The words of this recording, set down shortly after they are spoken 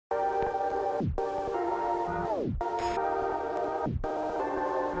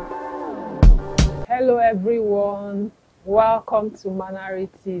Hello everyone, welcome to Manari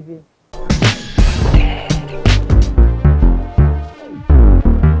TV.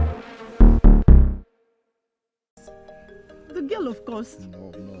 The girl, of course.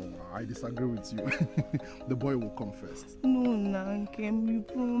 No, I disagree with you. The boy will come first. No, Nankem, you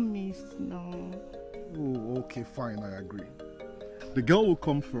promised now. Oh, okay, fine, I agree. The girl will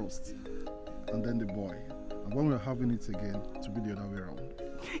come first, and then the boy. And when we're having it again, to be the other way around.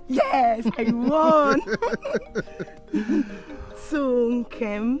 Yes, I won! So,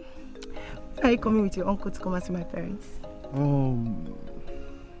 Nkem, are you coming with your uncle to come and see my parents?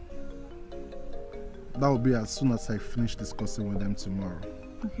 That will be as soon as I finish discussing with them tomorrow.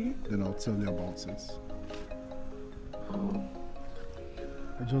 Okay. Then I'll tell you about it.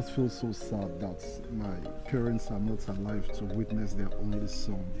 I just feel so sad that my parents are not alive to witness their only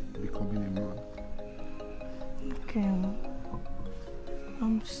son becoming a man. Okay.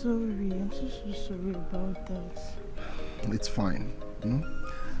 I'm sorry. I'm so sorry about that. It's fine.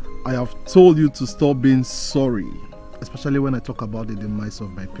 I have told you to stop being sorry, especially when I talk about the demise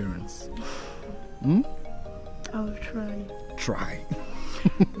of my parents. I'll try. Try.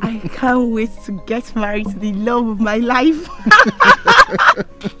 I can't wait to get married to the love of my life.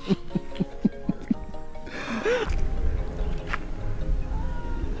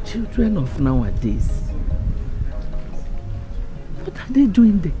 Children of nowadays, what are they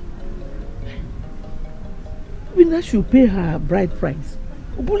doing there? Winner should pay her bride price.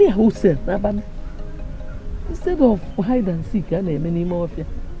 Instead of hide and seek and many more of you.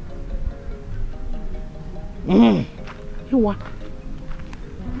 What?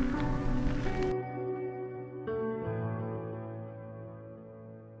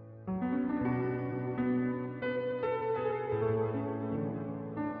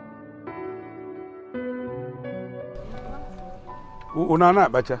 Unana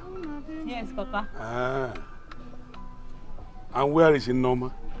Bacha? Yes, Papa. And where is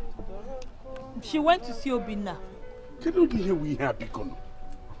Noma? She went to see Obina. Can you hear we have become?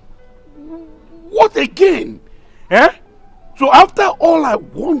 What again? Eh? So after all I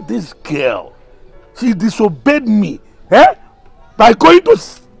want this girl, she disobeyed me. Eh? By going to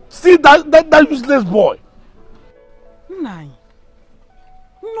see that useless boy. Nai.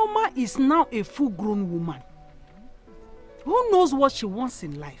 Noma is now a full-grown woman. Who knows what she wants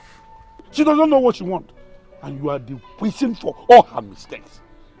in life? She doesn't know what she wants. And you are the reason for all her mistakes.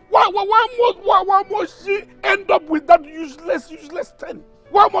 Why must she end up with that useless thing?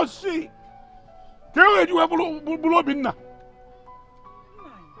 Why must she?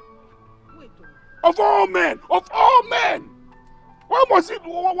 Of all men! Why must it be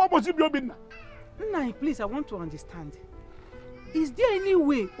Obinna? Nai, please, I want to understand. Is there any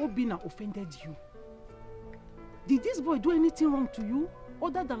way Obinna offended you? Did this boy do anything wrong to you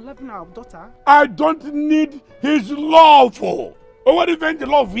other than loving our daughter? I don't need his love. Or what even the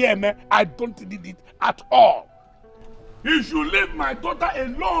love here, man? I don't need it at all. He should leave my daughter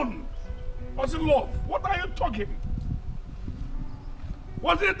alone. What's it love? What are you talking?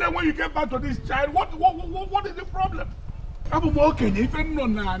 Was it then when you get back to this child? What is the problem? The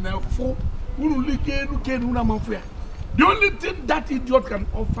only thing that idiot can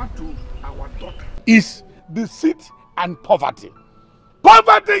offer to our daughter is deceit and poverty.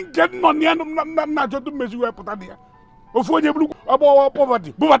 Poverty getting on the end of to measure poverty.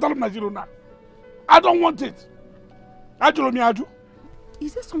 I don't want it.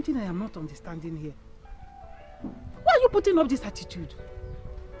 Is there something I am not understanding here? Why are you putting up this attitude?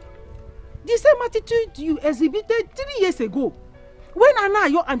 The same attitude you exhibited 3 years ago when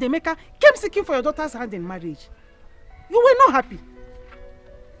Anayo and Emeka came seeking for your daughter's hand in marriage. You were not happy.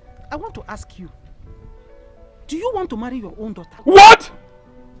 I want to ask you, do you want to marry your own daughter? What?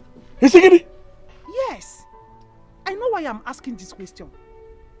 Yes. I know why I'm asking this question.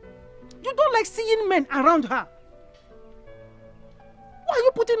 You don't like seeing men around her. Why are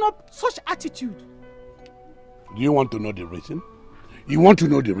you putting up such attitude? Do you want to know the reason? You want to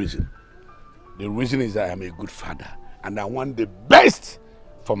know the reason? The reason is that I am a good father and I want the best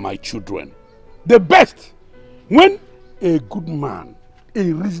for my children. The best. When a good man,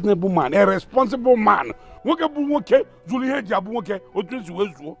 a reasonable man, a responsible man, I will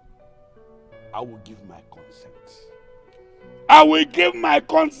give my consent. I will give my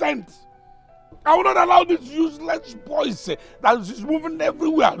consent. I will not allow this useless boys that is moving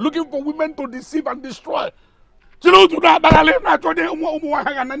everywhere, looking for women to deceive and destroy. So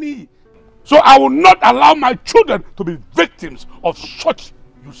I will not allow my children to be victims of such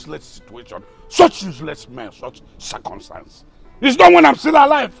useless situation, such useless men, such circumstance. It's not when I'm still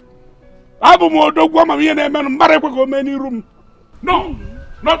alive. No, really?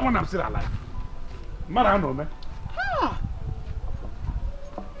 Not when I'm still alive. Mara, no, man.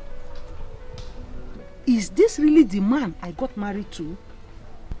 Is this really the man I got married to?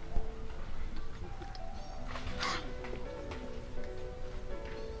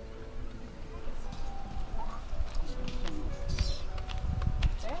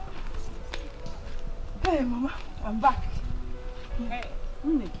 Hey, Mama, I'm back. Hey,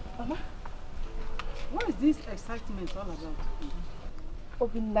 Mama, what is this excitement all about?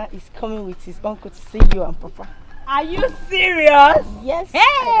 Obinna is coming with his uncle to see you and Papa. Are you serious? Yes, Hey!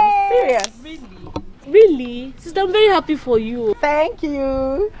 I am serious. Really? Really? Sister, I'm very happy for you. Thank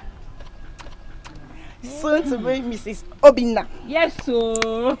you. Soon to be Mrs. Obinna. Yes, so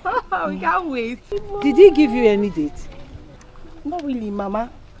we can't wait. Did he give you any date? Not really,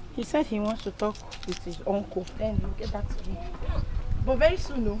 Mama. He said he wants to talk with his uncle. Then he'll get back to me. But very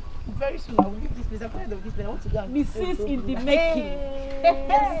soon, no. Very soon, I will leave this place. I'm tired of this place. I want to go and Mrs. in the making.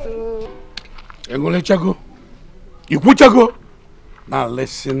 Yes, so. Engole Chago. Ikwu Chago. Now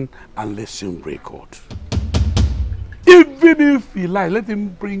listen and listen record. Even if he lies, let him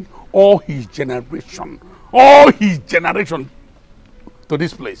bring all his generation to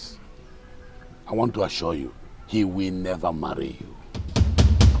this place. I want to assure you, he will never marry you.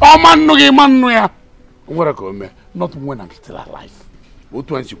 Oh man, no, not when I'm still alive.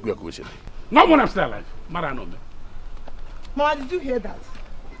 Not when I'm still alive. Mama, did you hear that?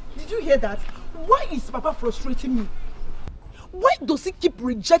 Did you hear that? Why is Papa frustrating me? Why does he keep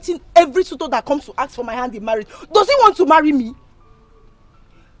rejecting every suitor that comes to ask for my hand in marriage? Does he want to marry me?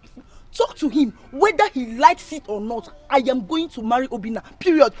 Talk to him. Whether he likes it or not, I am going to marry Obinna.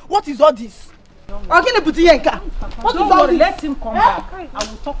 Period. What is all this? What is all this? Let him come back. I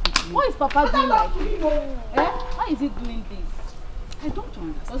will talk with him. What is Papa doing like this? Why is he doing this? I don't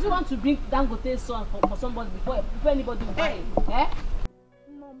understand. Does he want to bring Dangote's son for somebody before anybody will buy him?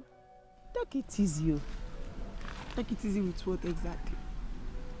 Mom, Take it easy. take it easy with what exactly?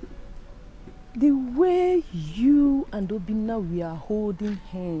 The way you and Obinna we are holding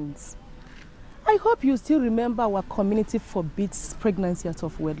hands. I hope you still remember our community forbids pregnancy out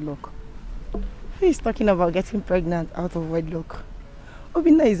of wedlock. Who is talking about getting pregnant out of wedlock?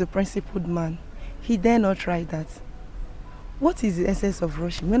 Obinna is a principled man. He dare not try that. What is the essence of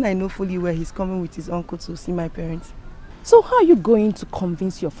rushing when I know fully well he's coming with his uncle to see my parents? So how are you going to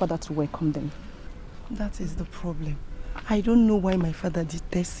convince your father to welcome them? That is the problem. I don't know why my father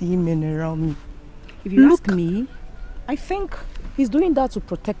detests seeing men around me. If you ask me, I think he's doing that to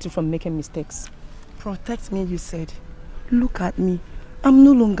protect you from making mistakes. Protect me, you said. Look at me. I'm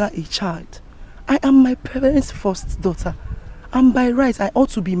no longer a child. I am my parents' first daughter. And by right, I ought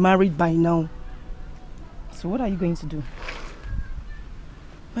to be married by now. So what are you going to do?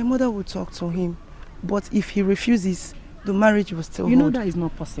 My mother will talk to him. But if he refuses, the marriage will still You know hold. that is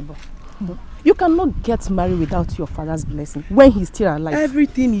not possible. You cannot get married without your father's blessing when he's still alive.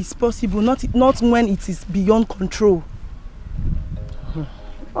 Everything is possible, not when it is beyond control.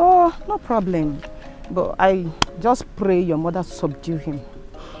 Oh, no problem. But I just pray your mother subdue him.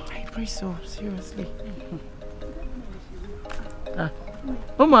 I pray so, seriously.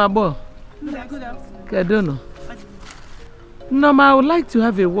 Abo. Kedono. Norma, I would like to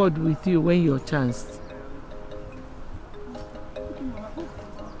have a word with you when you're chanced.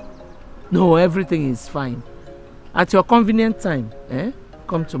 No, everything is fine. At your convenient time,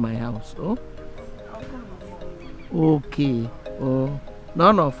 come to my house. Oh? Okay. Oh,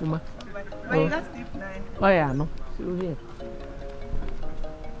 no, Fuma. Oh, oh yeah, no. Here.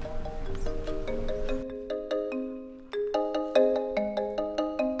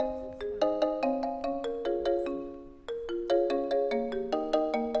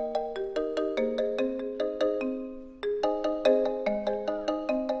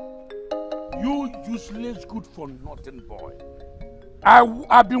 Useless, good for nothing boy.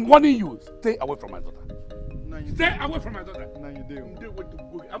 I've been warning you. Stay away from my daughter. Stay away from my daughter. Now you do.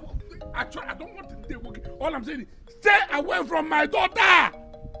 Actually, I don't want to stay working. All I'm saying is stay away from my daughter.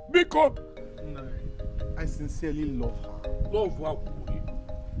 Because I sincerely love her. Love her.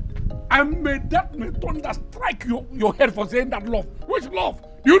 I made that thunder strike your head for saying that love. Which love?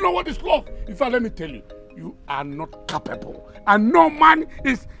 Do you know what is love? In fact, let me tell you, you are not capable. And no man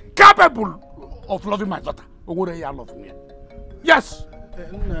is capable of loving my daughter. Yes.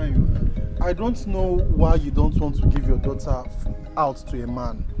 I don't know why you don't want to give your daughter out to a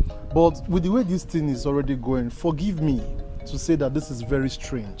man. But with the way this thing is already going, forgive me to say that this is very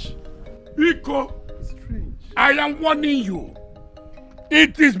strange. Iko, Strange. I am warning you.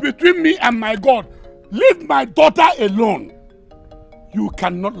 It is between me and my God. Leave my daughter alone. You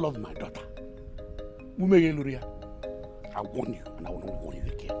cannot love my daughter. I warn you, and I will not warn you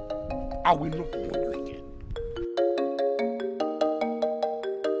again. I will not warn you again.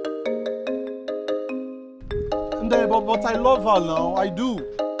 But I love her now. I do.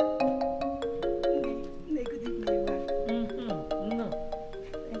 Good evening, ma. No.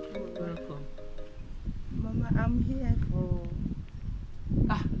 Thank you, Mama. Welcome. Mama, I'm here for...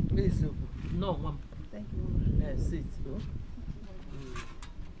 Please, no, Mom. Thank you, Mama. Sit.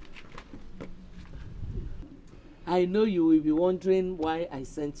 I know you will be wondering why I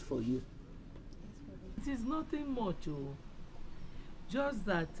sent for you. It is nothing much, just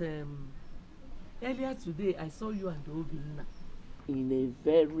that earlier today I saw you and Obinna in a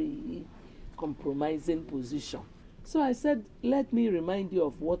very compromising position. So I said, let me remind you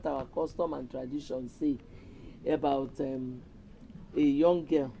of what our custom and tradition say about a young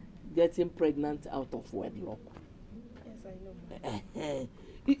girl getting pregnant out of wedlock. Yes, I know.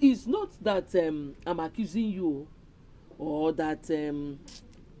 It's not that I'm accusing you or that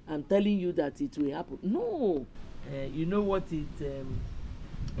I'm telling you that it will happen. No. You know what it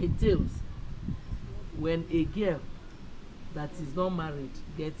entails when a girl that is not married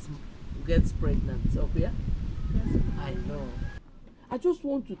gets pregnant. Okay? Yes, I know. I just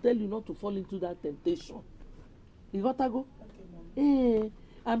want to tell you not to fall into that temptation. You got to go? Okay,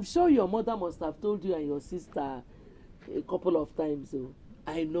 I'm sure your mother must have told you and your sister a couple of times. So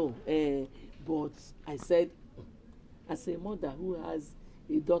I know. But I said, as a mother who has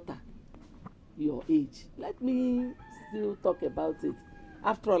a daughter your age, let me still talk about it.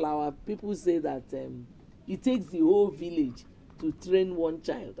 After all, our people say that it takes the whole village to train one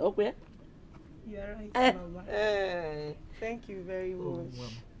child. Okay? You are right, Mama. Thank you very much.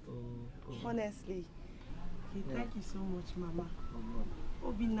 Honestly, thank you so much, Mama.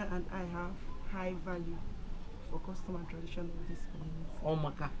 Obinna and I have high value for custom and tradition of this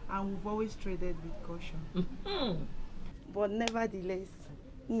community. And we've always traded with caution. But nevertheless,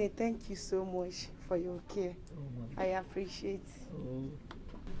 thank you so much for your care. I appreciate.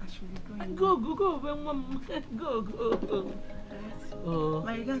 I should be going. Go, Mom. Go.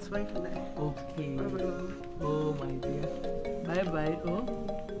 My regards, bye for now. Okay. Bye, Mama. Oh, my dear. Bye. Oh.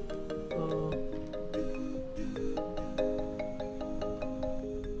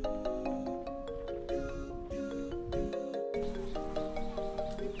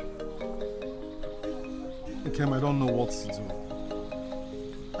 Kim, I don't know what to do.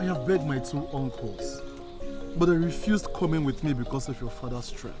 I have begged my two uncles, but they refused coming with me because of your father's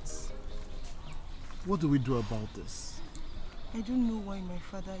threats. What do we do about this? I don't know why my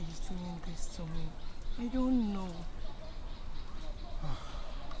father is doing this to me. I don't know.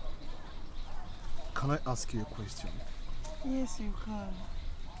 Can I ask you a question? Yes, you can.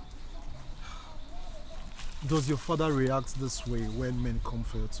 Does your father react this way when men come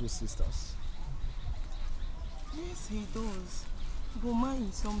for your two sisters? Yes, he does. But mine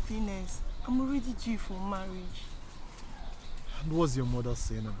is something else. I'm already due for marriage. And what's your mother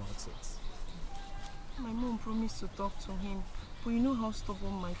saying about it? My mom promised to talk to him, but you know how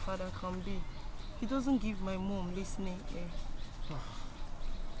stubborn my father can be. He doesn't give my mom listening ear.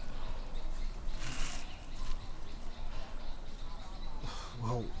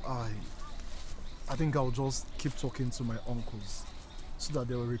 Well, I think I'll just keep talking to my uncles so that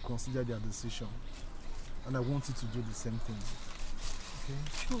they will reconsider their decision. And I want you to do the same thing. Okay?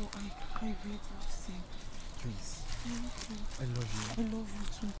 Sure, I really will see. Please. Thank you. I love you. I love you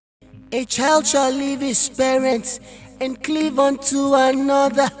too. A child shall leave his parents and cleave unto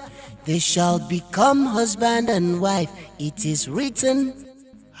another. They shall become husband and wife. It is written.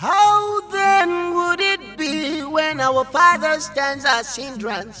 How then would it be when our father stands as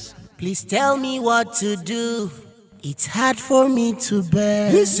hindrance? Please tell me what to do. It's hard for me to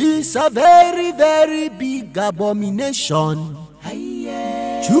bear. This is a very, very big abomination.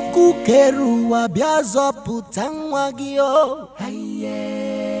 Chukwu keruwa biazoputa nwa gị o.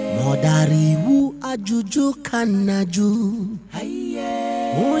 Modari iwu ajụjụ ka na-ajụ.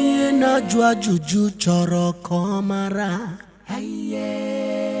 Onye na-ajụ ajụjụ chọrọ ka ọ mara.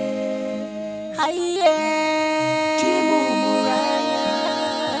 Chimumuraya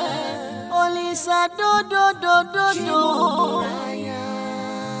Olisa do Chimumuraya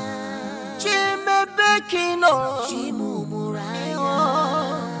Chimebekino Chimumuraya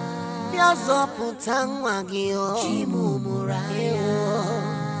Biazoputa nwa gị o. Chimumuraya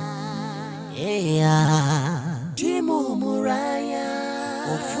Chimumuraya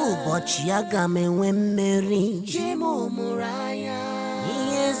Ofu ụbọchị aga m enwe mmeri. Chimumuraya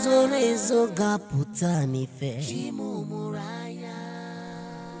Ihe zoro ezo ga-apụta n'ife. Chimumuraya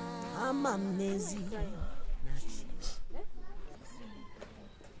Ama m n'ezi.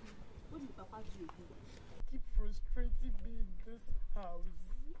 keep frustrating me in this house?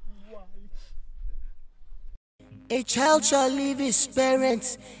 Why? A child shall leave his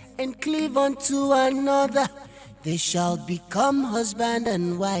parents and cleave unto another. They shall become husband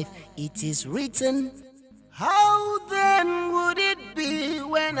and wife. It is written. How then would it be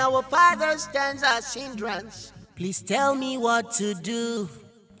when our father stands as hindrance? Please tell me what to do.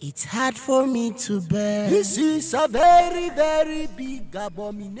 It's hard for me to bear. This is a very, very big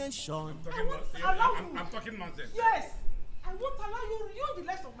abomination. I'm talking nonsense. Yes, I won't allow you to ruin the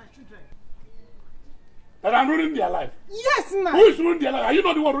lives of my children. That I'm ruining their life. Yes, ma'am. Who is ruining their life? Are you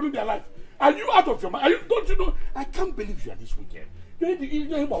not the one ruining their life? Are you out of your mind? Don't you know? I can't believe you are this wicked.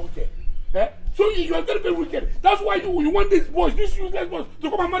 You're wicked. Eh? So you are very, very wicked. That's why you want these boys, these useless boys,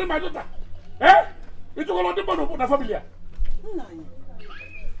 to come and marry my daughter. Eh? It's going to be the family. Nine.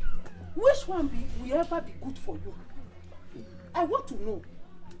 Which one will ever be good for you? I want to know.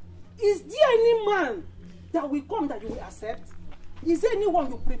 Is there any man that will come that you will accept? Is there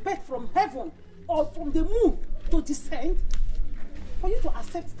anyone you prepared from heaven or from the moon to descend for you to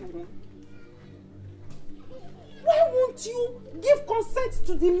accept the one? Why won't you give consent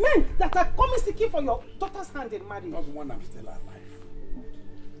to the men that are coming seeking for your daughter's hand in marriage? Not when I'm still alive.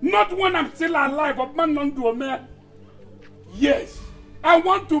 Not when I'm still alive, but man don't do a man. Yes, I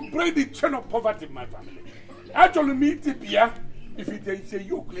want to break the chain of poverty in my family. Actually, me Tibia, if it is a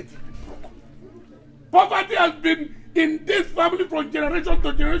yoke, let it be broken. Poverty has been in this family from generation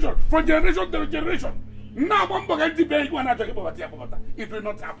to generation, from generation to generation. Now, one poverty, it will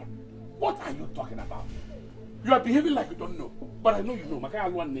not happen. What are you talking about? You are behaving like you don't know, but I know you know.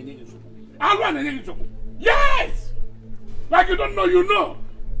 Yes! Like you don't know, you know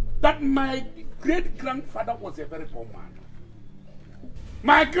that my great-grandfather was a very poor man.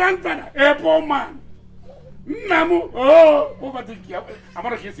 My grandfather, a poor man. Namu, oh, poverty. I'm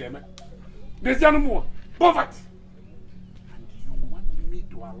not here, man. There's no more poverty. And you want me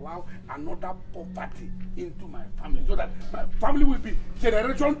to allow another poverty into my family so that my family will be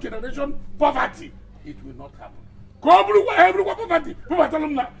generation poverty? It will not happen. Everyone poverty.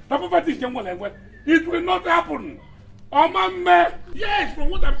 It will not happen. Oh man, yes, from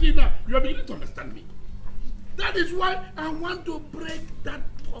what I'm seeing now, you are beginning to understand me. That is why I want to break that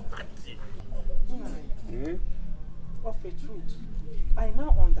poverty. Of a truth, I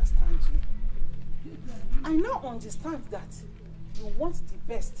now understand you. I now understand that you want the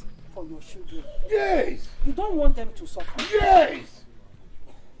best for your children. Yes. You don't want them to suffer. Yes.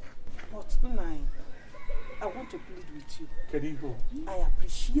 But Nine, I want to plead with you. Kediho. I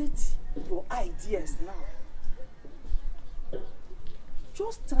appreciate your ideas now.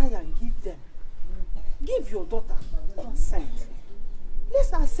 Just try and give your daughter consent.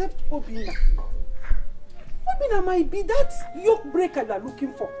 Let's accept Obina. Obina might be that yoke breaker you're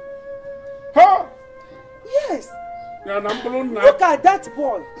looking for. Huh? Yes. Look at that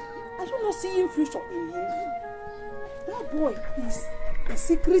boy. I do not see future in him. That boy is a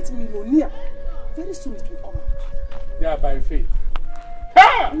secret millionaire. Very soon it will come out. Yeah, by faith.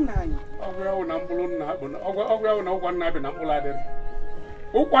 Ha! Nine.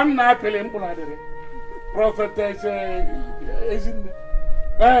 Prophetess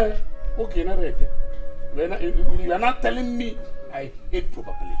okay, you are not telling me I hate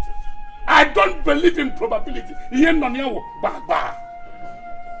probability. I don't believe in probability. And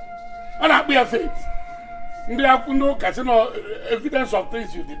I be a faith. There are no evidence of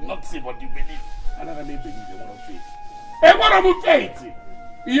things you did not see, but you believe. And I may believe in one of faith. And what am faith?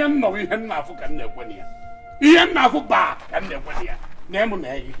 Ian no, we have Nafu can never near. Ian Nafu bar can never near.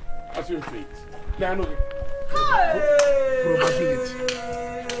 Nemunay, as you faith. Probability.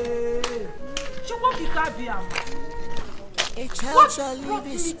 A child shall leave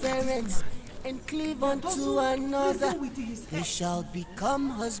his parents and cleave unto another. They shall become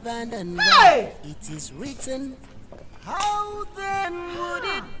husband and wife. It is written. How then would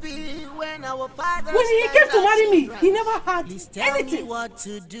it be when our father? When he came to marry me, he never had anything. Me what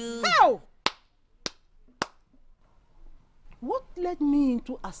to do. How? What led me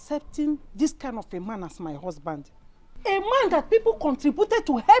into accepting this kind of a man as my husband? A man that people contributed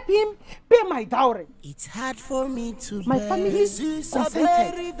to help him pay my dowry. It's hard for me to my family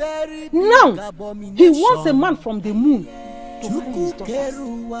consented. Now, he wants a man from the moon to marry his daughters.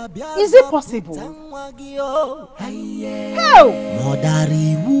 Is it possible? How?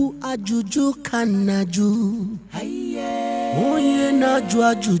 Modariwu ajuju kanaju. Oye naju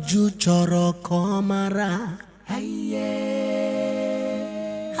ajuju choro komara.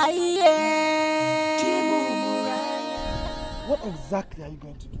 What exactly are you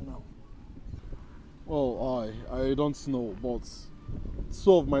going to do now? Well, I don't know, but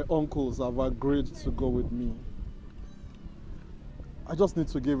two of my uncles have agreed to go with me. I just need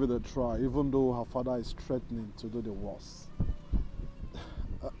to give it a try, even though her father is threatening to do the worst.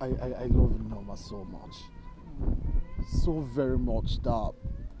 I love Norma so much. So very much that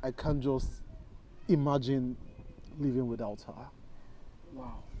I can't just imagine living without her.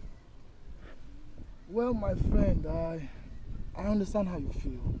 Wow. Well, my friend, I understand how you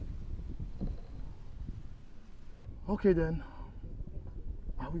feel. Okay then,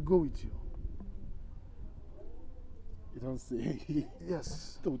 I will go with you. You don't say.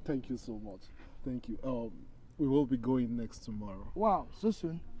 Yes. Oh, thank you so much. Thank you. We will be going next tomorrow. Wow, so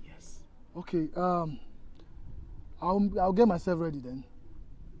soon? Yes. Okay, I'll get myself ready then.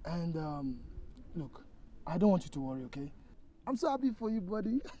 And look, I don't want you to worry, okay? I'm so happy for you,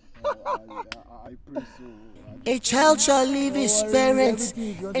 buddy. I pray so. A child shall leave his parents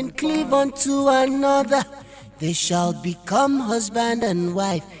and cleave unto another. They shall become husband and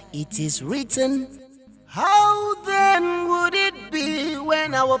wife. It is written. How then would it be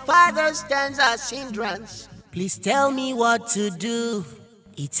when our father stands as hindrance? Please tell me what to do.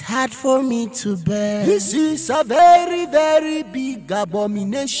 It's hard for me to bear. This is a very, very big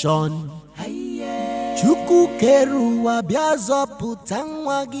abomination. Chukwu keruwa biazoputa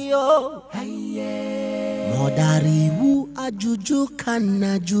nwa gị o. Modari iwu ajụjụ ka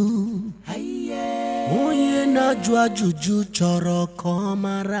na-ajụ. Onye na-ajụ ajụjụ chọrọ ka ọ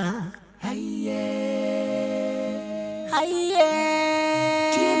mara.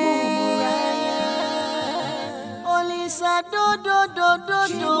 Olisa do.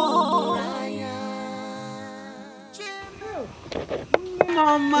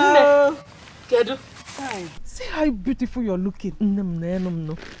 Mama. Kedu? See how beautiful you're looking. No.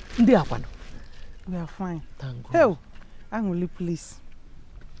 We are fine. Thank God. Hey, Angoli, please.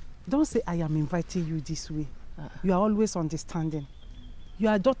 Don't say I am inviting you this way. You are always understanding.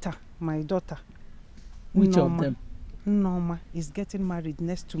 Your daughter, my daughter. Which Norma, of them? Norma is getting married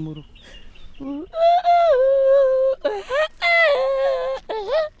next tomorrow.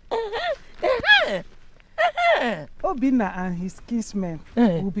 Obina and his kinsmen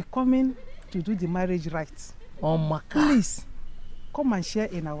will be coming to do the marriage rites. Oh my God. Please, come and share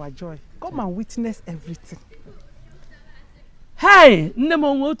in our joy. Come and witness everything. Hey,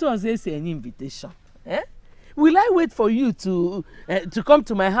 Nnemonwoto has an invitation. Will I wait for you to come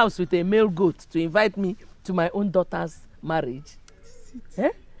to my house with a male goat to invite me to my own daughter's marriage?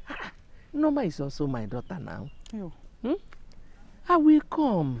 Norma is also my daughter now. I will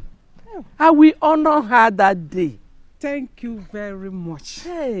come. I will honor her that day. Thank you very much.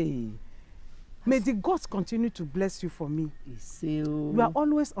 Hey. May the gods continue to bless you for me. You are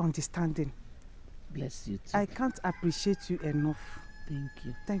always understanding. Bless you too. I can't appreciate you enough. Thank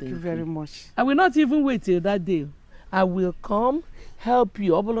you. Thank you very much. I will not even wait till that day. I will come help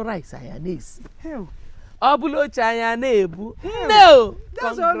you. Obulo rice ayanes. Hell. Obulo chayanebu. No.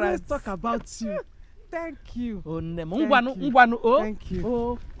 That's always talk about you. Thank you. Thank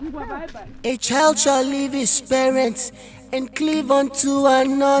you. Bye-bye. A child shall leave his parents and cleave unto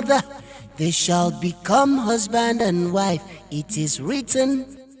another. They shall become husband and wife. It is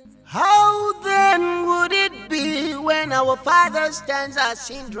written. How then would it be when our father stands as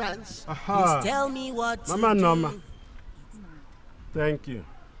hindrance? Please tell me what to do. Norma. Thank you.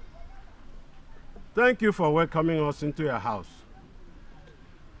 Thank you for welcoming us into your house.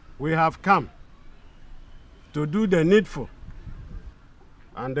 We have come to do the needful,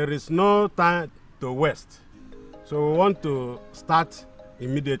 and there is no time to waste. So we want to start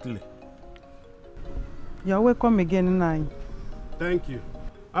immediately. You are welcome again, Nai. Thank you.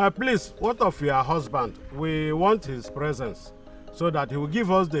 Please, what of your husband? We want his presence so that he will give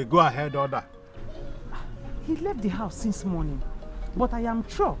us the go-ahead order. He left the house since morning, but I am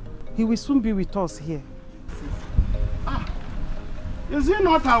sure he will soon be with us here. Is he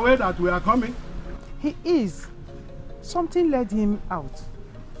not aware that we are coming? He is. Something led him out.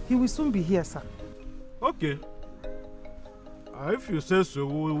 He will soon be here, sir. Okay. If you say so,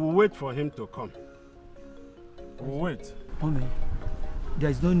 we will wait for him to come. We'll wait. Mommy, there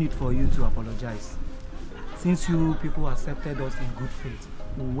is no need for you to apologize. Since you people accepted us in good faith,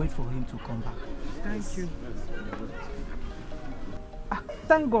 we'll wait for him to come back. Thank you.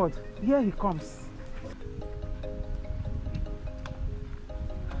 Thank God. Here he comes.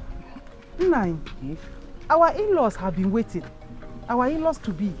 Nine. Our in-laws have been waiting. Our in-laws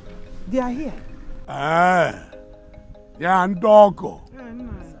to be. They are here. Yeah, and doggo.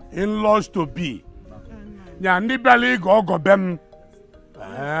 In-laws to be. Yeah, nibali go bem.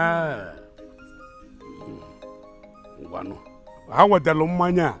 How were the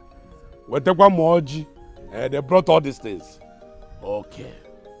Lumania? What the Guamoji? They brought all these things. Okay.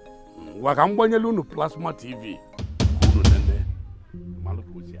 Wakambonyelu unu plasma TV. Unu nende. Malo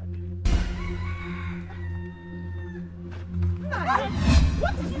kusi yake.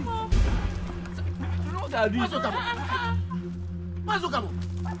 What is it, Mom? You know what I did? Papa!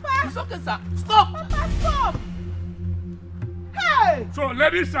 It's okay, sir. Stop! Papa, stop! Hey! So,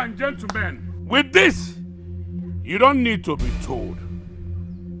 ladies and gentlemen, with this, you don't need to be told.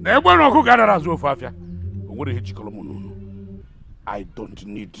 I don't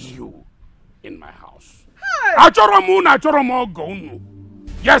need you in my house.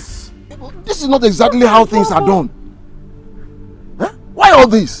 Yes! This is not exactly how things are done. Huh? Why all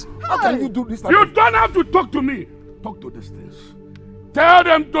this? How can you do this? You don't have to talk to me. Talk to these things. Tell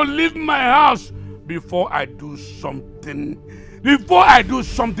them to leave my house before I do something. Before I do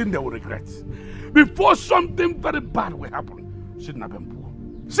something they will regret. Before something very bad will happen.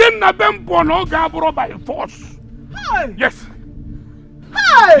 Sinabempo no gabro by force. Hey! Yes.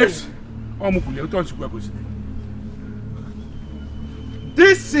 Hey! Yes.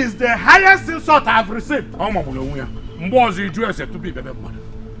 This is the highest insult I've received.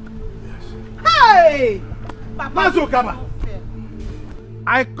 Hey! Mazukaba,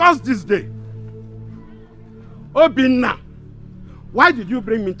 I cursed this day. Obinna, why did you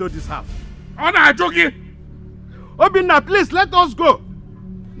bring me to this house? Obinna, please let us go.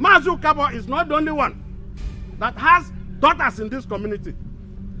 Mazukaba is not the only one that has daughters in this community.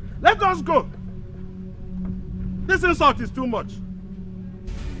 Let us go. This insult is too much.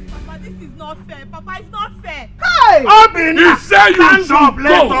 Papa, this is not fair. Papa, it's not fair. Hey! Obinna, he said you should go.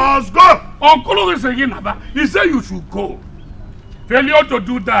 Let us go. Uncle is again, he said you should go. Failure to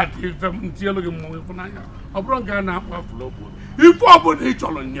do that is if I'm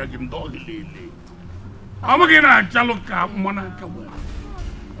again a jaloka monarch. I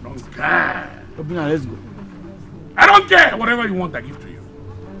don't care. Obinna, let's go. I don't care. Whatever you want, I give to you.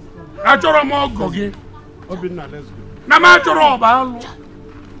 I don't want. Obinna, let's go.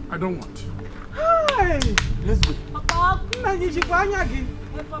 I don't want. Hey! Let's go. Papa,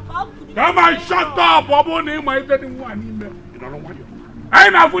 Papa, come and shut up. You don't want you. I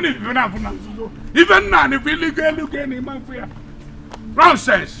ain't have even now, if you look any man for you.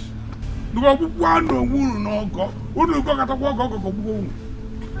 Nonsense. You go one no wound no go. Who do you go to go?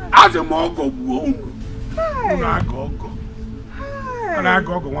 As a more go. I go. And I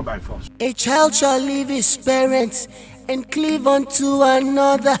go one by force. A child shall leave his parents and cleave unto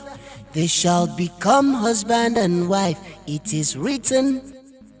another. They shall become husband and wife. It is written.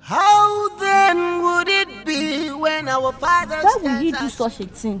 How then would it be when our fathers... Why would he do such a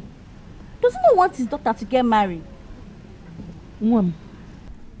thing? Does he not want his daughter to get married? Mom,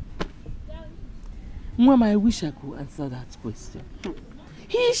 I wish I could answer that question.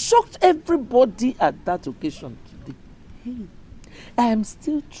 He shocked everybody at that occasion today. I am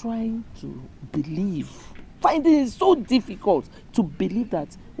still trying to believe, finding it so difficult to believe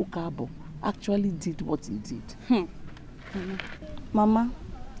that Ukabo actually did what he did. Mama,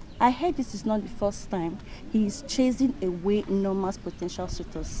 I heard this is not the first time he is chasing away Norma's potential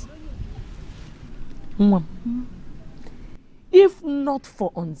suitors. Mom, if not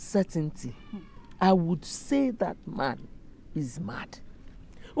for uncertainty, I would say that man is mad.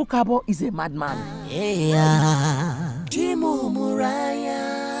 Ukabo is a madman. Yeah. Jimu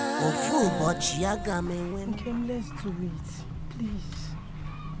Muraya. Ofu Bochiagame. Okay, let's do it. Please.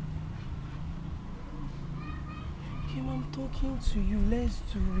 Kim, I'm talking to you. Let's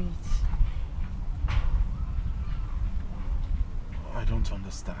do it. I don't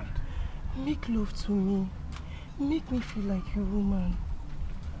understand. Make love to me. Make me feel like a woman.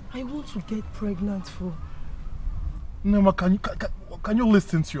 I want to get pregnant for... Nema, can you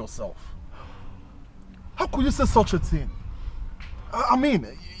listen to yourself? How could you say such a thing? I mean,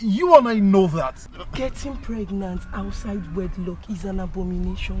 you and I know that. Getting pregnant outside wedlock is an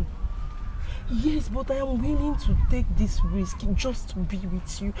abomination. Yes, but I am willing to take this risk just to be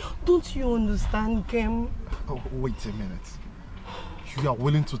with you. Don't you understand, Kem? Oh, wait a minute. You are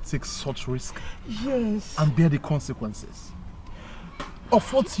willing to take such risk? Yes. And bear the consequences?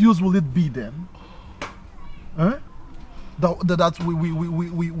 Of what use will it be then? Huh? That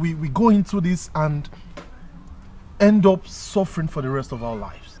we go into this and end up suffering for the rest of our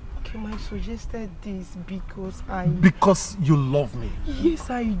lives. Okay, I suggested this because Because you love me. Yes,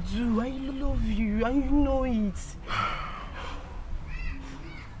 I do. I love you, and you know it.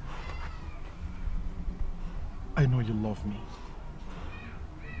 I know you love me.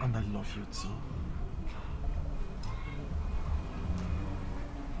 And I love you too.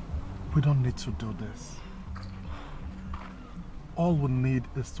 We don't need to do this. All we need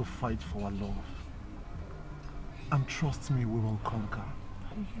is to fight for our love. And trust me, we will conquer.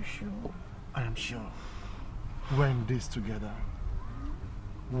 Are you sure? I am sure. We're in this together.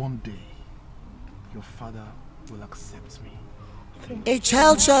 One day, your father will accept me. A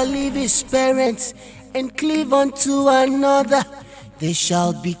child shall leave his parents and cleave unto another. They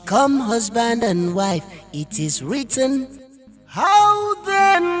shall become husband and wife. It is written. How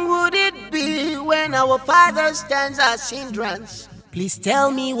then would it be when our father stands as hindrance? Please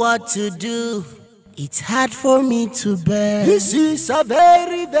tell me what to do. It's hard for me to bear. This is a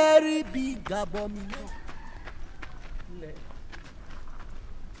very, very big abomination.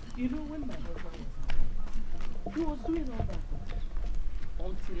 You know, when my husband was he was doing all that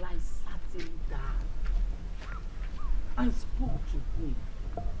until I sat him down and spoke to him.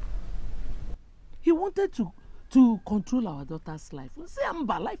 He wanted to control our daughter's life. Say,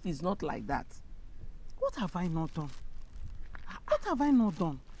 Amba, life is not like that. What have I not done? What have I not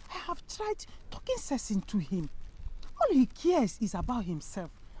done? I have tried talking sense into him. All he cares is about himself.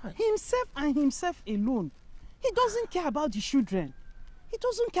 Himself and himself alone. He doesn't care about the children. He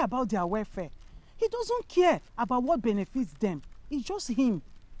doesn't care about their welfare. He doesn't care about what benefits them. It's just him.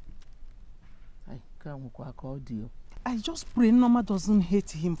 I just pray Norma doesn't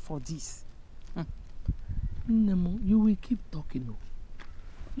hate him for this. Nemo, you will keep talking. No?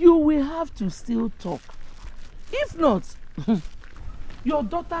 You will have to still talk. If not, your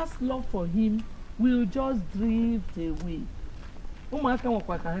daughter's love for him will just drift away.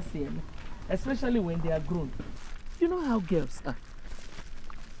 Especially when they are grown. You know how girls are.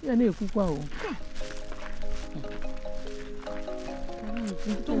 I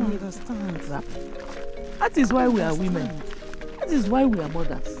don't understand. That is why we are women. That is why we are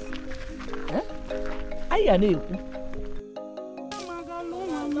mothers.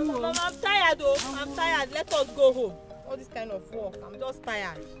 Mama, I'm tired though. I'm tired. Let us go home. All this kind of work. I'm just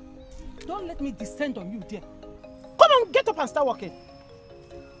tired. Don't let me descend on you there. Come on, get up and start walking.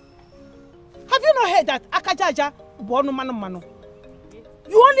 Have you not heard that Akajaja Bono Mano Mano?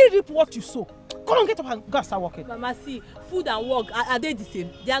 You only reap what you sow. Come on, get up and go and start walking. Mama, see, food and work, are they the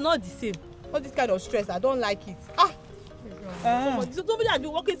same? They are not the same. All this kind of stress, I don't like it. Somebody has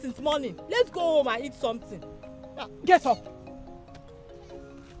been working since morning. Let's go home and eat something. Get up.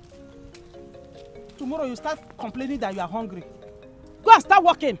 Tomorrow you start complaining that you are hungry. Go and start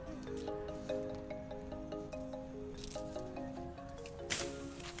walking.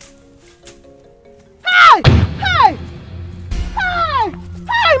 Hey! Hey! Hey!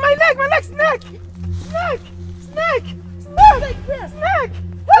 Hey! My leg, snake! Snake! Snake! Snake! Snake!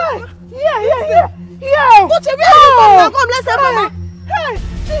 Hey! Here! What you mean? Come, let's have Mama. Hey!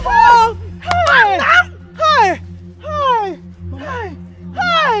 Oh! Hey! Hey! Hey! Hey!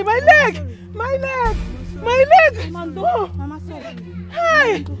 Hey! My leg! My leg! My leg! Oh!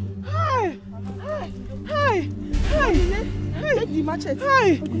 Hey! Hey! Hey! Hey! Take the machete. Hey!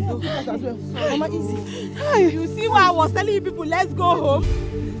 Mama, easy. Hey! You see why I was telling you people, let's go home?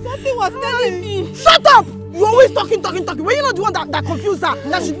 Something was telling me. Shut up! You always talking. Were you not the one that confused her?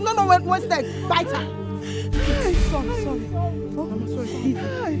 That she did not know when to bite her? Hey, sorry. Oh, I'm sorry. Easy.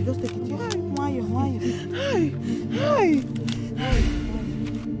 Hey. Just take it easy. Why? Hey.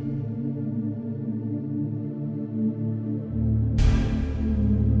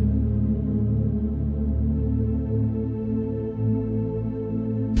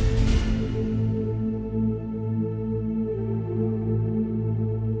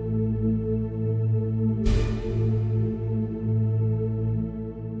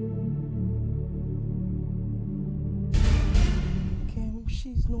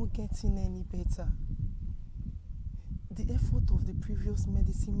 Getting any better. The effort of the previous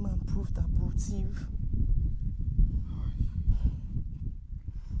medicine man proved abortive.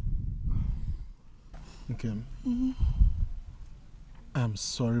 Okay. I'm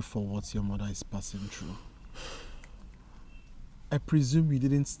sorry for what your mother is passing through. I presume you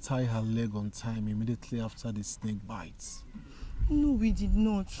didn't tie her leg on time immediately after the snake bites. No, we did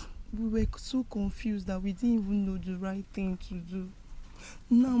not. We were so confused that we didn't even know the right thing to do.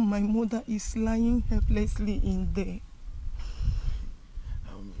 Now my mother is lying helplessly in there.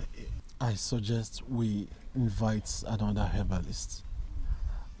 I suggest we invite another herbalist.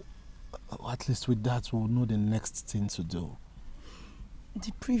 At least with that we'll know the next thing to do.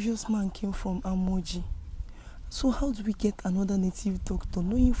 The previous man came from Amoji. So how do we get another native doctor,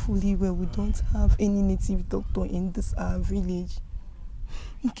 knowing fully well we don't have any native doctor in this village?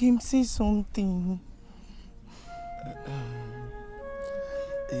 He came say something.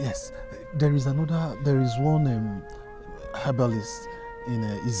 Yes, there is one herbalist in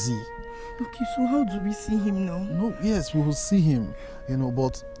Izzy. Okay, so how do we see him now? No, yes, we will see him,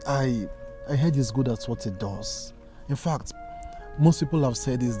 but I heard he's good at what he does. In fact, most people have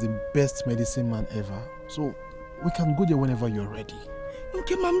said he's the best medicine man ever. So we can go there whenever you're ready.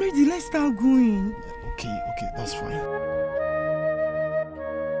 Okay, I'm ready. Let's start going. Okay, that's fine.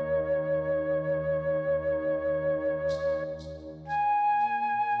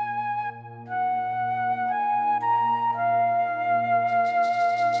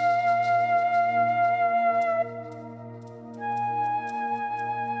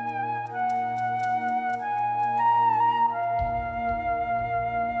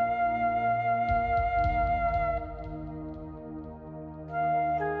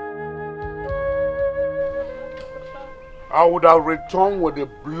 I would have returned with the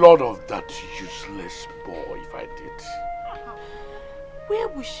blood of that useless boy if I did. Where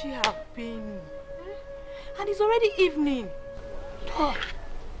would she have been? And it's already evening.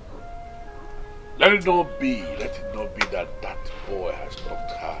 Let it not be that boy has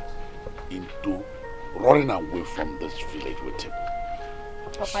talked her into running away from this village with him.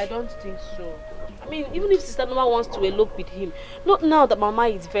 Papa, I don't think so. I mean, even if Sister Noma wants to elope with him, not now that Mama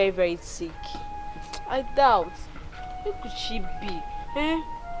is very, very sick. I doubt. Where could she be?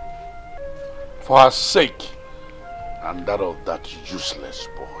 For her sake and that of that useless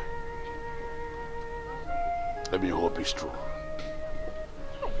boy. Let me hope it's true.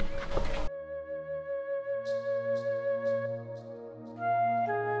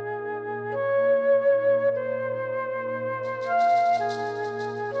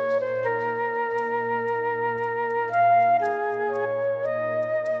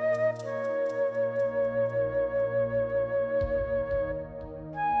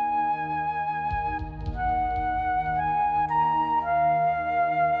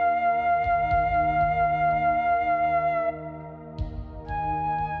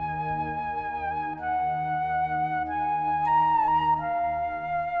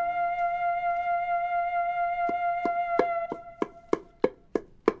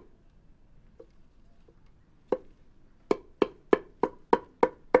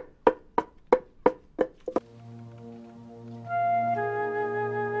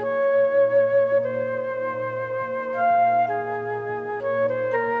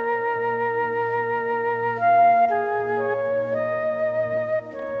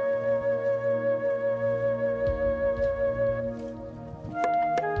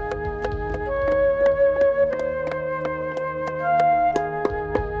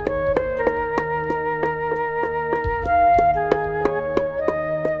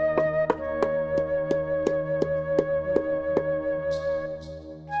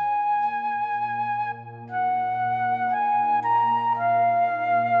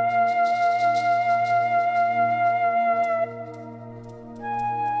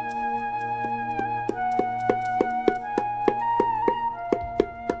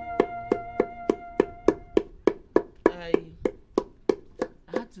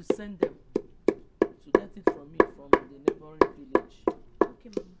 Send them to get it from me from the neighboring village.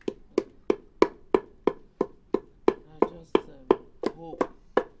 Okay, Mama. I just hope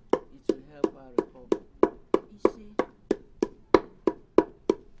it will help her recover. You see?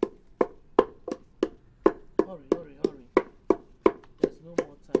 Hurry. There's no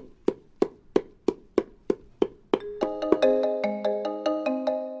more time.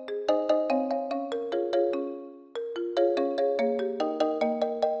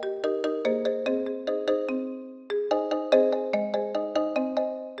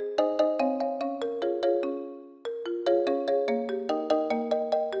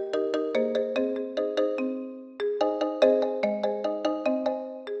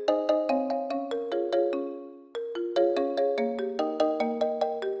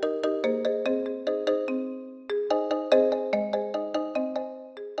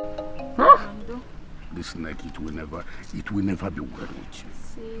 This neck, it will never be well with you.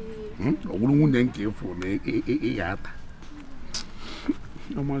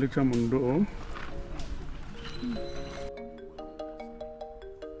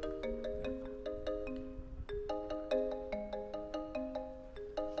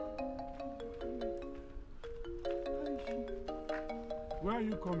 Where are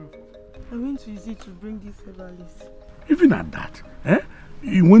you coming from? I went to Izzy to bring this herbalist. Even at that,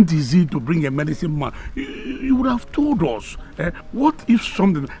 you went easy to bring a medicine man. You would have told us. What if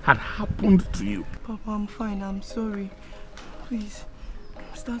something had happened to you? Papa, I'm fine. I'm sorry. Please,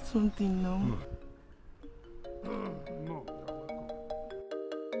 start something now. No.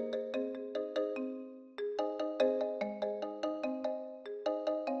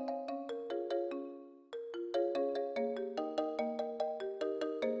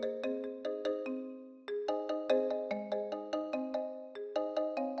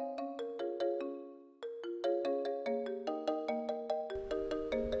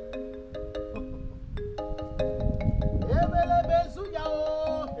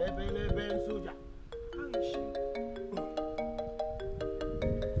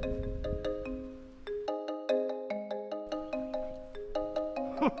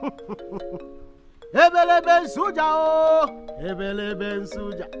 Ebelebe nsuja o, ebelebe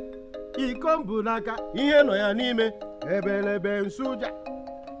nsuja. Ikombu naka, ihe no ya n'ime. Ebelebe nsuja.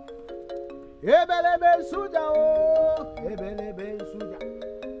 Ebelebe nsuja o, ebelebe nsuja.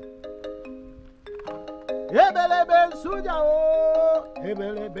 Ebelebe nsuja o,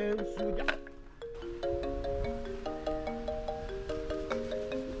 ebelebe nsuja.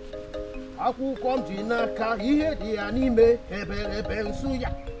 Akwụkwọ m ji n'aka, ihe dị ya n'ime. Ebelebe nsuja.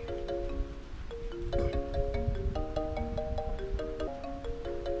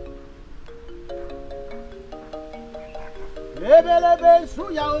 Ebelebe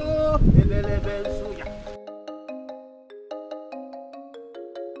nsuja o, ebelebe nsuja.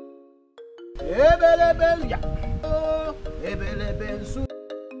 Ebelebe nsuja o, ebelebe nsuja.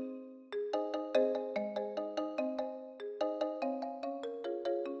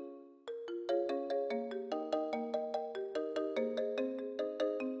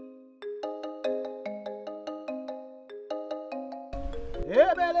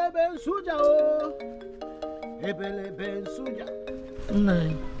 Ebelebe nsuja o, ebelebe nsuja.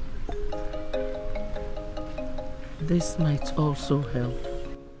 Nine. This might also help.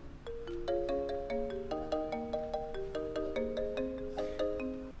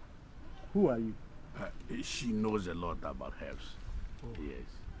 Who are you? She knows a lot about herbs. Oh.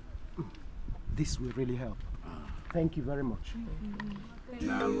 Yes. This will really help. Thank you very much.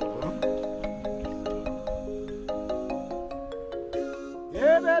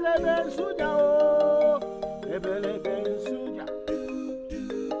 Ebelebe nsuja o, ebelebe nsuja.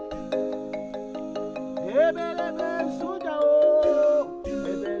 Ebelebe nsuja o,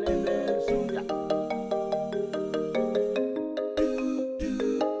 ebelebe nsuja.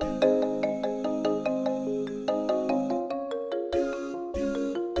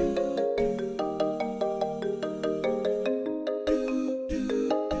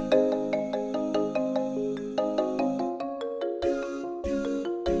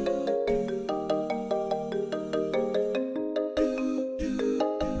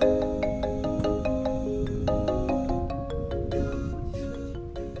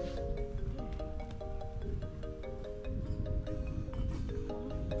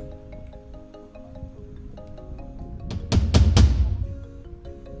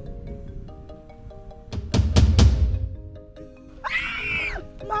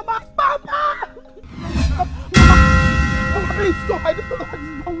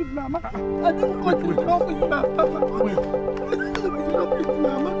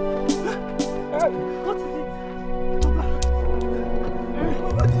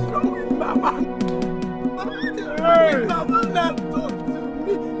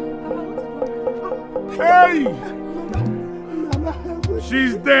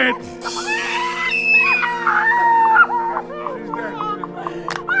 She's dead.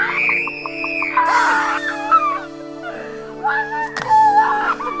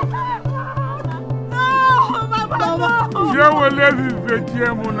 Yo will let you get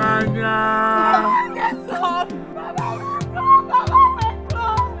your monanya.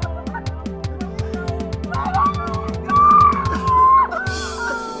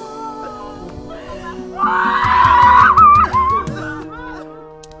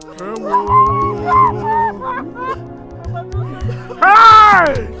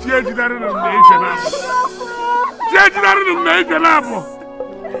 Hey! Change that in the nation apple. Change that in the nation apple.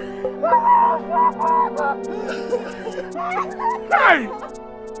 Hey!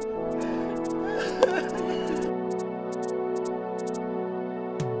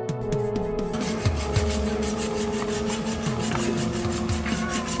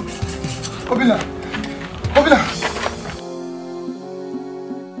 Obina! Obina!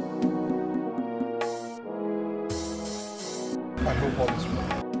 I hope all is well.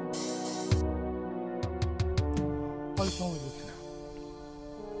 What is wrong with you now?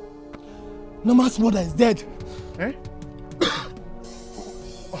 Noma's mother is dead. Eh?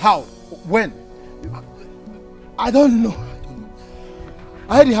 How? When? I don't know.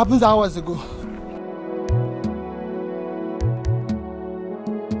 I heard it happened hours ago.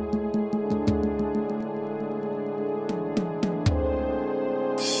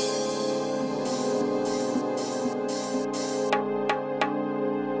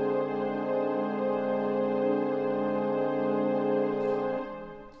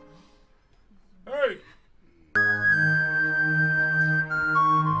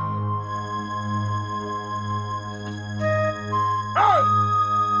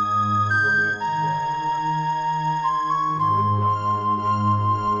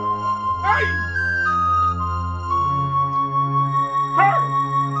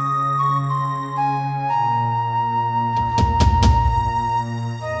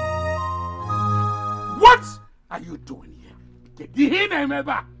 doing here? Get the name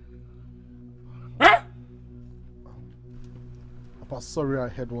ever. Eh? Papa, sorry I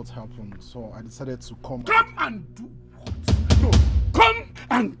heard what happened, so I decided to come. Come and do what? No, come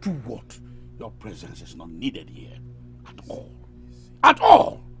and do what? Your presence is not needed here at all. At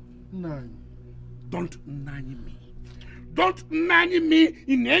all. Nine. Don't nanny me. Don't nanny me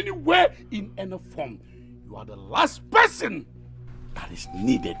in any way, in any form. You are the last person that is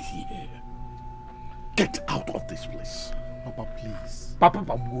needed here. Get out of this place. Papa, please. Papa,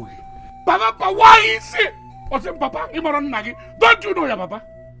 Papa, why is it? What's it, Papa? Don't you know your Papa?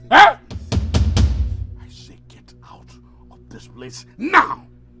 Eh? I say get out of this place now.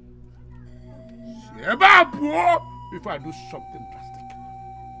 If I do something drastic.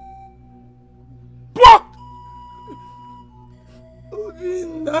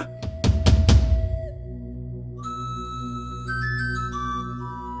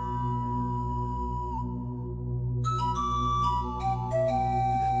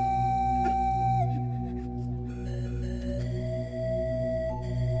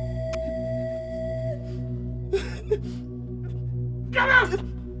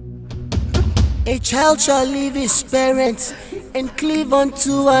 A child shall leave his parents and cleave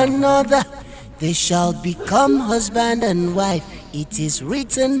unto another. They shall become husband and wife. It is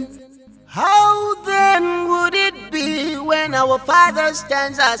written. How then would it be when our father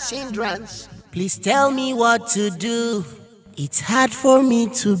stands as hindrance? Please tell me what to do. It's hard for me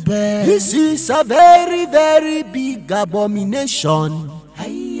to bear. This is a very, very big abomination.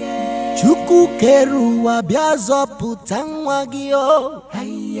 Chukwu keruwa biazoputa nwa gị o.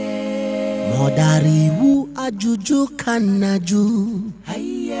 Modariwu ajụjụ ka na-ajụ.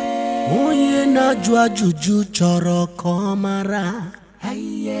 Onye na-ajụ ajụjụ chọrọ ka ọ mara.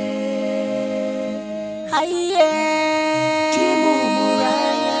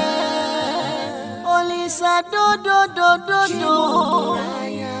 Chimumuraya. Olisa do.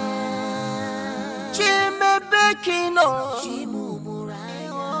 Chimumuraya. Chimebekino.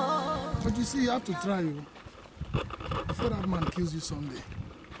 But you see, you have to try you. Before that man kills you someday.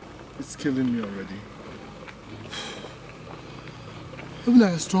 It's killing me already. Even though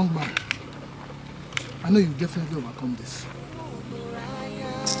you're a strong man, I know you'll definitely overcome this.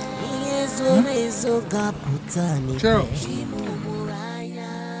 Cheryl.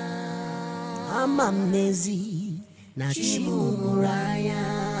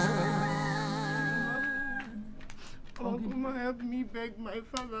 Mama, help me beg my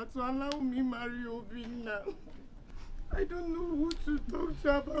father to allow me marry Obinna. I don't know who to talk to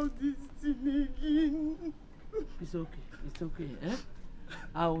about this thing again. It's okay, eh?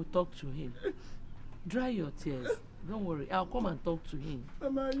 I'll talk to him. Dry your tears. Don't worry, I'll come and talk to him.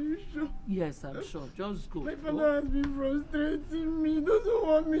 Mama, are you sure? Yes, I'm sure. Just go. My father has been frustrating me. He doesn't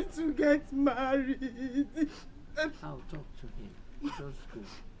want me to get married. I'll talk to him. Just go.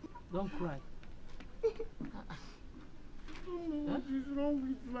 Don't cry. I don't know what is wrong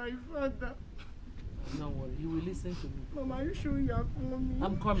with my father. Don't worry, he will listen to me. Mama, are you sure you are coming?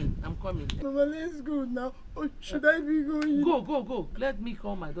 I'm coming. Mama, let's go now. Oh, should I be going? Go. Let me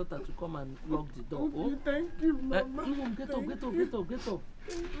call my daughter to come and lock the door. Okay, thank you, Mama. Get up.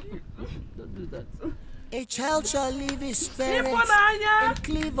 Don't do that. A child shall leave his parents and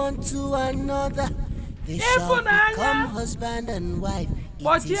cleave unto another. They shall become husband and wife.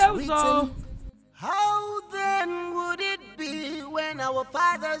 It is written. How then would it be when our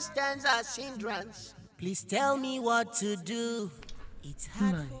father stands as hindrance? Please tell me what to do. It's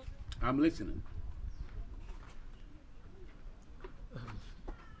hard. I'm listening.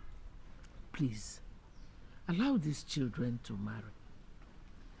 Please, allow these children to marry.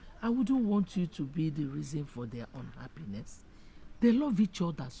 I wouldn't want you to be the reason for their unhappiness. They love each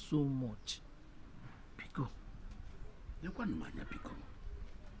other so much. Pico.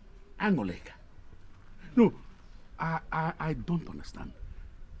 Angoleka. No, I don't understand.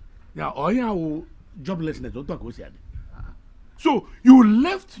 Yeah, joblessness. Don't talk about it. So you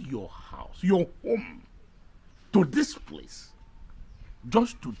left your house, your home, to this place,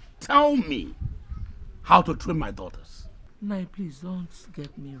 just to tell me how to train my daughters. Nai, please don't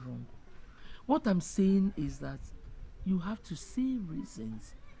get me wrong. What I'm saying is that you have to see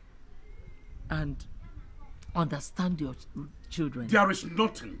reasons and understand your children. There is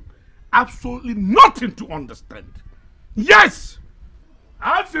nothing. Absolutely nothing to understand. Yes!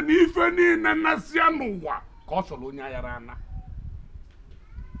 As in even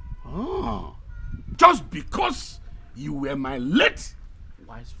just because you were my late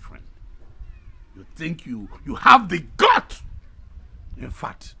wise friend, you think you have the gut. In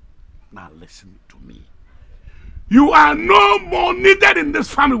fact, now listen to me. You are no more needed in this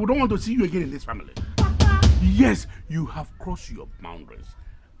family. We don't want to see you again in this family. Yes, you have crossed your boundaries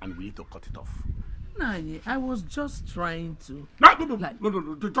and we need to cut it off. Nani, I was just trying to... No,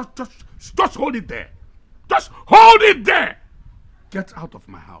 just hold it there. Just hold it there. Get out of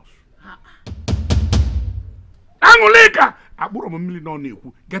my house. Angoleka!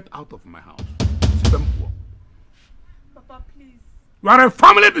 Get out of my house. Papa, please. You are a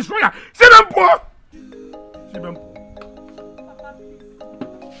family destroyer. Papa, please. No.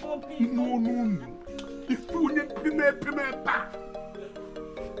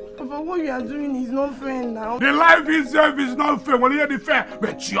 Papa, what you are doing is not fair now. The life itself is not fair. When you hear the fair,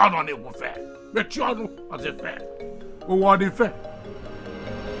 but you don't know fair. But you don't know as a fair. What is fair?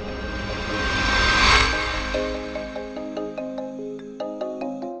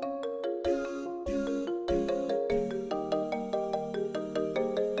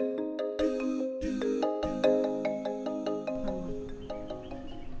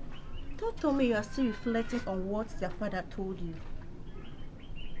 Don't tell me you are still reflecting on what your father told you.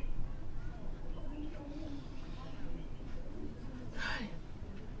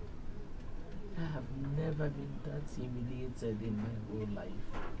 I have never been that humiliated in my whole life.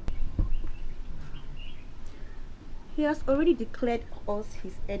 He has already declared us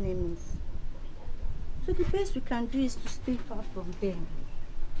his enemies. So the best we can do is to stay far from them.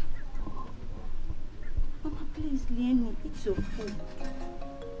 Mama, please, Lenny, it's your food.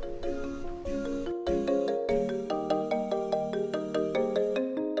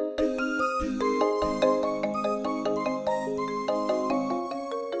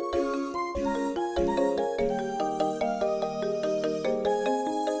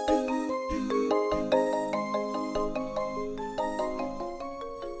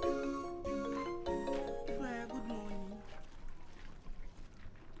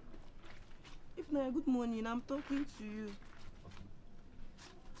 Good morning, I'm talking to you.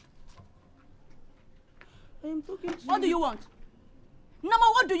 I am talking to you. What do you want? Nama,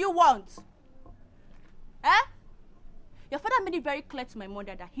 what do you want? Eh? Your father made it very clear to my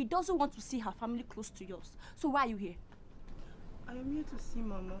mother that he doesn't want to see her family close to yours. So why are you here? I am here to see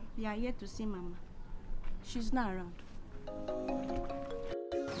Mama. You are here to see Mama. She's not around.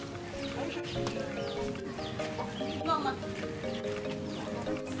 Mama.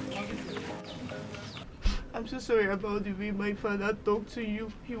 I'm so sorry about the way my father talked to you.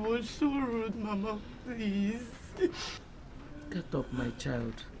 He was so rude, Mama. Please. Get up, my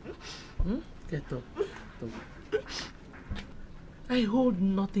child. Get up. I hold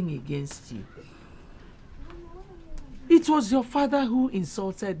nothing against you. It was your father who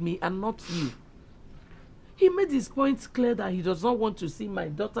insulted me and not you. He made his point clear that he does not want to see my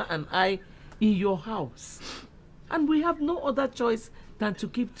daughter and I in your house. And we have no other choice than to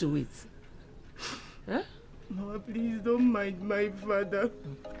keep to it. Eh? Mama, please don't mind my father.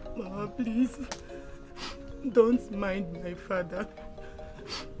 Mama, please. Don't mind my father.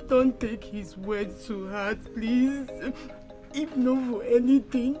 Don't take his words to heart, please. If not for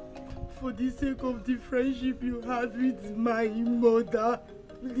anything, for the sake of the friendship you had with my mother,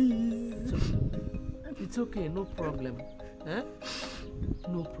 please. It's okay, no problem. Eh?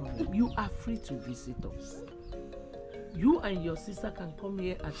 No problem. You are free to visit us. You and your sister can come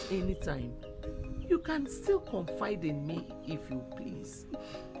here at any time. You can still confide in me if you please.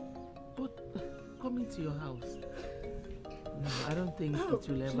 But coming to your house, no, I don't think it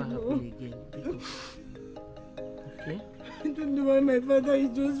will ever happen again. Because, okay? I don't know why my father is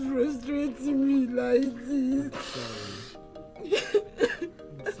just frustrating me like this.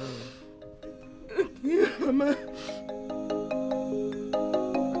 I'm sorry. Okay, Mama.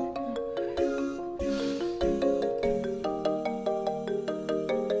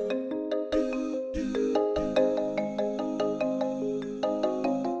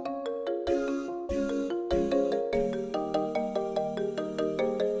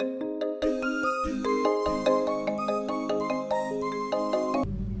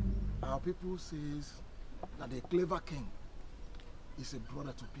 People says that the clever king is a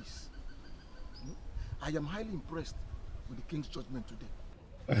brother to peace. I am highly impressed with the king's judgment today.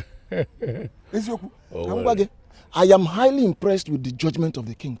 I am highly impressed with the judgment of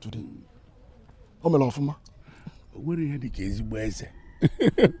the king today. Where you had the case boys?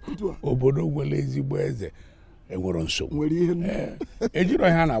 Obodo well easy boys. Enwere nsogbu. Ejiro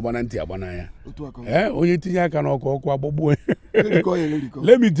ha na agba na ntị agba na ya. Onye tinye aka na ọkụ agbagbuo.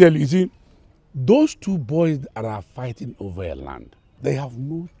 Let me tell you, see, those two boys that are fighting over a land, they have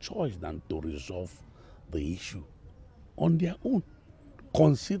no choice than to resolve the issue on their own,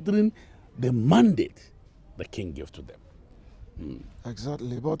 considering the mandate the king gave to them.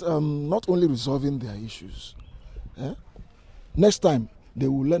 Exactly, but not only resolving their issues. Next time, they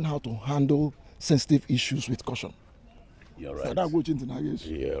will learn how to handle sensitive issues with caution. You're right.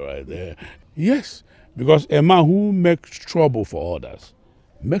 You're right there. Yes, because a man who makes trouble for others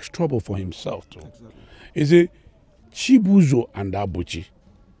makes trouble for himself too. Exactly. Is it Chibuzo and Abuchi?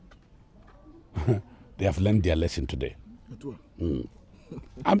 They have learned their lesson today. Mm.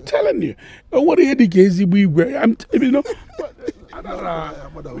 I'm telling you. What are you I'm you know.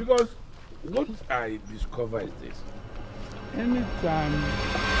 Because what I discover is this. Anytime.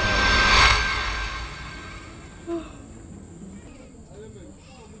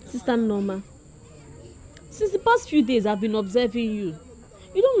 Sister Norma, since the past few days I've been observing you.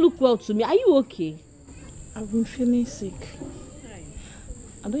 You don't look well to me. Are you okay? I've been feeling sick.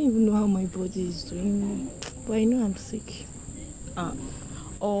 I don't even know how my body is doing, but I know I'm sick.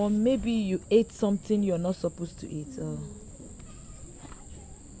 Or maybe you ate something you're not supposed to eat.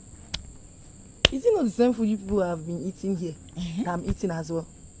 Is it not the same food you people have been eating here that I'm eating as well?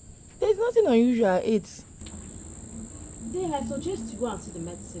 There's nothing unusual I ate. Then I suggest you go and see the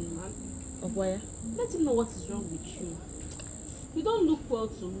medicine man. Oboya? Let him know what is wrong with you. You don't look well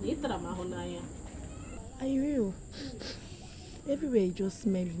to me. I will. Everywhere is just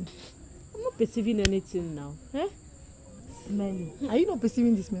smelling. I'm not perceiving anything now. Eh? Smelling. Are you not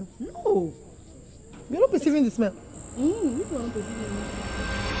perceiving the smell? No. You're not perceiving the smell. You are not perceiving it.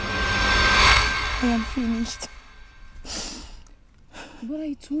 I am finished. But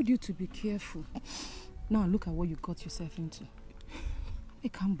I told you to be careful. Now look at what you got yourself into. I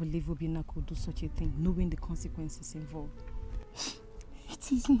can't believe Obina could do such a thing, knowing the consequences involved.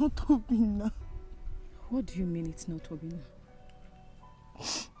 It is not Obina. What do you mean it's not Obina?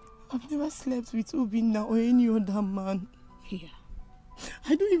 I've never slept with Obina or any other man. Here.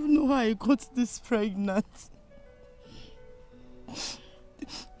 I don't even know how I got this pregnant.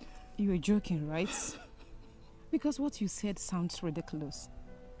 You were joking, right? Because what you said sounds ridiculous.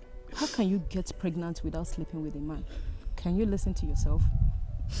 How can you get pregnant without sleeping with a man? Can you listen to yourself?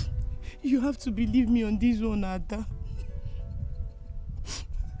 You have to believe me on this one, Ada.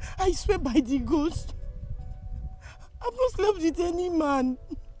 I swear by the ghost. I've not slept with any man.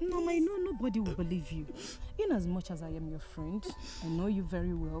 No, I know nobody will believe you. In as much as I am your friend, I know you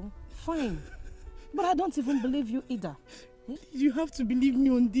very well. Fine. But I don't even believe you either. You have to believe me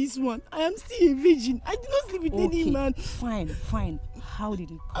on this one. I am still a virgin. I did not sleep with any man. Fine. How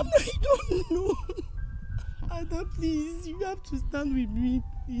did it come? I don't know. Ada, please, you have to stand with me,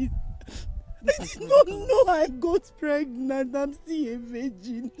 please. I did not know I got pregnant. I'm still a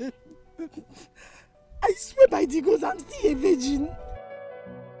virgin. I swear by the gods, I'm still a virgin.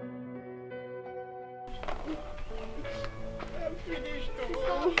 I'm finished.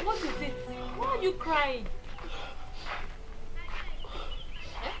 What is it? Why are you crying?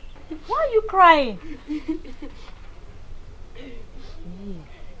 Why are you crying?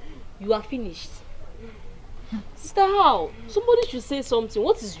 You are finished. Sister, how? Somebody should say something.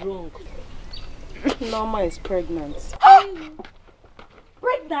 What is wrong? Norma is pregnant.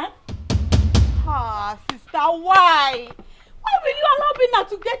 Pregnant? Sister, why? Why will you allow Obina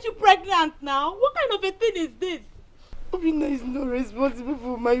to get you pregnant now? What kind of a thing is this? Obina is not responsible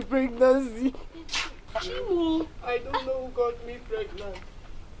for my pregnancy. Chimu. I don't know who got me pregnant.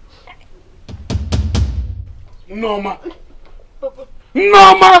 Norma!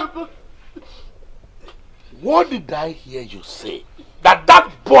 Norma! What did I hear you say? That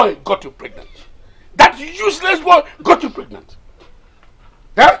boy got you pregnant? That useless boy got you pregnant?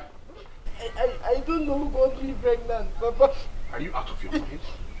 Huh? I don't know who got me pregnant, Papa. Are you out of your mind?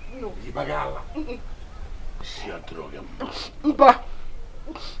 No.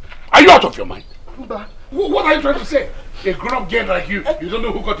 Are you out of your mind? Mba. What are you trying to say? A grown-up girl like you don't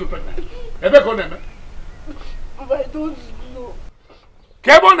know who got you pregnant? Ebere Okereke. I don't know.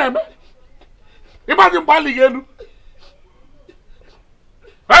 Come on, Emma. Imagine Bali Yenu.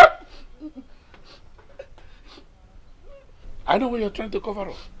 Huh? I know what you're trying to cover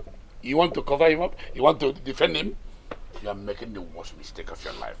up. You want to cover him up? You want to defend him? You are making the worst mistake of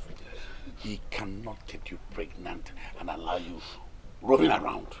your life. He cannot get you pregnant and allow you roaming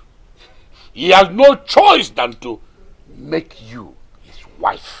around. He has no choice than to make you his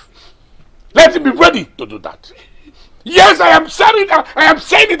wife. Let him be ready to do that. Yes, I am saying it. I am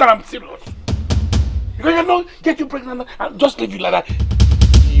saying it and I'm serious. Because you know, get you pregnant and just leave you like that.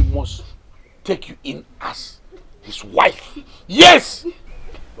 He must take you in as his wife. Yes.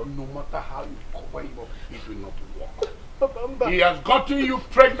 But no matter how you cover him up, it will not work. He has gotten you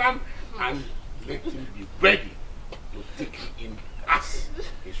pregnant and let him be ready to take you in as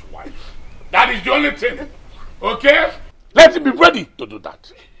his wife. That is the only thing. Okay? Let him be ready to do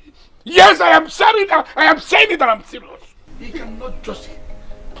that. Yes, I am saying it. I am saying it and I'm serious. He cannot just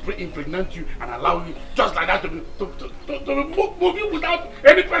impregnate you and allow you just like that to move you without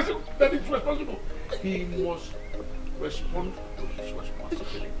any person that is responsible. He must respond to his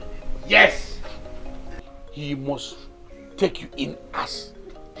responsibility. Yes! He must take you in as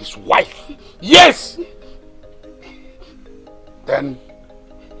his wife. Yes! Then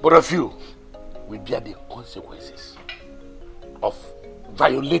both of you will bear the consequences of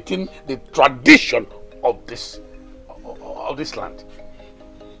violating the tradition of this land.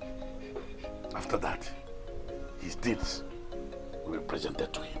 After that, his deeds will be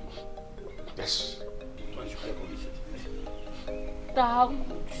presented to him. Yes. How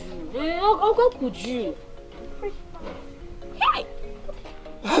could you? How could you? Hey!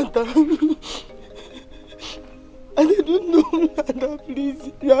 I don't know, Nana,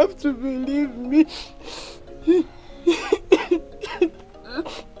 please. You have to believe me.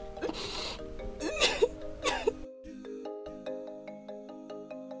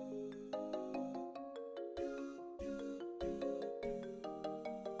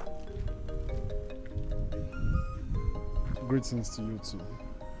 Greetings to you too.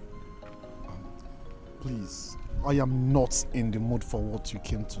 Please, I am not in the mood for what you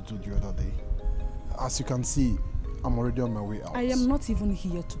came to do the other day. As you can see, I'm already on my way out. I am not even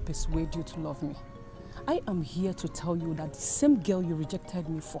here to persuade you to love me. I am here to tell you that the same girl you rejected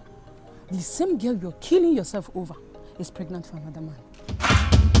me for, the same girl you're killing yourself over, is pregnant for another man.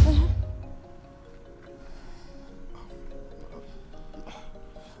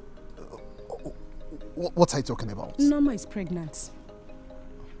 What are you talking about? Norma is pregnant.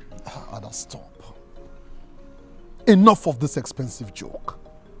 Ada, stop. Enough of this expensive joke.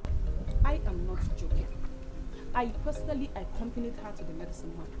 I am not joking. I personally accompanied her to the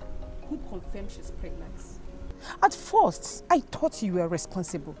medicine man who confirmed she's pregnant. At first, I thought you were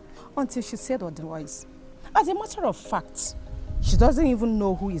responsible until she said otherwise. As a matter of fact, she doesn't even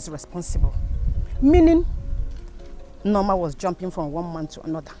know who is responsible. Meaning, Norma was jumping from one man to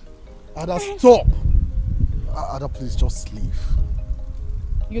another. Ada, stop! Ada, please just leave.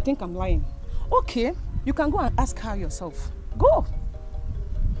 You think I'm lying? Okay, you can go and ask her yourself. Go!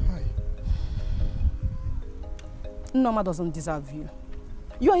 Hi. Norma doesn't deserve you.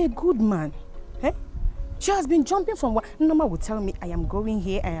 You are a good man. Eh? She has been jumping from one. Norma will tell me, I am going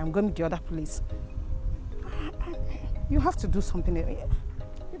here, I am going to the other place. You have to do something. You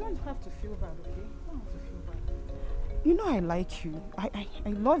don't have to feel bad, okay? You don't have to feel bad. You know I like you. I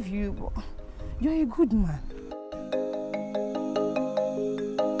love you. You're a good man.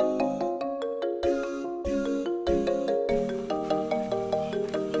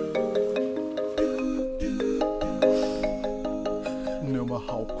 Noma,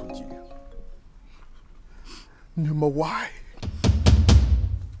 how could you? Noma, why?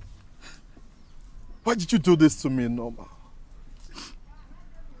 Why did you do this to me, Noma?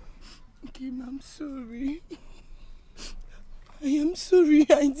 Kim, I'm sorry. I am sorry.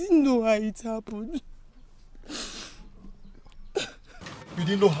 I didn't know how it happened. You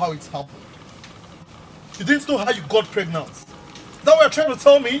didn't know how it happened? You didn't know how you got pregnant? Is that what you're trying to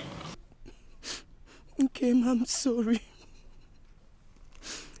tell me? Kim, I'm sorry.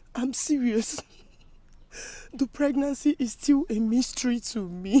 I'm serious. The pregnancy is still a mystery to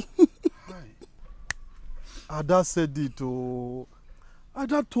me. Ada said it, oh.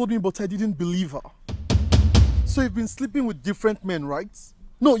 Ada told me, but I didn't believe her. So you've been sleeping with different men, right?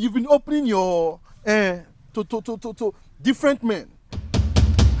 No, you've been opening your to different men.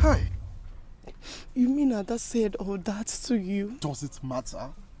 Hi. You mean Ada said all that to you? Does it matter?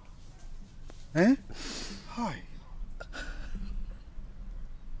 Eh? Hi.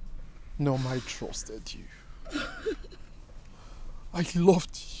 No, I trusted you. I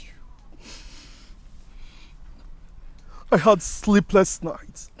loved you. I had sleepless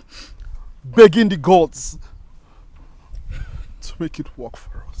nights, begging the gods to make it work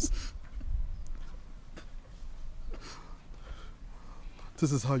for us.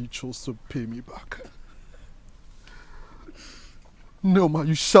 This is how you chose to pay me back. Noma,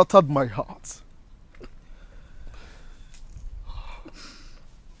 you shattered my heart.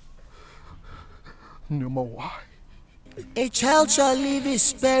 Noma, why? A child shall leave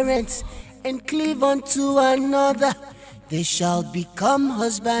his parents and cleave unto another. They shall become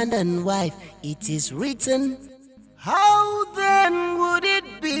husband and wife. It is written. How then would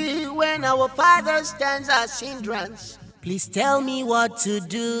it be when our father stands as hindrance? Please tell me what to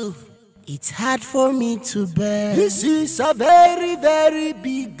do. It's hard for me to bear. This is a very, very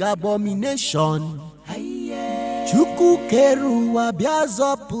big abomination. Chuku keru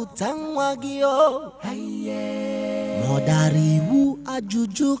abiazo putangwagio. Modariwu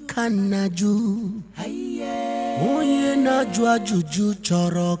ajuju kanaju. Onye na-ajụ ajụjụ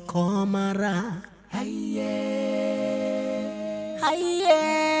chọrọ ka ọ mara.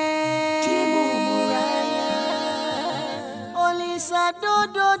 Chimumuraya Olisa do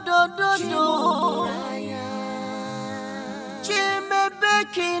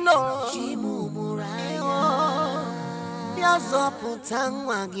Chimebekino Chimumuraya Biazopụta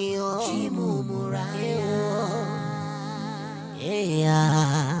nwa gị Chimumuraya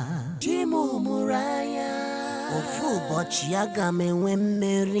Chimumuraya Ofu ụbọchị aga m enwe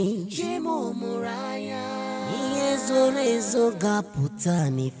mmeri Chimumuraya Ihe zoro ezo ga-apụta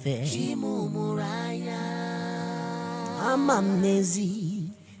n'ife Chimumuraya Ama m n'ezi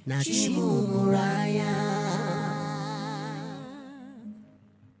na Chimumuraya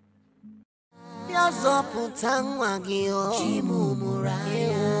Bịa zọpụta nwa gị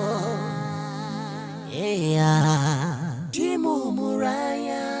Chimumuraya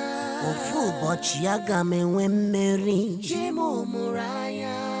Chimumuraya Ofu ụbọchị aga m enwe mmeri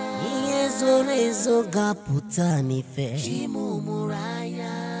Chimumuraya Ihe zoro ezo ga-apụta n'ife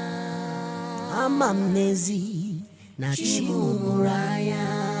Chimumuraya Ama m n'ezi na Chimumuraya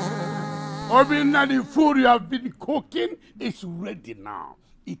Obinna, the food you have been cooking is ready now.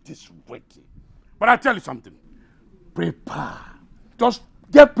 It is ready. But I tell you something. Prepare. Just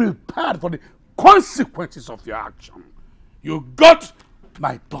get prepared for the consequences of your action. You got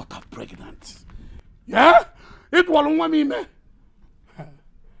my daughter pregnant. Yeah? It won't want me, man.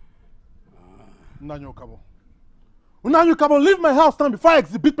 Unanyukabo, leave my house now before I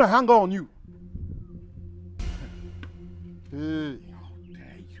exhibit my anger on you. Hey. How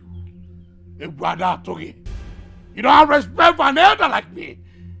dare you? You don't have respect for an elder like me.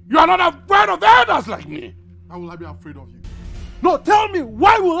 You are not afraid of elders like me. Why will I be afraid of you? No, tell me,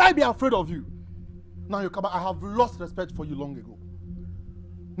 why will I be afraid of you? Nanyukaba, I have lost respect for you long ago.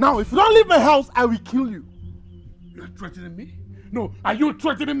 Now, if you don't leave my house, I will kill you. You are threatening me? No, are you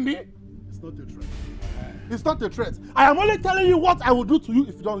threatening me? It's not a threat. It's not a threat. I am only telling you what I will do to you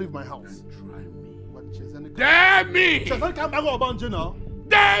if you don't leave my house. Try me. But dare me! Chezani come back about now.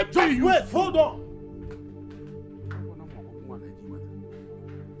 Dare me! Just wait, hold on.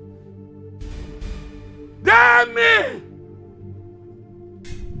 Dare me!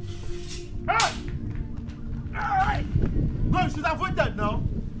 Hey! Hey! No, you should have waited now.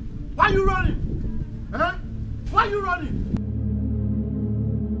 Why are you running? Huh? Why are you running?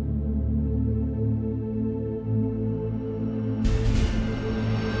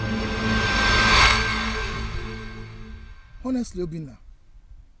 Honestly, Obinna,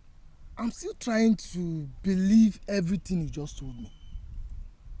 I'm still trying to believe everything you just told me.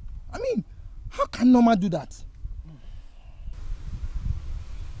 I mean, how can Norma do that?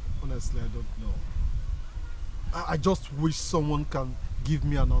 Honestly, I don't know. I just wish someone can give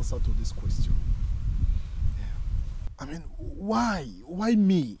me an answer to this question. Yeah. I mean, why? Why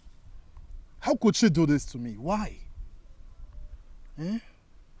me? How could she do this to me? Why? Eh?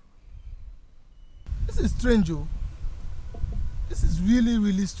 This is strange, oh. This is really,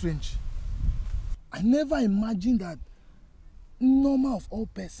 really strange. I never imagined that Norma of all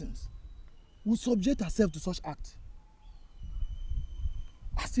persons would subject herself to such act.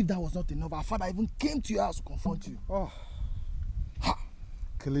 As if that was not enough, our father even came to your house to confront you. Oh. Ha.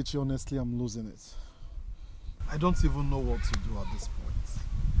 Kelechi, honestly, I'm losing it. I don't even know what to do at this point.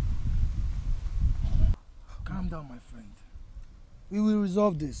 Calm down, my friend. We will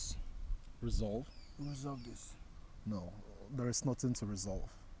resolve this. Resolve? We'll resolve this. No, there is nothing to resolve.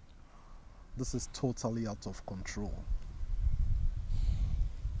 This is totally out of control.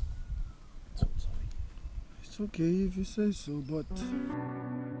 It's okay if you say so, but...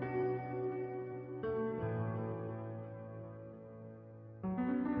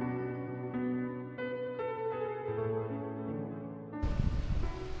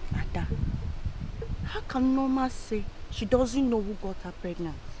 Ada, how can Norma say she doesn't know who got her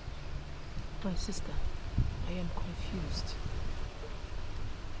pregnant? My sister, I am confused.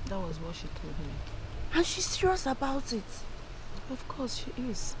 That was what she told me. And she's serious about it? Of course she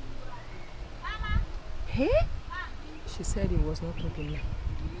is. Hey? She said it was not Obinna.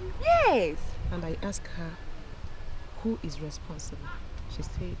 Yes. And I asked her, who is responsible? She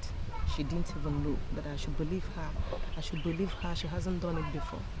said she didn't even know, that I should believe her. I should believe her, she hasn't done it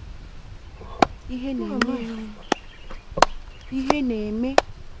before. Ihe na-eme.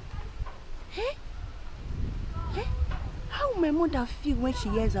 Hey? Hey? How will my mother feel when she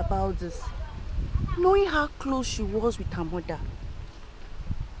hears about this? Knowing how close she was with her mother.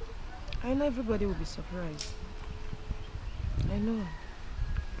 I know everybody will be surprised. I know.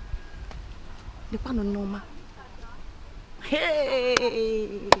 The pan Norma. Hey,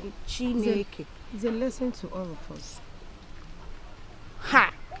 Chineke. It's a lesson to all of us.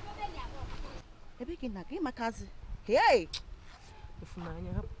 Ha! Hey!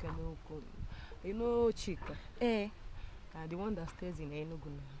 You know Chika? Eh. The one that stays in Enugu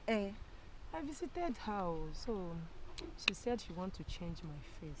now. Eh. I visited her, so she said she wants to change my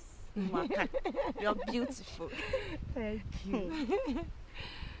face. Maka, you're beautiful. Thank you.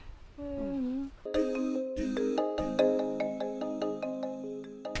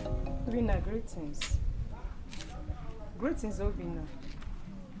 Obina, greetings. Greetings, Obina.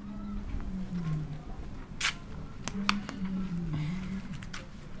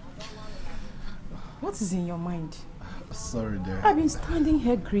 What is in your mind? Sorry, dear. I've been standing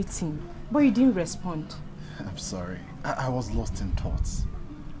here greeting, but you didn't respond. I'm sorry. I was lost in thoughts.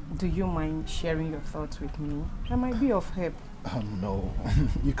 Do you mind sharing your thoughts with me? I might be of help. No,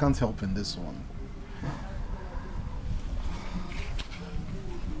 you can't help in this one.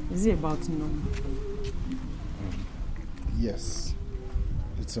 Is it about Noma? Yes,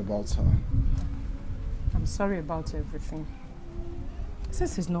 it's about her. I'm sorry about everything.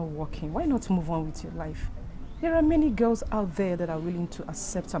 Since it's not working, why not move on with your life? There are many girls out there that are willing to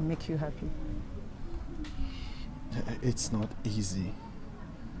accept and make you happy. It's not easy.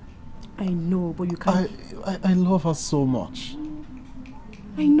 I know, but you can't... I love her so much.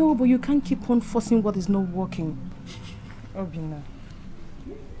 I know, but you can't keep on forcing what is not working. Obina,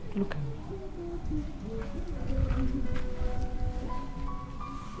 look at me.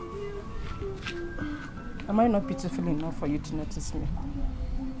 Am I not beautiful enough for you to notice me?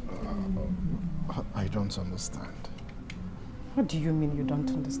 I don't understand. What do you mean you don't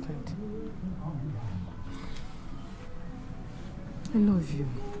understand? I love you.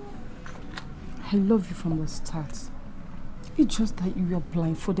 I love you from the start. It's just that you were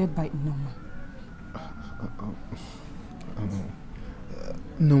blindfolded by Noma.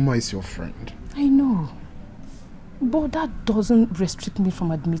 Noma is your friend. I know. But that doesn't restrict me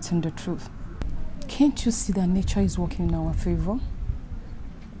from admitting the truth. Can't you see that nature is working in our favor?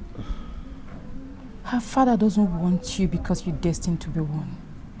 Her father doesn't want you because you're destined to be one.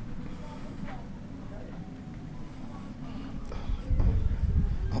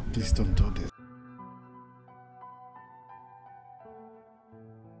 Please don't do this.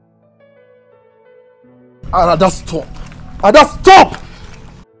 Ada, stop! Ada, stop!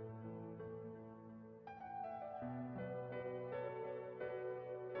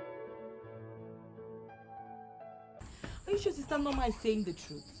 Are you sure Sister Noma is saying the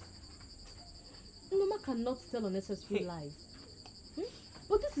truth? Noma cannot tell unnecessary lies.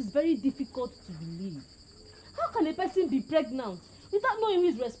 But this is very difficult to believe. How can a person be pregnant without knowing who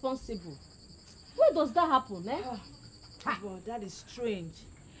is responsible? Where does that happen, eh? Well, that is strange.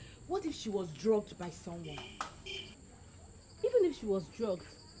 What if she was drugged by someone? Even if she was drugged,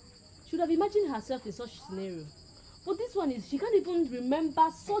 she would have imagined herself in such a scenario. But this one is, she can't even remember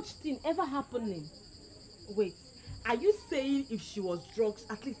such thing ever happening. Wait, are you saying if she was drugged,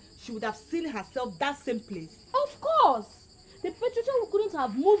 at least she would have seen herself that same place? Of course! The perpetrator couldn't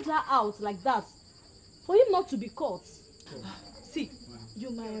have moved her out like that for him not to be caught. See, you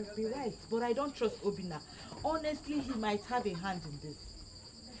might be right, but I don't trust Obina. Honestly, he might have a hand in this.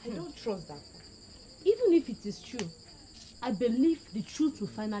 I don't trust that. Even if it is true, I believe the truth will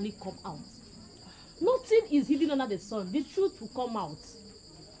finally come out. Nothing is hidden under the sun. The truth will come out.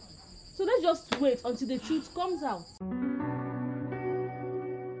 So let's just wait until the truth comes out.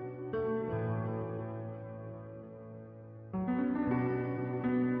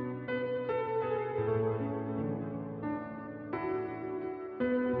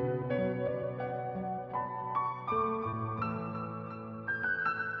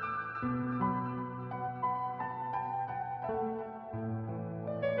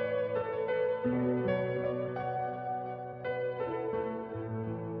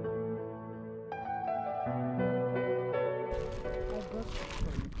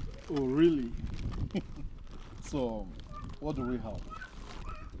 Oh, really? So, what do we have?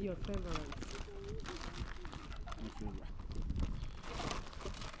 Your favorite. My favorite.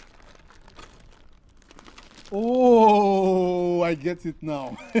 Oh, I get it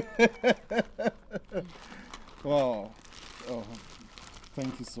now. Wow. Oh,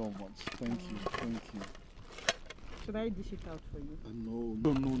 thank you so much. Thank you. Thank you. Should I dish it out for you? No,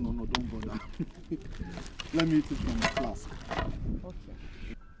 don't bother. Let me eat it from the flask. Okay.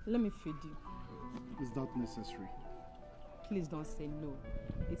 Let me feed you. Is that necessary? Please don't say no.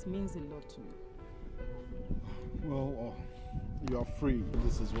 It means a lot to me. Well, you are free.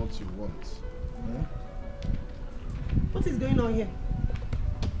 This is what you want. Eh? What is going on here?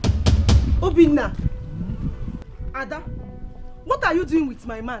 Obina! Ada, what are you doing with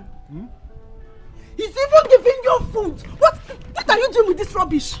my man? He's even giving you food. What are you doing with this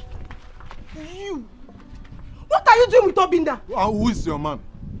rubbish? You. What are you doing with Obinna? Who is your man?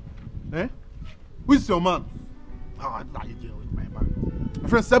 Eh? Who is your man? How are you dealing with my man? My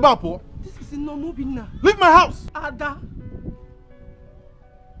friend Sebapo. This is normal Obinna. Leave my house! Ada.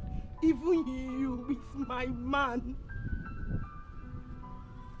 Even you with my man.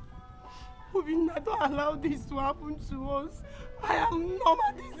 Obinna, don't allow this to happen to us. I am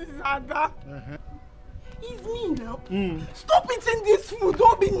normal. This is Ada. It's me now. Stop eating this food,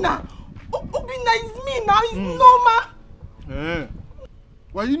 Obinna. Obinna is me now. It's normal.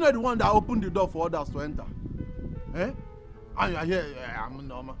 Well, you know the one that opened the door for others to enter. Eh? And you are here. I'm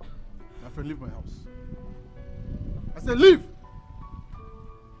normal. My friend, leave my house. I said, leave.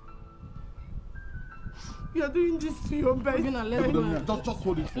 You are doing this to your best. Obinna, let's go. Just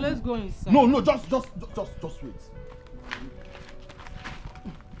hold it. For Let's me. go inside. No, just wait.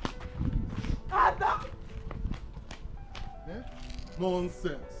 Ada.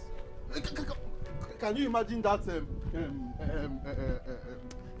 Nonsense. Can you imagine that?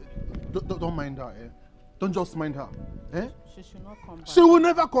 Don't mind her. Don't just mind her. She should not come back. She will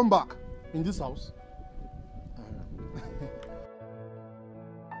never come back in this house.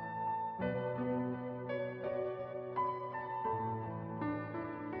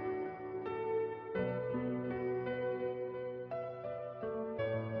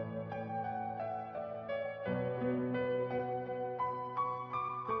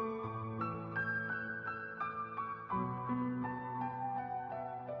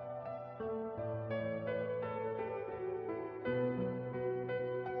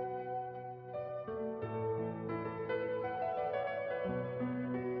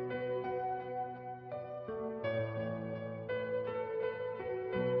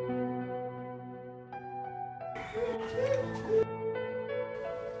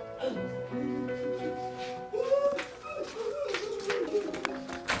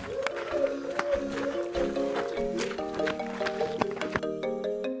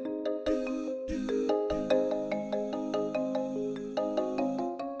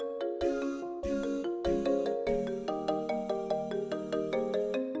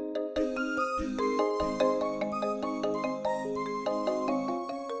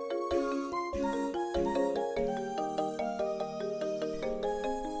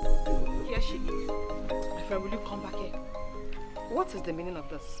 Will you come back here? What is the meaning of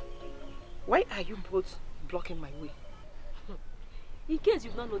this? Why are you both blocking my way? In case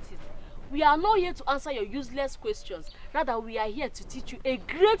you've not noticed, we are not here to answer your useless questions. Rather, we are here to teach you a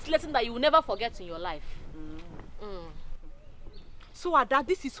great lesson that you will never forget in your life. So, Ada,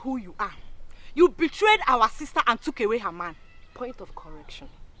 this is who you are. You betrayed our sister and took away her man. Point of correction.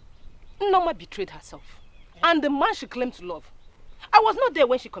 Norma betrayed herself. And the man she claimed to love. I was not there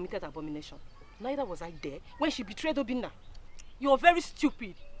when she committed abomination. Neither was I there when she betrayed Obinna. You're very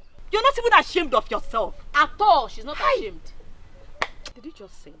stupid. You're not even ashamed of yourself. At all, she's not ashamed. Did you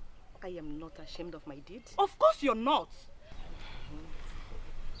just say, I am not ashamed of my deeds? Of course you're not.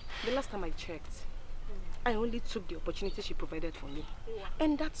 The last time I checked, I only took the opportunity she provided for me.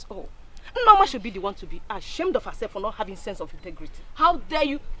 And that's all. Norma should be the one to be ashamed of herself for not having sense of integrity. How dare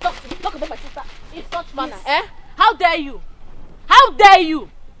you talk about my sister in such manner? Yes. How dare you? How dare you?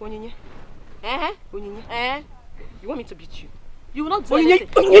 Onyinye. Onyinye. You want me to beat you? You will not do anything.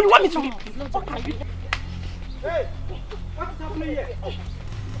 Onyinye, you want me to beat you? What are you? Hey, what's happening here?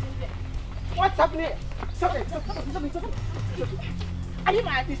 What's happening here? Stop it. Are you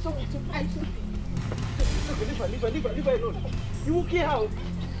mad? It's okay. Leave her alone. You will kill her.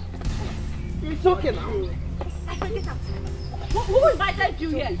 It's okay now. I can get out. Who invited you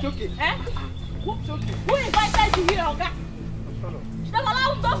here? It's okay. It's okay. Who invited you here, Oga? She never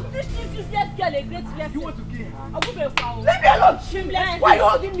allowed us to teach this useless girl a great lesson. You want to kill her? Leave me alone. Shameless. Why are you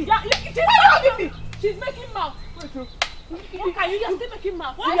holding me? Why are you holding me? She's making mouth. What can you just still making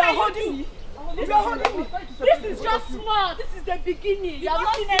mouth? You are holding me. You are holding me. This is just small. This is the beginning. You have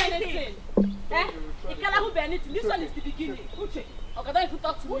not seen anything. You can't have anything. This one is the beginning. Uche. Okay, don't even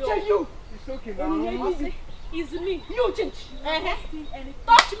talk to me. Uche, you. It's okay now. It's me. You change.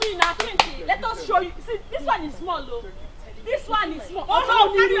 Touch me now. Let us show you. See, this one is small though. This one is small. Oh no,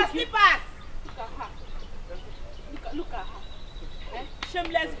 carry your slippers. Look at her. Look at her.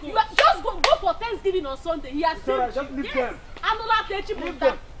 Shameless girl. Just go for Thanksgiving on Sunday. He has said just leave them. Leave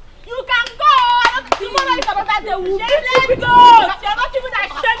them. You can go. Tomorrow is another day. We'll Shameless girl. You're not even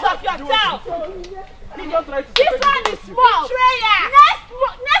ashamed of yourself. This one is small. Betrayer.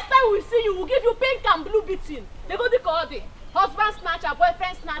 Next time we see you, we'll give you pink and blue beating. They go the all day. Husband snatcher,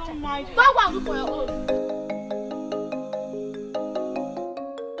 boyfriend snatcher. Don't go and look for your own.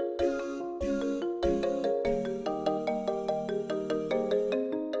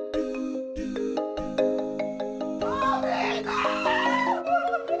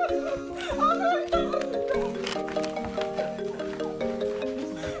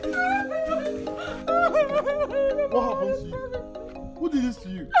 this to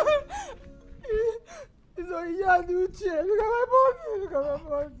you? It's on Yaduche. Look at my body. Look at my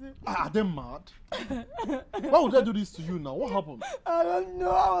body. Are they mad? Why would they do this to you now? What happened? I don't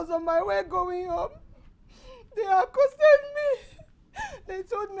know. I was on my way going home. They accosted me. They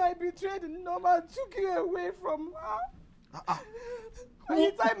told me I betrayed Norma and took you away from her. By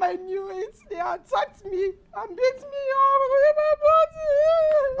the time I knew it, they attacked me and beat me up with my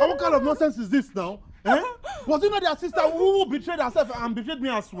body. And what kind of nonsense is this now? Eh? Was it not their sister who betrayed herself and betrayed me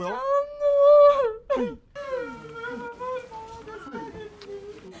as well? No.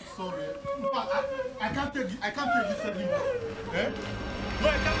 Sorry. I can't take this anymore. Eh? No,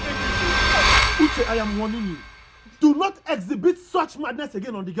 I can't take this. Uche, I am warning you. Do not exhibit such madness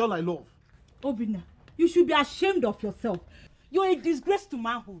again on the girl I love. Obinna, you should be ashamed of yourself. You're a disgrace to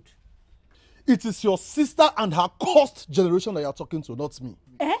manhood. It is your sister and her cursed generation that you are talking to, not me.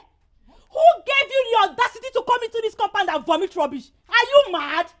 Eh? Who gave you the audacity to come into this compound and vomit rubbish? Are you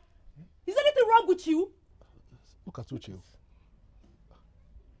mad? Is anything wrong with you? Look at Uche.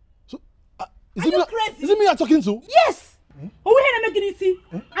 Are you crazy? Is it me you're talking to? Yes! Are we here making it see?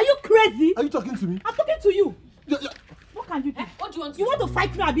 Are you crazy? Are you talking to me? I'm talking to you. Yeah. What can you do? What do you want? You want to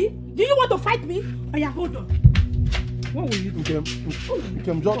fight me, Abi? Do you want to fight me? Oh yeah, hold on. What will you do? You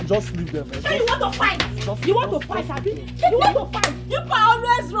can just leave them. So you want to fight? You want to fight, Abi? You want to fight? You are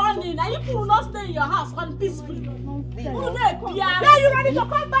always running and you will not stay in your house unpeacefully. Where are you ready to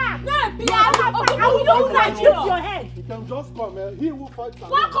come back? I will do that. Use your head. You can just come, man. He will fight.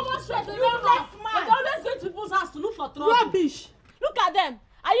 One common straight to your house. But they're always going to people's house to look for trouble. Rubbish. Look at them.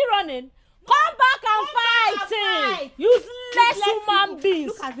 Are you running? Come back and fight. Useless human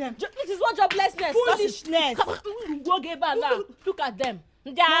beings. Look at them. This is what joblessness. Foolishness. Go get back now. Look at them.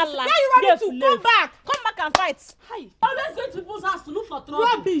 Now you ready to come back? Come back and fight. Hi. Always going to people's house to look for trouble.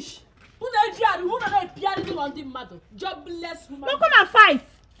 Rubbish. Who don't on the matter? Jobless human. No, come and fight.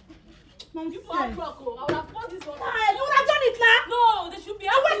 You for a truck, I would have fought this one. You would have done it now. No, they should be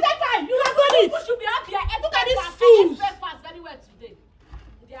happy. I wasted time. You would have done it. People should be happy. Look at these fools. Breakfast very well today.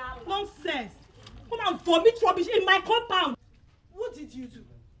 Nonsense. Come and vomit rubbish in my compound. What did you do?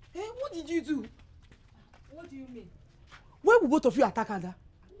 What did you do? What do you mean? Why would both of you attack her?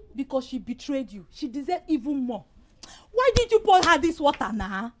 Because she betrayed you. She deserves even more. Why did you pour her this water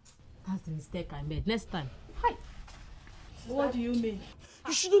now? That's the mistake I made. Next time. Hi. What do you mean?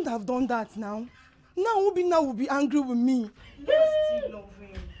 You shouldn't have done that now. Now Obinna will be angry with me. You still love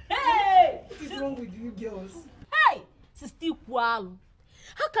him. Hey! What is wrong with you girls? Hey! Sister Kwalo.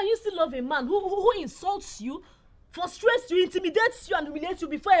 How can you still love a man who insults you, frustrates you, intimidates you, and humiliates you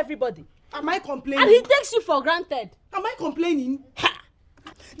before everybody? Am I complaining? And he takes you for granted. Am I complaining? Ha!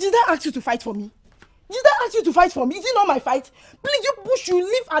 Did I ask you to fight for me? Did I ask you to fight for me? Is it not my fight? Please, you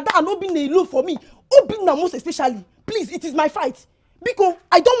leave Ada and Obinna alone for me. Obinna most especially. Please, it is my fight. Biko,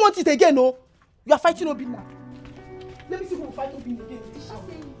 I don't want it again, no. You are fighting Obinna. Let me see who will fight Obinna again. Did she say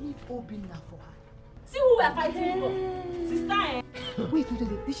leave Obinna for her? See who we are fighting for. Sister, eh? Wait.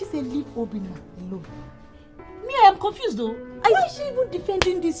 Did she say leave Obinna alone? Me, I am confused though. Why is she even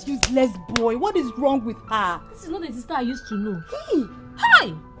defending this useless boy? What is wrong with her? This is not the sister I used to know. Hey!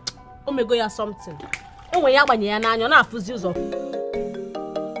 Hi! Oh my God, you are something. Oh, when you are when you are now, you're not fools use of.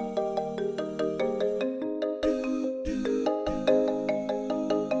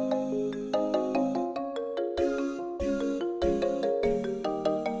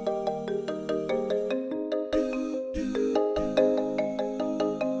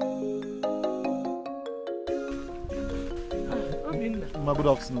 Mama, good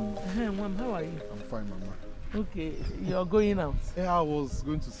afternoon. Mom, how are you? I'm fine, Mama. Okay, you're going out? Yeah, I was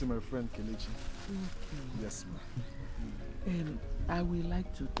going to see my friend Kelechi. Yes, ma'am. I would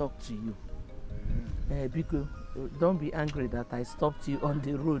like to talk to you. Biko, don't be angry that I stopped you on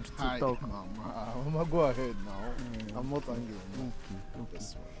the road to talk. Mama. Mama, go ahead now. I'm not angry. Okay.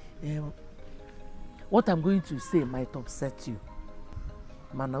 Yes, ma'am. What I'm going to say might upset you.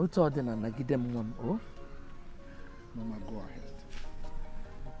 Mana uto na nagide mom. Oh? Mama, go ahead.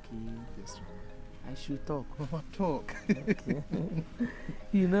 Okay. Yes, Mama. I should talk. Mama, talk. Okay.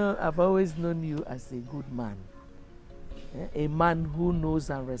 You know, I've always known you as a good man. A man who knows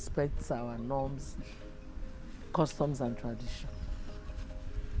and respects our norms, customs and tradition.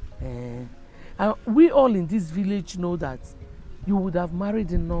 And we all in this village know that you would have married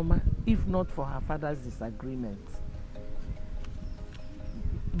Nneoma if not for her father's disagreement.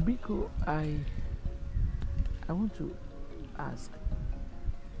 Biko, I want to ask.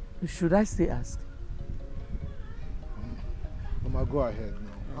 Should I say ask? Mama, go ahead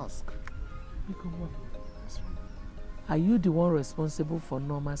now. Ask. Biko, Mom. Are you the one responsible for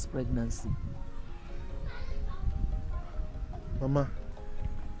Nneoma's pregnancy? Mama,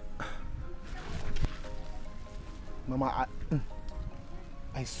 Mama,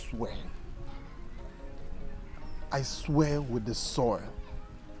 I swear with the soil,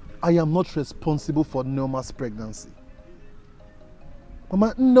 I am not responsible for Norma's pregnancy.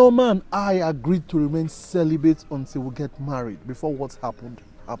 Mama, Norma and I agreed to remain celibate until we get married before what happened.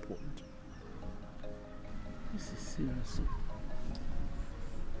 This is serious.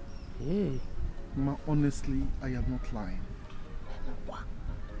 Hey. Mama, honestly, I am not lying.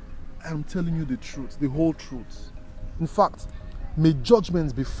 I am telling you the truth, the whole truth. In fact, may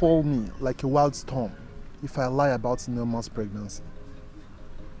judgments befall me like a wild storm if I lie about Norma's pregnancy.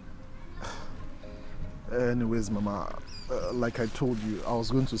 Anyways, Mama, like I told you, I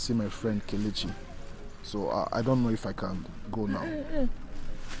was going to see my friend Kelechi. So I don't know if I can go now.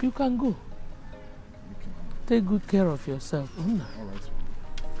 You can go. Take good care of yourself. All right.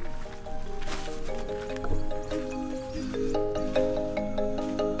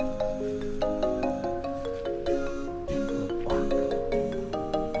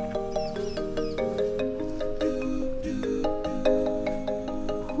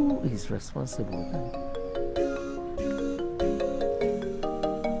 Who is responsible then?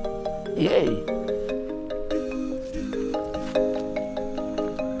 Yay!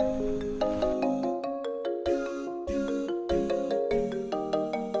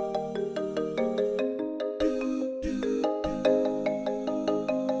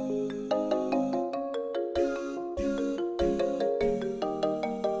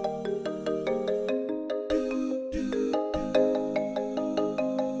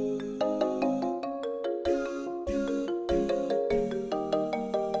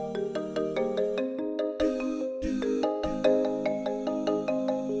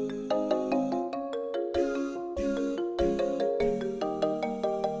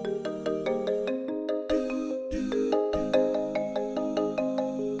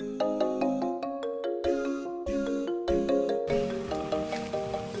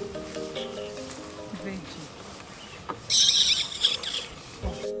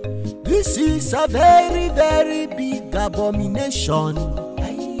 This is a very, very big abomination.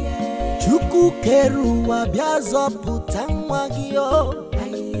 Chukwu keruwa biazoputa nwa gị o.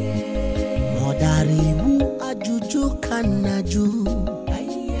 N'ọdara iwu ajụjụ ka na-ajụ.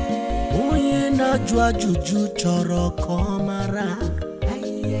 Onye na-ajụ ajụjụ chọrọ ka ọ mara.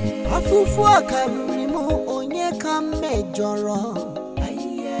 Afụfụ akarịrị m onye ka m mejọrọ.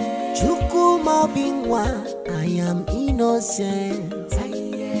 Chukwu ma obi nwa, I am innocent.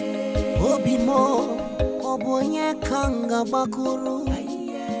 Obimo, obonye kanga bakuru.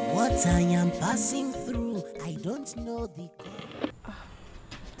 What I am passing through, I don't know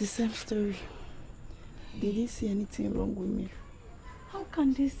the same story. Did they see anything wrong with me? How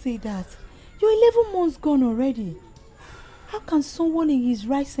can they say that? You're 11 months gone already. How can someone in his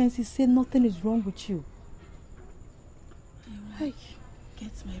right senses say nothing is wrong with you? Hey,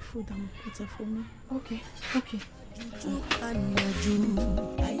 get my food and water for me. Okay.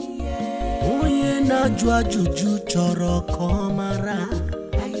 Onye na-ajụ ajụjụ chọrọ ka ọ mara.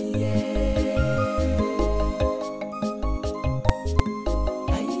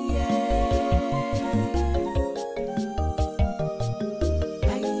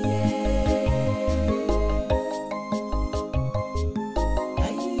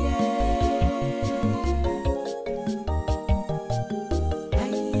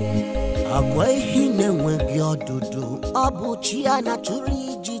 Agwa ehi na-enweghị ọdụdụ, ọ bụ chi ya na-achụrụ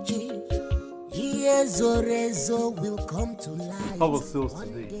ijiji. Ihe zoro ezo will come to light. How was sales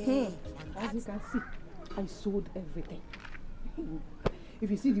today? As you can see, I sold everything. If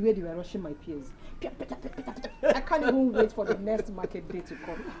you see the way they were rushing my peers, I can't even wait for the next market day to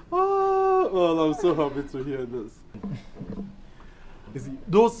come. Oh, well, I'm so happy to hear this. You see,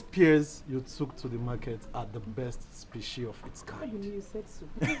 those pears you took to the market are the best species of its kind. You said so.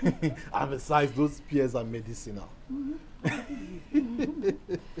 And besides, those pears are medicinal.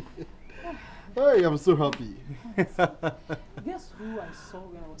 Hey, I'm so happy. Guess who I saw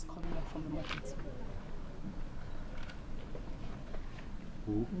when I was coming back from the market?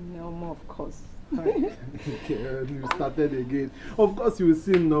 Who? Norma, of course. Okay, you started again. Of course, you will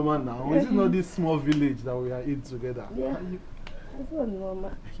see Norma now. Is it not this small village that we are in together? Yeah. I saw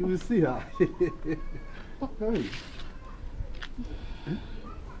Norma. You will see her. Hey. Okay.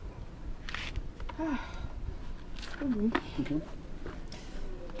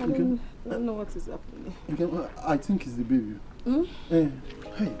 I don't know what is happening. Okay, I think it's the baby. Hmm? Hey.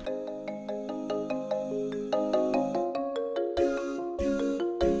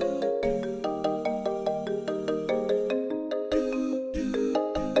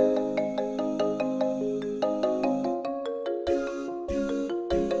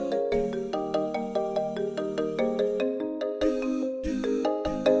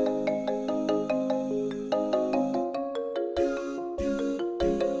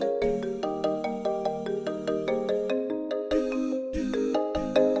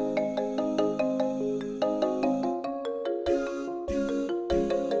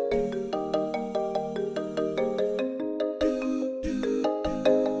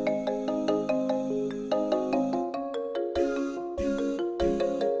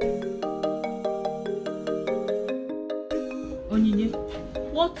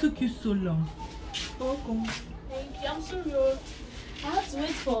 What took you so long? Welcome. Thank you. I'm sorry. I have to wait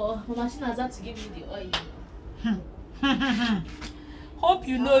for Mama Shinaza to give me the oil. Hope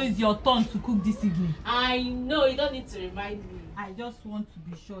you know it's your turn to cook this evening. I know. You don't need to remind me. I just want to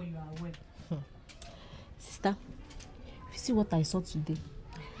be sure you are well. Sister, if you see what I saw today,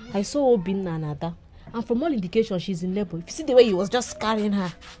 I saw Obinna and Ada. And from all indications, she's in labor. If you see the way he was just carrying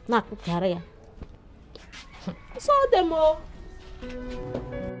her, I saw them all. What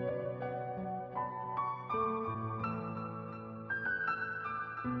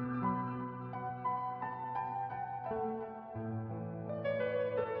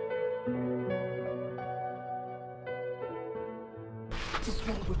is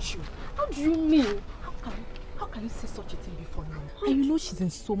wrong with you? How do you mean? How can you say such a thing before me? And you know she's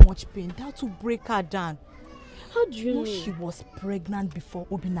in so much pain. That will break her down. How do you know? She was pregnant before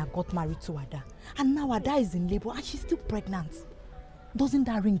Obinna got married to Ada. And now Ada is in labor and she's still pregnant. Doesn't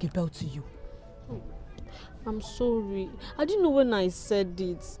that ring a bell to you? I'm sorry. I didn't know when I said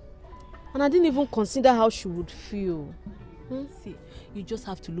it. And I didn't even consider how she would feel. See, you just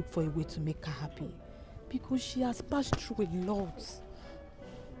have to look for a way to make her happy. Because she has passed through a lot.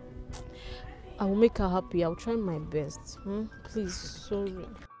 I will make her happy. I'll try my best. Please, sorry.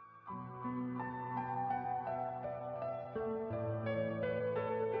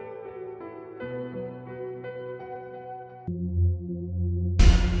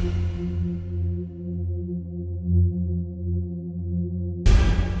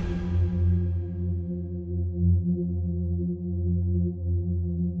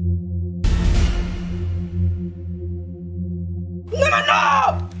 No!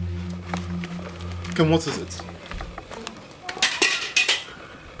 Ken, what is it?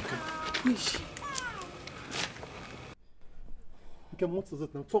 Ken, what is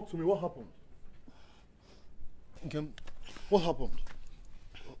it now? Talk to me. What happened? Ken, what happened?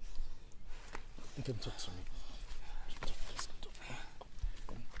 Ken, talk to me.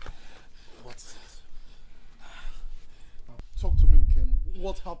 What is it? Talk to me, Ken.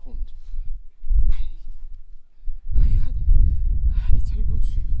 What happened? I had a terrible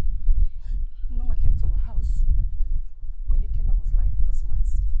dream. Norma came to our house. When he came, I was lying on the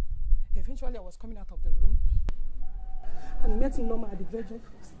mats. Eventually, I was coming out of the room and met Norma at the verge of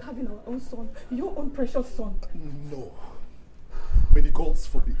starving our own son, your own precious son. No. May the gods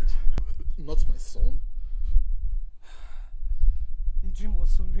forbid. Not my son. The dream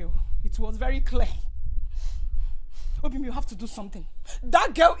was so real. It was very clear. Obim, you have to do something.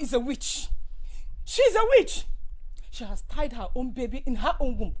 That girl is a witch. She's a witch. She has tied her own baby in her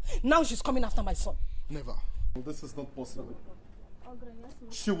own womb. Now she's coming after my son. Never. This is not possible.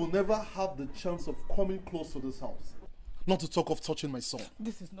 She will never have the chance of coming close to this house. Not to talk of touching my son.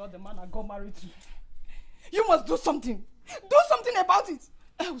 This is not the man I got married to. You must do something. Do something about it.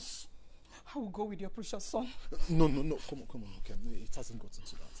 Else, I will go with your precious son. No. Come on. Okay. It hasn't gotten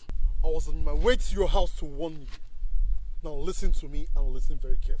to that. I was on my way to your house to warn you. Now listen to me and listen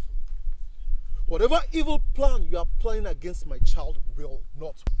very carefully. Whatever evil plan you are planning against my child will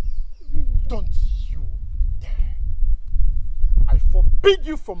not. Don't you dare. I forbid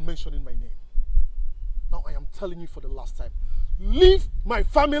you from mentioning my name. Now I am telling you for the last time. Leave my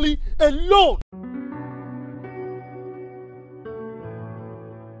family alone!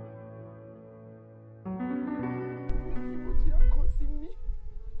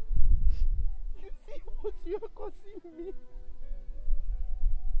 You are causing me.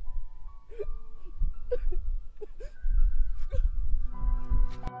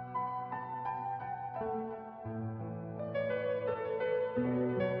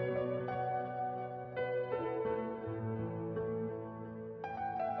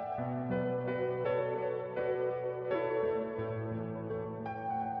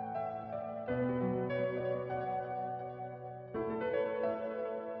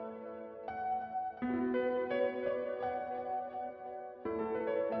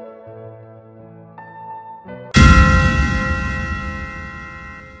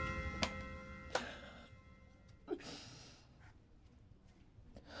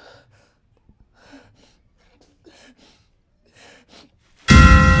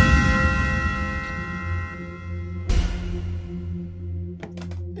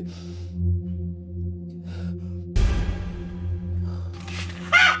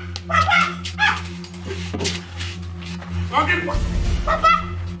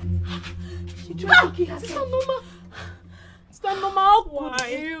 Sister Noma, how could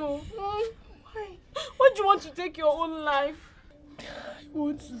you? Why? Why do you want to take your own life? I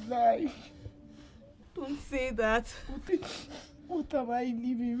want to die. Don't say that. What am I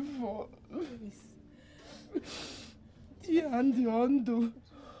living for? Yeah, and the Hondo.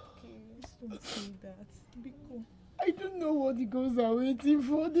 Don't say that. Biko. I don't know what the girls are waiting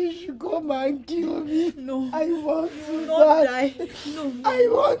for. They should come and kill me. No. I want You to will not die. No. I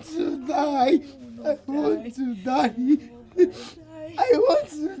want to die. I want to die. I want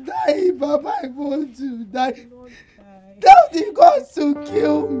to die, Papa. I want to die. Tell the gods to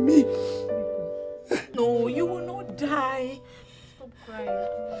kill me. No, you will not die. Stop crying.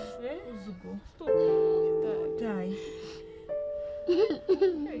 Ozugo, stop. Die.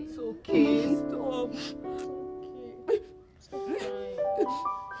 It's okay. Stop. Okay. Stop crying.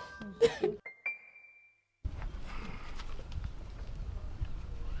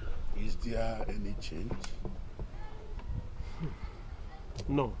 Is there any change?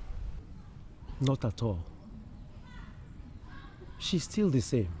 No, not at all. She's still the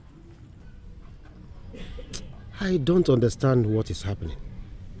same. I don't understand what is happening.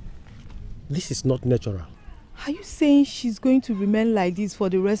 This is not natural. Are you saying she's going to remain like this for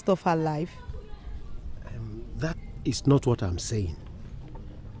the rest of her life? That is not what I'm saying.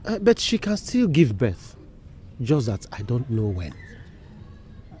 But she can still give birth. Just that I don't know when.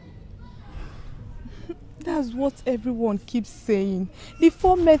 That's what everyone keeps saying. The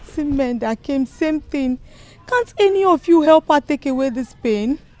 4 medicine men that came, same thing. Can't any of you help her take away this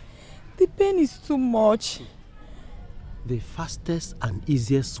pain? The pain is too much. The fastest and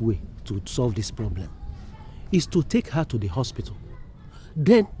easiest way to solve this problem is to take her to the hospital.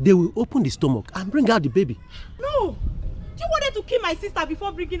 Then they will open the stomach and bring out the baby. No! You wanted to kill my sister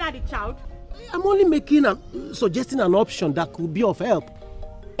before bringing her the child? I'm only suggesting an option that could be of help.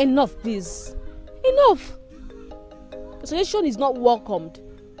 Enough, please. Enough! The suggestion is not welcomed.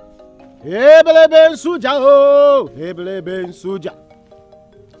 Ebelebe nsuja o! Ebelebe nsuja.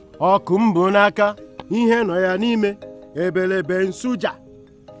 Okumbu n'aka, ihe nọ ya n'ime. Ebelebe nsuja.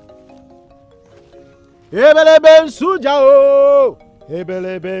 Ebelebe nsuja o!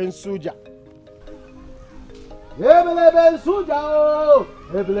 Ebelebe nsuja. Ebelebe nsuja o!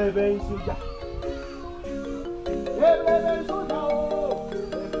 Ebelebe nsuja. Ebelebe nsuja o!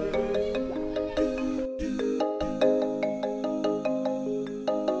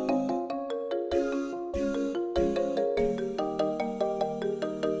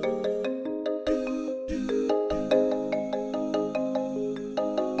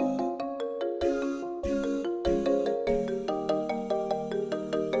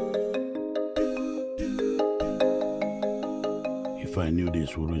 If I knew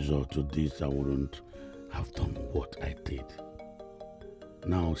this would result to this, I wouldn't have done what I did.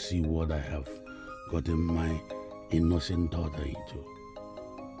 Now see what I have gotten my innocent daughter into.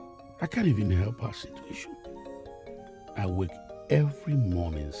 I can't even help her situation. I wake every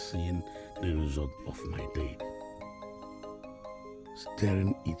morning seeing the result of my deed,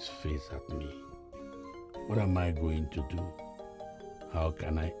 staring its face at me. What am I going to do? How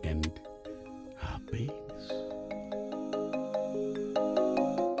can I end her pains?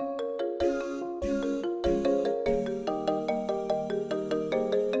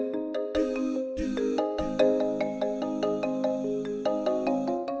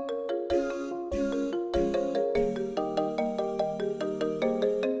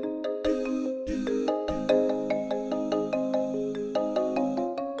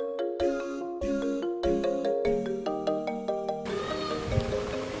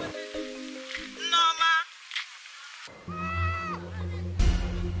 Norma,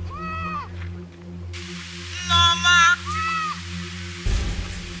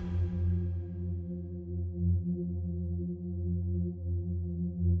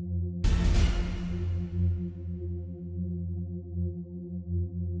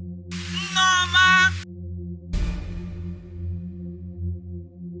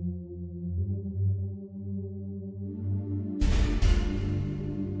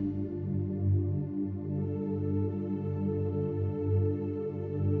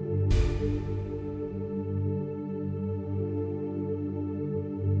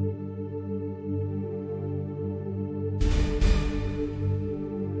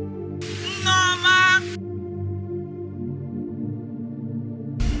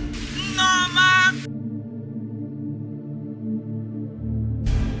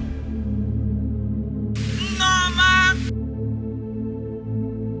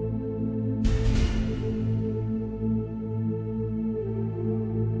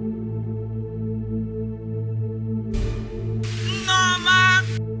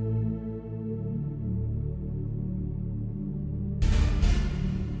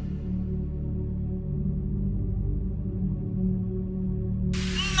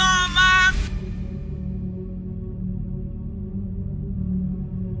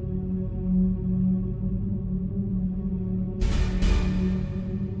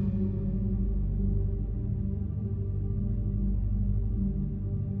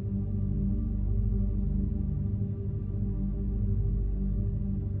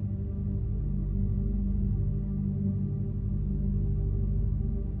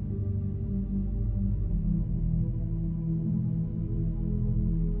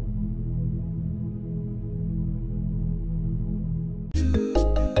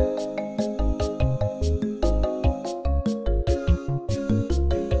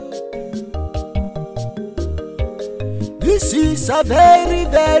 a very,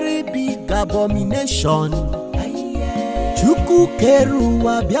 very big abomination. Chukwu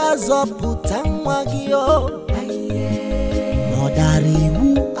keruwa biazoputa nwa gị o. Ọdara iwu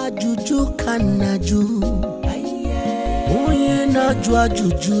ajụjụ ka na-ajụ. Onye na-ajụ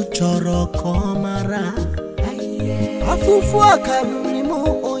ajụjụ chọrọ ka ọ mara. Afụfụ akarịrị m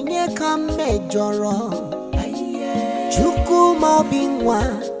onye ka m mejọrọ. Chukwu ma obi nwa,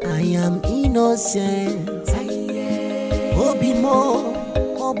 I am innocent. Obi mo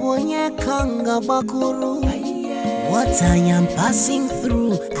ọ bụ onye ka m ga-agbakụrụ. What I am passing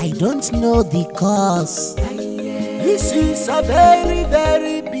through, I don't know the cause. This is a very,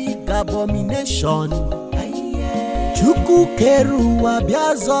 very big abomination. Chukwu keruwa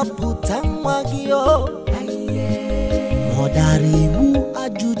biazoputa nwa gị o. Ọdara iwu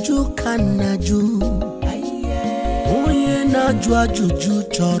ajụjụ ka na-ajụ. Onye na-ajụ ajụjụ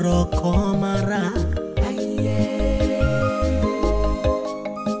chọrọ ka ọ mara.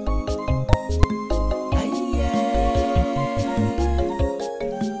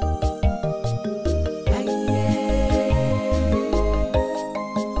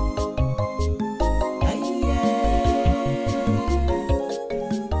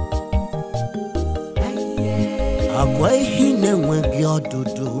 Agwa ehi na-enweghị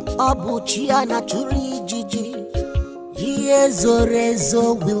ọdụdụ, ọ bụ chi ya na-achụrụ ijiji. Ihe zoro ezo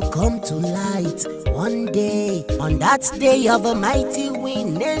will come to light one day. On that day of a mighty wind,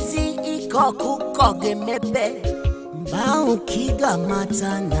 n'ezi ike ọkụkọ ga-emepe. Mgbe ahụ ka ị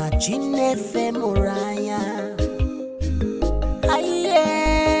ga-amata na chi na-efe mụrụ anya.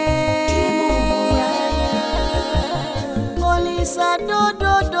 Olisa do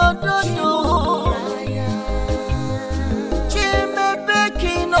do do do do.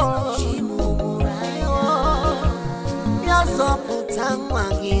 Biazoputa nwa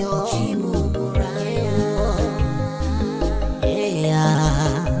gị o.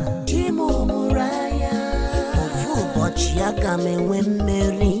 Ofu ụbọchị aga m enwe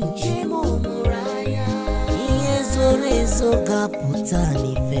mmeri. Ihe zoro ezo ga-apụta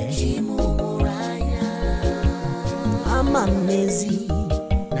n'ife. Ama m n'ezi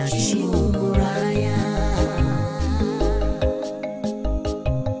na chi mụrụ anya.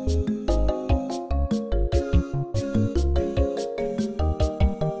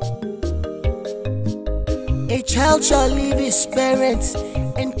 A child shall leave his parents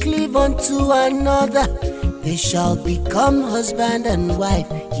and cleave unto another. They shall become husband and wife.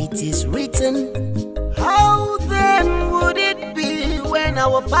 It is written. How then would it be when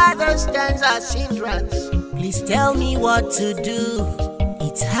our father stands as hindrance? Please tell me what to do.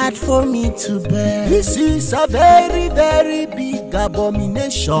 It's hard for me to bear. This is a very, very big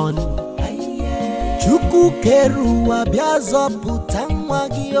abomination. Chukwu keruwa biazoputa nwa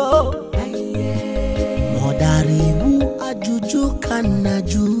gị o. Ọdara iwu ajụjụ ka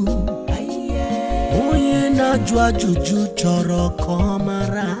na-ajụ. Onye na-ajụ ajụjụ chọrọ ka ọ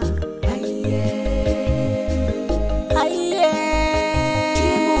mara.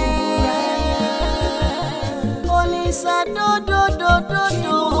 Olisa do do do do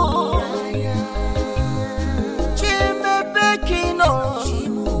do. Chimebe kino.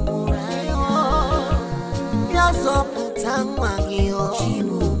 Biazoputa nwa gị o.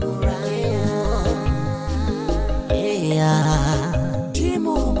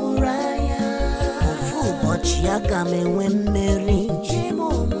 Ofu ụbọchị aga m enwe mmeri.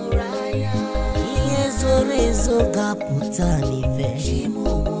 Ihe zoro ezo ga-apụta n'ife.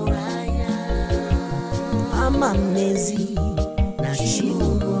 Ama m n'ezi na chi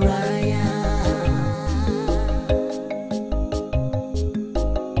mụrụ anya.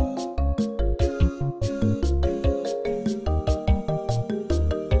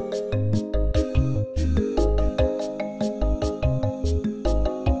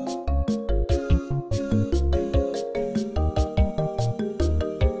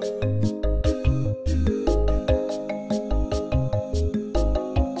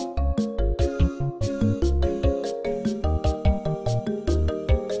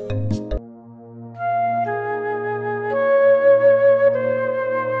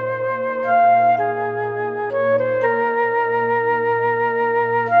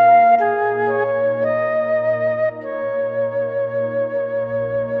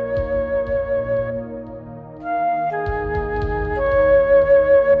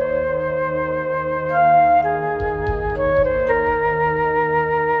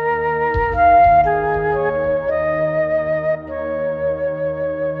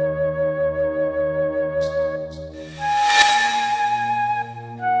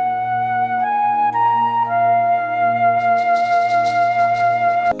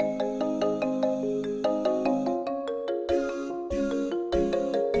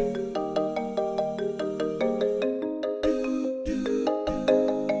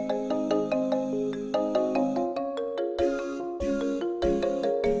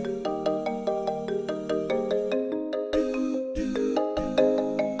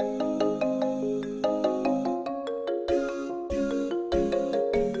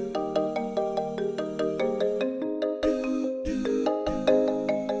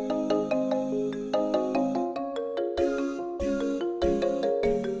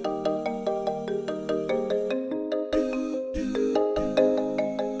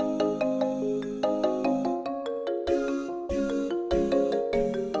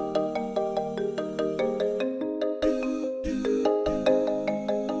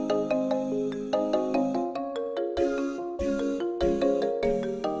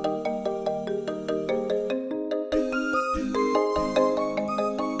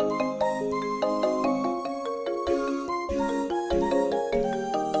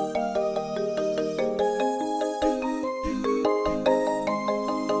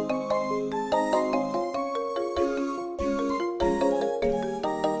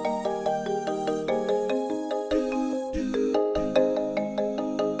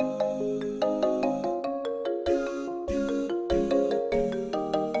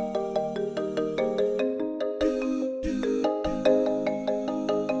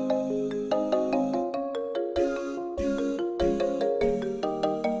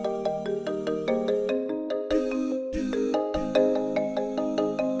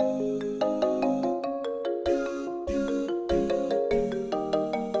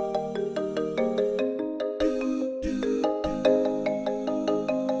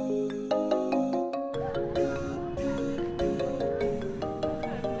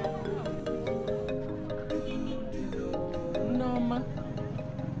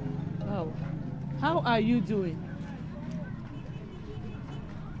 How are you doing?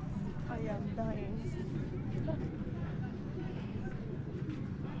 I am dying.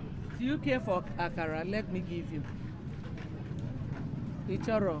 Do you care for akara? Let me give you.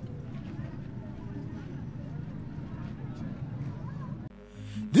 Ichoro.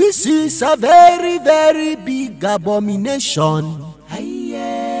 This is a very, very big abomination.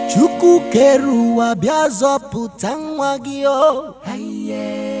 Chukwu keruwa biazoputa nwa gị o.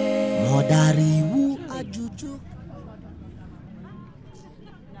 N'ọdara iwu ajụjụ.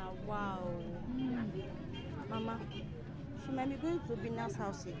 Now, wow. Mama, she might be going to Bina's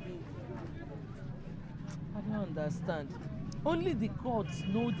house again. I don't understand. Only the gods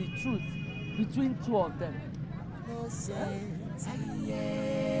know the truth between two of them.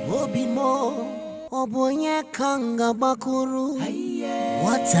 Obimo, obonye kanga bakuru.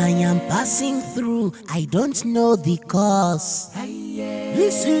 What I am passing through, I don't know the cause.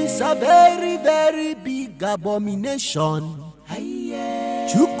 This is a very, very big abomination.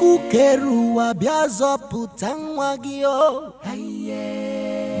 Chukwu keruwa biazoputa nwa gị o.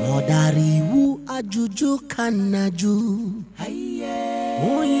 N'ọdara iwu ajụjụ ka na-ajụ.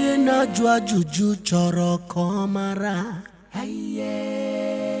 Onye na-ajụ ajụjụ chọrọ ka ọ mara.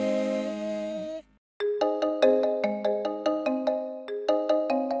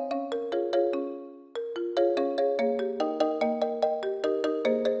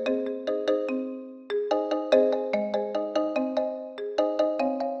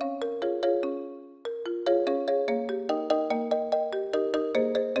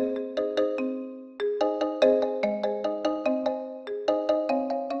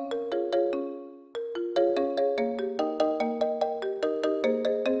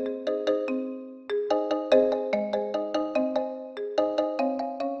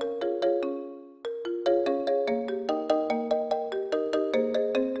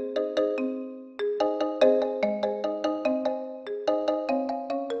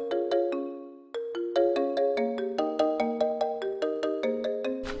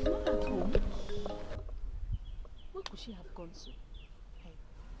 She have gone to? Hey.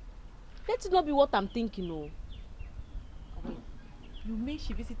 Let it not be what I'm thinking, no. Wait, you mean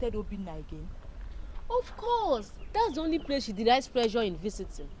she visited Obinna again? Of course. That's the only place she derives pleasure in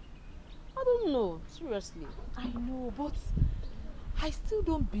visiting. I don't know, seriously. I know, but I still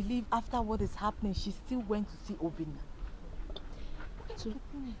don't believe after what is happening, she still went to see Obinna.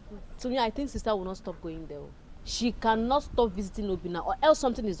 To me, I think sister will not stop going there. She cannot stop visiting Obinna, or else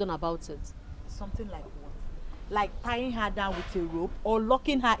something is done about it. Something like what? Like tying her down with a rope or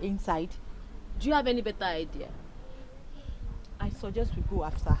locking her inside? Do you have any better idea? I suggest we go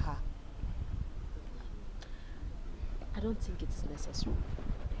after her. I don't think it is necessary.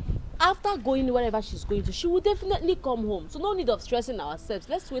 After going wherever she's going to, she will definitely come home. So no need of stressing ourselves.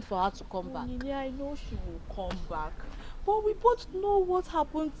 Let's wait for her to come back. Yeah, I know she will come back. But we both know what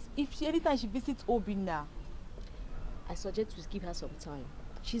happens if anytime she visits Obinna. I suggest we give her some time.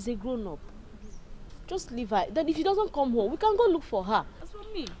 She's a grown-up. Just leave her. Then if she doesn't come home, we can go look for her. As for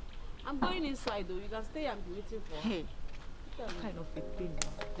me, I'm going inside though. You can stay and be waiting for her. Hey, what kind of a thing is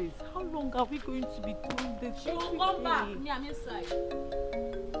this? How long are we going to be doing this? She will come back. Me, I'm inside.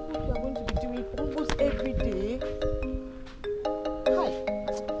 What we are going to be doing almost every day? Hi.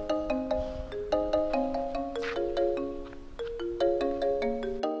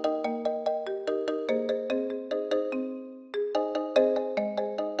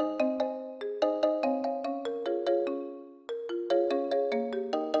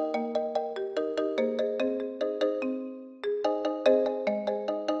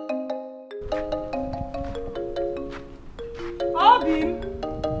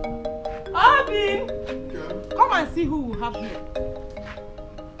 See who will have here.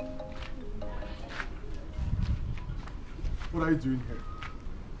 What are you doing here?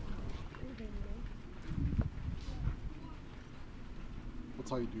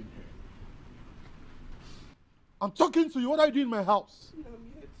 What are you doing here? I'm talking to you. What are you doing in my house? I'm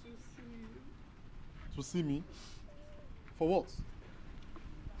here to see you. To see me? For what?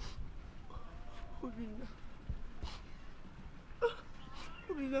 Obinna.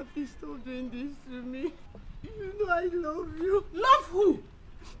 Obinna, please stop doing this to me. You know I love you. Love who?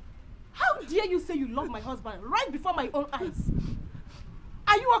 How dare you say you love my husband right before my own eyes?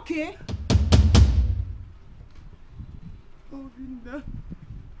 Are you okay? Obinna.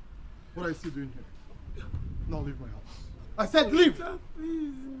 What are you still doing here? Now leave my house. I said leave!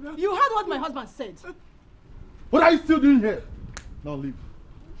 Please, no. You heard what my husband said. What are you still doing here? Now leave.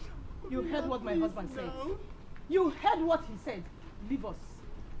 You heard what my husband said. You heard what he said. Leave us.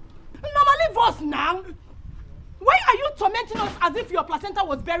 Norma, leave us now! Why are you tormenting us as if your placenta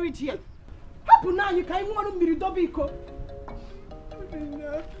was buried here? Happen now, you can't want to be Dobiko.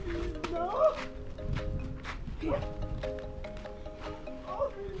 No. Here.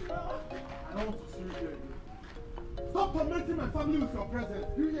 I don't want to see you here. Stop tormenting my family with your presence.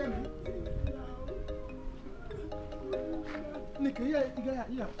 Do you hear me? Nika,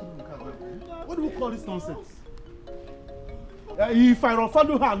 what do we call this nonsense? If I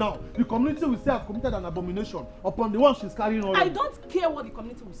unfollow her now, the community will say I've committed an abomination upon the one she's carrying on. I don't care what the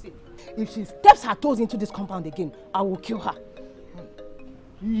community will say. If she steps her toes into this compound again, I will kill her.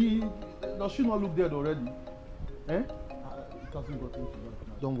 Does she not look dead already? Eh?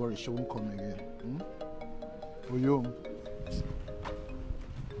 Don't worry, she won't come again. For you.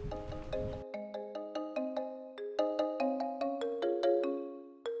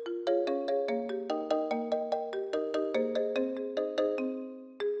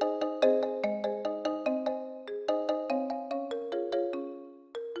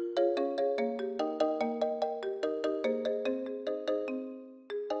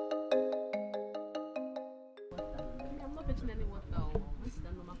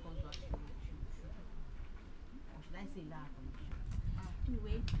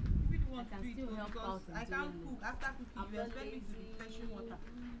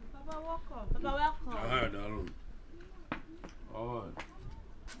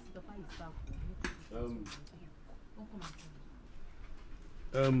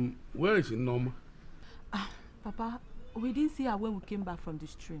 Where is Norma? Papa, we didn't see her when we came back from the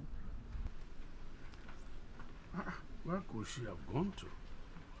stream. Where could she have gone to?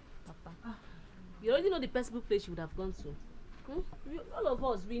 Papa, you already know the possible place she would have gone to. All of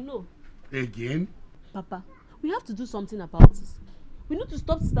us, we know. Again? Papa, we have to do something about this. We need to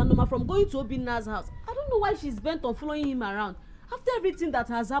stop Sister Norma from going to Obina's house. I don't know why she's bent on following him around after everything that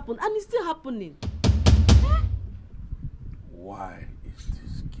has happened, and it's still happening. Why is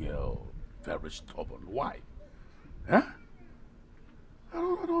this girl very stubborn? Why? Huh? I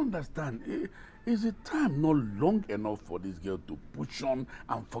don't understand. Is the time not long enough for this girl to push on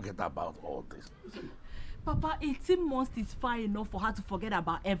and forget about all this? Papa, 18 months is far enough for her to forget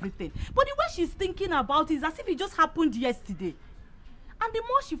about everything. But the way she's thinking about it is as if it just happened yesterday. And the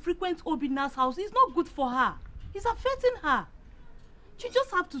more she frequents Obina's house, it's not good for her. It's affecting her. She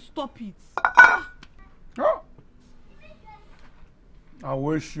just have to stop it. Oh. I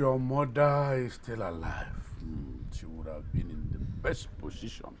wish your mother is still alive. She would have been in the best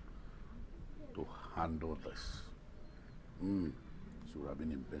position to handle this. She would have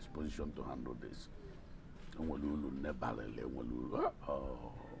been in the best position to handle this.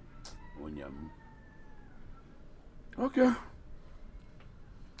 Okay.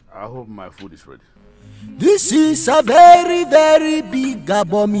 I hope my food is ready. This is a very, very big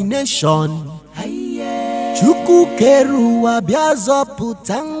abomination. Chukwu keruwa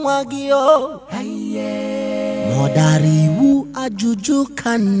biazoputa nwa gị o. Mọdara iwu ajụjụ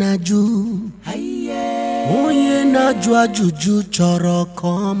ka na-ajụ. Onye na-ajụ ajụjụ chọrọ ka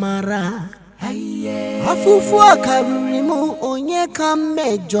ọ mara. Afụfụ akarịrị m onye ka m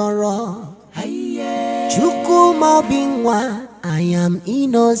mejọrọ. Chukwu ma obi nwa, I am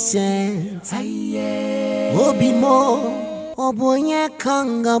innocent. Obi mo obonye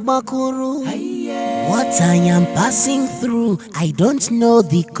kanga bakuru. What I am passing through, I don't know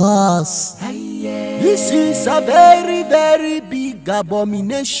the cause. This is a very, very big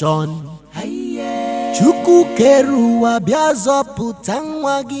abomination. Chukwu keruwa biazoputa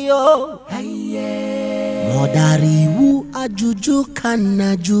nwa gị o. Mọdara iwu ajụjụ ka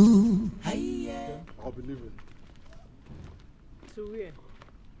na-ajụ. I'll be leaving. To where?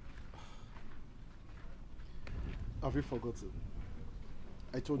 Have you forgotten?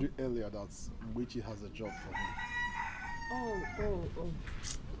 I told you earlier that Mwichi has a job for me. Oh.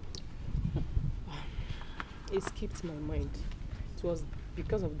 It skipped my mind. It was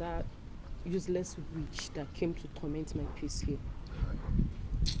because of that useless witch that came to torment my peace here.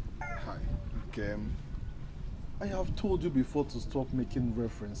 Hi, Kem. I have told you before to stop making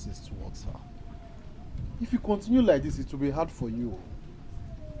references towards her. If you continue like this, it will be hard for you.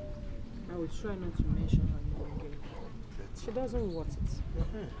 I will try not to mention her name again. She doesn't want it.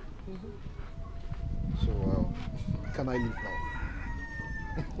 So, can I leave now?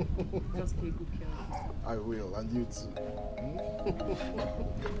 Just take good care of yourself. I will, and you too.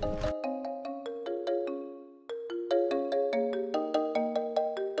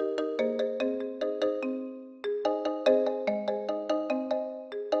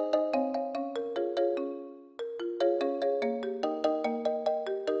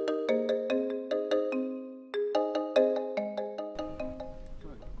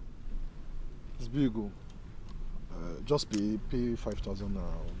 It's big. Just pay 5,000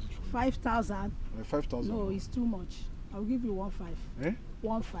 naira. 5,000. 5,000. No, it's too much. I'll give you 1,500. Eh?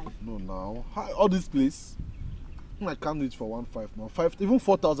 1,500. No, now. All this place, I can't do it for 1,500 now. Even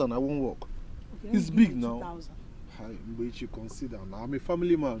 4,000, I won't work. Okay, it's big now. 2,000. Hi, but you consider now. I'm a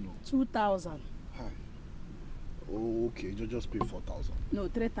family man. 2,000. Hi. Oh, okay. You just pay 4,000. No,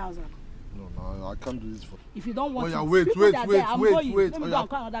 3,000. No, I can't do this for. If you don't want yeah, to, wait. Let me go and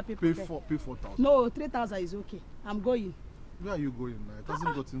call other people. Pay 4,000. No, 3,000 is okay. I'm going. Where are you going now? It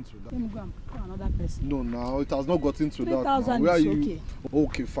hasn't got into that. Let me go and call another person. No, now it has not got into that. 3,000 Where is are you? okay.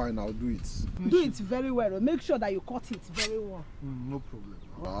 Okay, fine. I'll do it. Do it very well. Make sure that you cut it very well. No problem.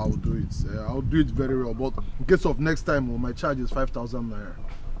 I'll do it. I'll do it very well. But in case of next time, my charge is 5,000 naira.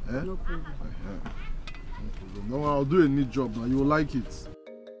 Eh? No problem. No problem. No, I'll do a neat job now. You will like it.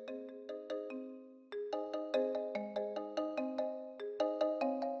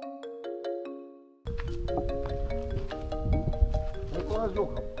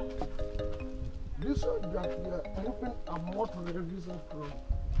 This one that we are helping a motor revision from.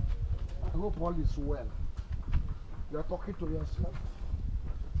 I hope all is well. You are talking to yourself.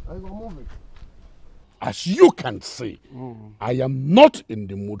 I will move it. As you can see, I am not in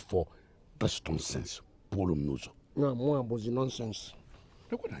the mood for this nonsense. No, more about the nonsense.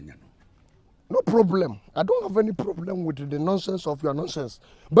 No problem. I don't have any problem with the nonsense of your nonsense.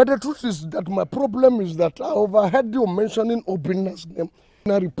 But the truth is that my problem is that I overheard you mentioning Obina's name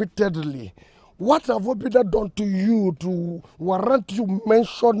repeatedly. What have Obina done to you to warrant you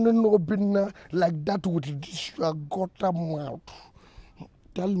mentioning Obina like that with this your gutter mouth?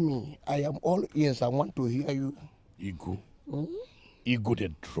 Tell me, I am all ears. I want to hear you. Ego. Ego the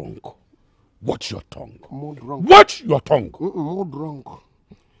drunk. Watch your tongue. More drunk. Watch your tongue. More drunk.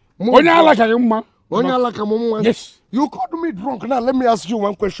 Yes. You called me drunk. Now let me ask you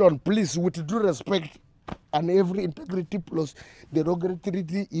one question, please, with due respect and every integrity plus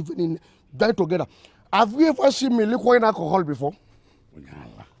derogatory even in die together. Have you ever seen me liquor alcohol before?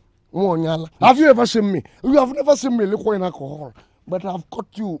 Have you ever seen me? You have never seen me liquor alcohol. But I've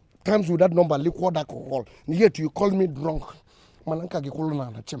caught you times with that number, liquid alcohol. Yet you call me drunk.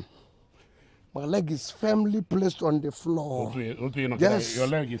 My leg is firmly placed on the floor. Yes. Your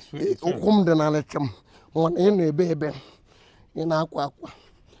leg is firm.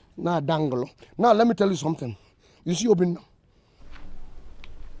 Now let me tell you something. You see, Obina,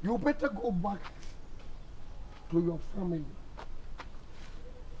 you better go back to your family.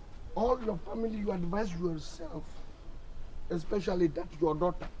 All your family, you advise yourself, especially that your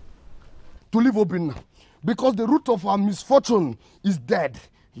daughter, to leave Obina, because the root of her misfortune is dead,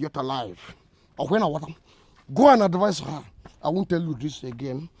 yet alive. Or when I want to go and advise her, I won't tell you this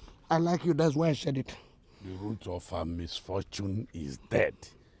again. I like you, that's why I said it. The root of her misfortune is dead,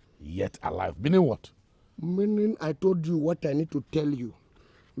 yet alive. Meaning what? Meaning I told you what I need to tell you.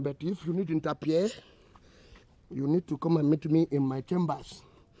 But if you need interfere, you need to come and meet me in my chambers.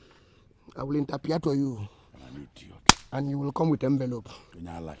 I will interfere to you. And you will come with envelope. Don't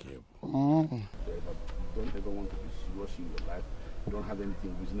ever want to be serious in your life. You don't have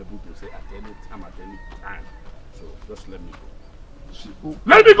anything reasonable to say at any time. So just let me go.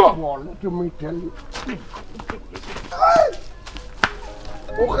 Let me go! Well, let me tell you.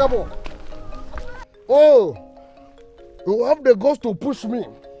 Oh, you have the ghost to push me.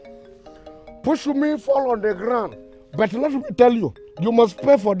 Push me, fall on the ground. But let me tell you, you must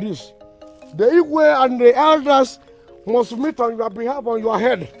pay for this. The Igwe and the elders must meet on your behalf on your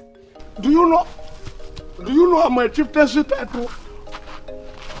head. Do you know I'm a chieftaincy title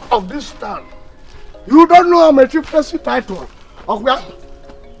of this town? You don't know I'm a chieftaincy title of where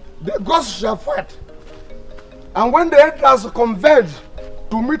the gods shall fight. And when the elders converge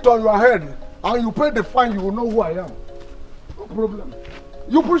to meet on your head and you pay the fine, you will know who I am. No problem.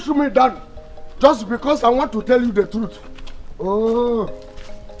 You push me down just because I want to tell you the truth. Oh,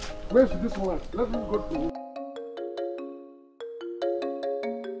 where's this one? Let me go to him.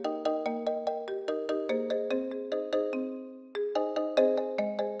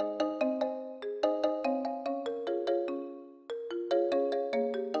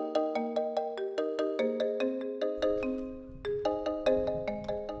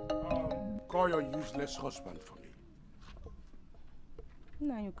 Call your useless husband for me.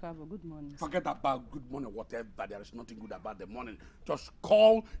 Good morning. Forget about good morning, whatever. There is nothing good about the morning. Just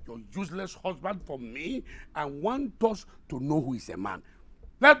call your useless husband for me and want us to know who is a man.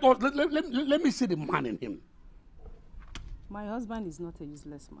 Let me see the man in him. My husband is not a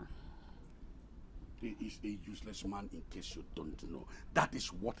useless man. He is a useless man, in case you don't know. That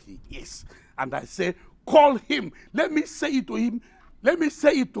is what he is. And I say, call him. Let me say it to him. Let me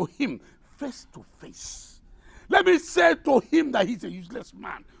say it to him face to face. Let me say to him that he's a useless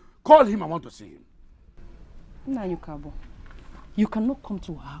man. Call him, I want to see him. Nanyukabo, you cannot come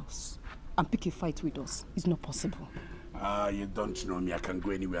to our house and pick a fight with us. It's not possible. You don't know me. I can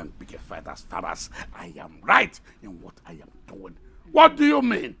go anywhere and pick a fight as far as I am right in what I am doing. What do you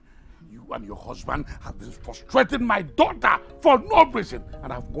mean? You and your husband have been frustrating my daughter for no reason.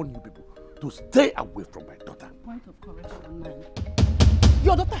 And I've warned you people to stay away from my daughter. Point of correction, man.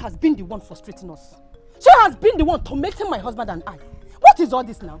 Your daughter has been the one frustrating us. She has been the one tormenting my husband and I. What is all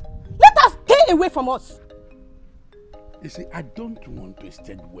this now? Let us stay away from us. You see, I don't want to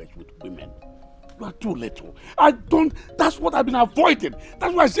exchange words with women. You are too little. I don't. That's what I've been avoiding.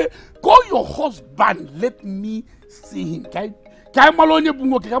 That's why I say, call your husband. Let me see him. If you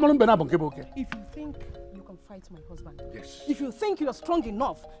think you can fight my husband, yes. If you think you are strong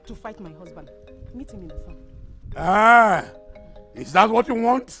enough to fight my husband, meet him in the farm. Ah, is that what you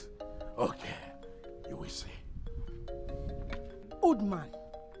want? Okay, you will see. Old man,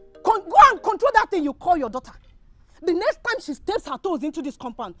 go and control that thing you call your daughter. The next time she steps her toes into this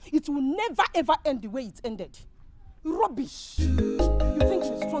compound, it will never ever end the way it ended. Rubbish. You think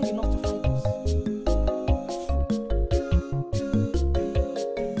you're strong enough to fight us?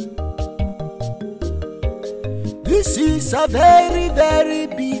 This is a very, very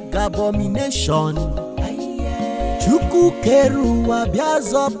big abomination. Chuku keruwa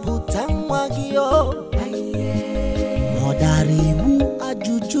biazo putangwagio. Modariwu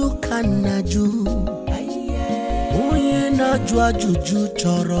ajuju kanaju. Oye naju ajuju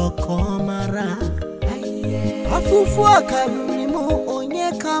choro komara. Afufu akarurimu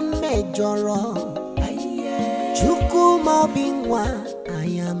onye kamejoro. Chuku mobingwa,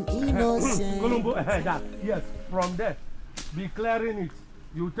 I am innocent. Columbo, yes, from there, be clearing it.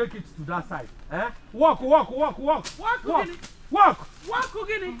 You take it to that side. Walk. Walk,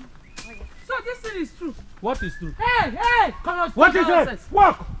 Kugini. So this thing is true. What is true? Hey, come on. What is it?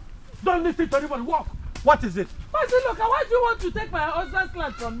 Walk. Don't listen to anybody. Walk. What is it? Look, why do you want to take my husband's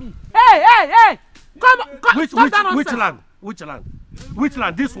land from me? Hey! Come. Which land? Which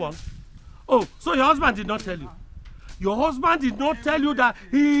land? This one? Oh, so your husband did not tell you? Your husband did not tell you that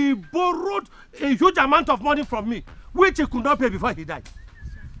he borrowed a huge amount of money from me, which he could not pay before he died.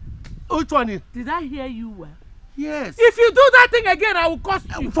 Which one is? Did I hear you well? Yes. If you do that thing again, I will curse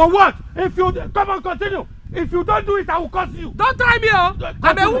you. For what? If you come on, continue. If you don't do it, I will curse you. Don't try me, oh.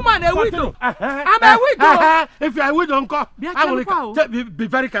 I'm a woman, a widow. I'm a widow. If you are a widow, uncle, be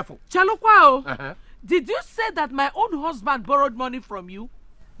very careful. Chalukwa, did you say that my own husband borrowed money from you?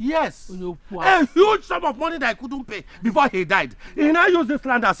 Yes. A huge sum of money that I couldn't pay before he died. He now used this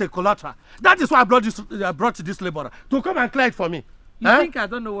land as a collateral. That is why I brought this laborer to come and clear it for me. You think I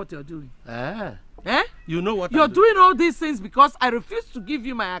don't know what you're doing? You know what you're doing all these things because I refuse to give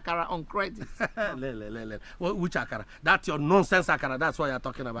you my akara on credit. Well, which akara? That's your nonsense akara. That's what you're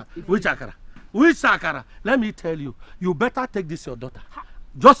talking about. Which akara? Which akara? Let me tell you. You better take this your daughter.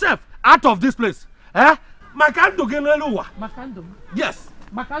 Joseph, out of this place. Makando geneluwa. Makando? Yes.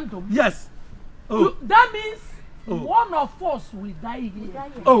 Makando? Yes. Oh. That means one of us will die here.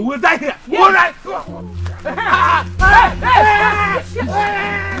 Oh, we'll die here. Yes. All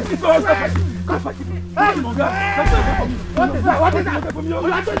right. What is that?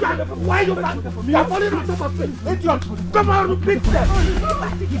 Why are you laughing? You are falling on top of me. Idiot. Come on, repeat that.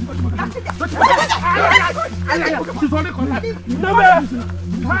 She's only calling.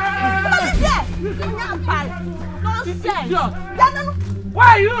 Why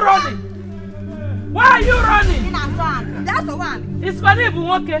are you running? Why are you running? That's the one. It's funny,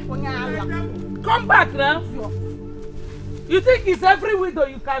 okay? Come back now. You think it's every window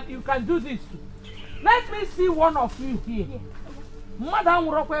you can do this to? Let me see one of you here. Madam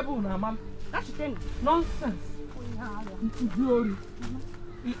Rokwebu Namam. That's the thing. Nonsense.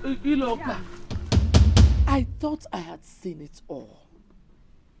 I thought I had seen it all.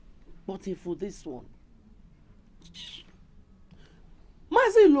 But if for this one,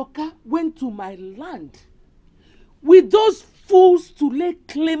 Mazi Loka went to my land with those fools to lay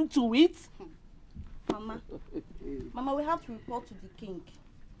claim to it. Mama, we have to report to the king.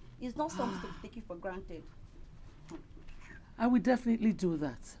 It's not something to be taken for granted. I will definitely do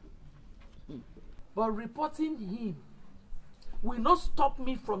that. But reporting him will not stop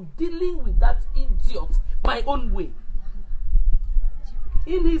me from dealing with that idiot my own way.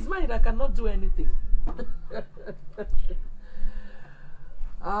 In his mind, I cannot do anything.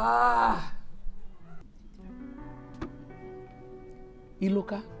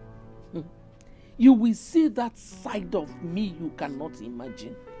 Iloka, you will see that side of me you cannot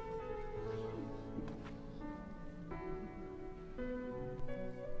imagine.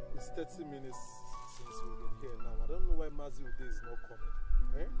 It's 30 minutes since we've been here now. I don't know why Mazi Ude is not coming.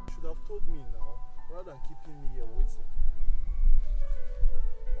 Eh? You should have told me now, rather than keeping me here waiting.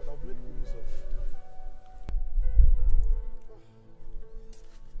 But I've made good use of it.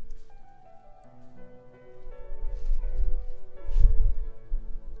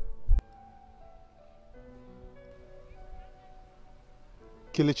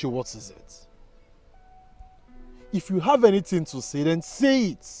 Kelechi, what is it? If you have anything to say, then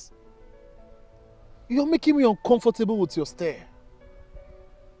say it. You're making me uncomfortable with your stare.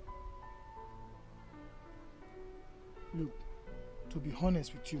 Look, to be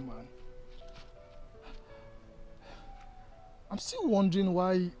honest with you, man, I'm still wondering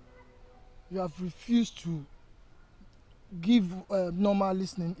why you have refused to give normal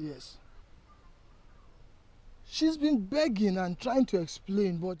listening ears. She's been begging and trying to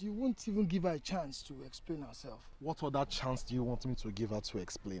explain, but you won't even give her a chance to explain herself. What other chance do you want me to give her to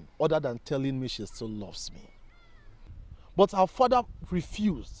explain, other than telling me she still loves me? But her father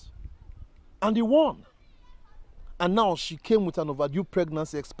refused, and he won. And now she came with an overdue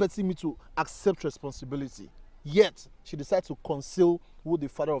pregnancy, expecting me to accept responsibility. Yet, she decided to conceal who the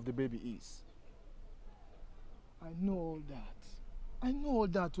father of the baby is. I know all that. I know all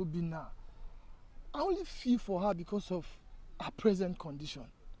that, Obina. I only feel for her because of her present condition.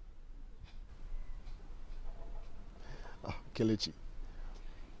 Kelechi,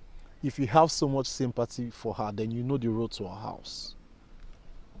 if you have so much sympathy for her, then you know the road to her house.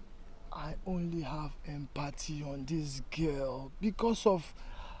 I only have empathy on this girl because of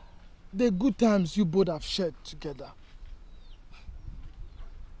the good times you both have shared together.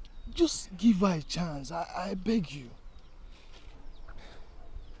 Just give her a chance, I beg you.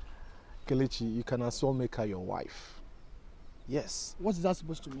 Kelechi, you can as well make her your wife. Yes. What is that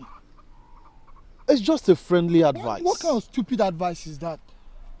supposed to mean? It's just a friendly advice. What kind of stupid advice is that?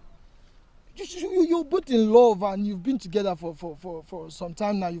 You're both in love and you've been together for some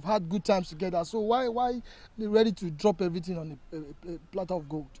time now. You've had good times together. So why be ready to drop everything on a platter of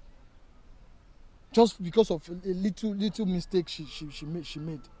gold? Just because of a little mistake she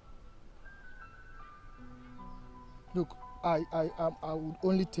made. Look, I would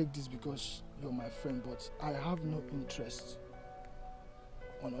only take this because you're my friend, but I have no interest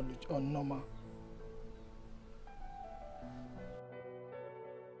on Norma.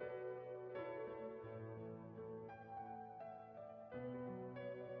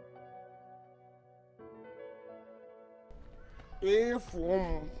 If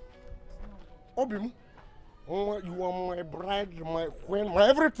Obim, you are my bride, my queen, my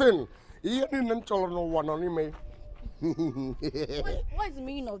everything. You didn't tell no one on me. What is the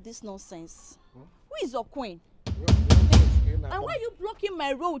meaning of this nonsense? Who is your queen? And why are you blocking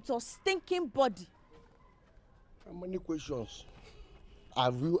my road to stinking body? How many questions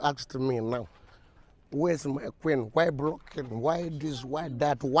have you asked me now? Where's my queen? Why blocking? Why this? Why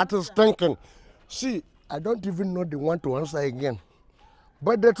that? What is thinking? See, I don't even know the one to answer again.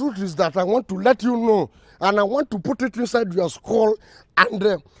 But the truth is that I want to let you know, and I want to put it inside your skull,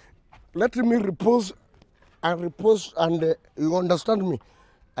 and let me repose, and you understand me.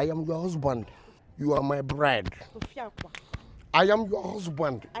 I am your husband. You are my bride. I am your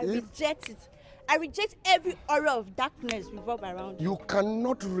husband. I reject it. I reject every aura of darkness revolved around you. You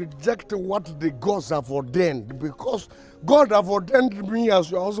cannot reject what the gods have ordained, because God have ordained me as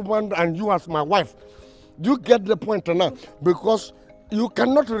your husband and you as my wife. You get the point now? Because you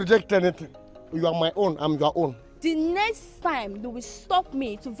cannot reject anything. You are my own, I'm your own. The next time you will stop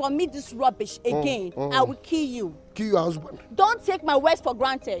me to vomit this rubbish again, I will kill you. Kill your husband. Don't take my words for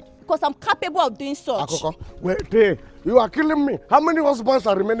granted, because I'm capable of doing such. Akoko, wait, hey, you are killing me. How many husbands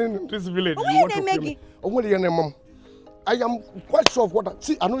are remaining in this village? I am quite sure of what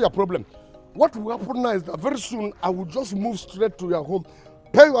see, I know your problem. What will happen now is that very soon I will just move straight to your home,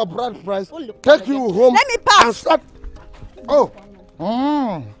 pay your bride price, take you home. Let me pass. And start. Oh,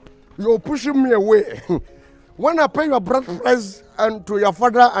 you're pushing me away. When I pay your bride price and to your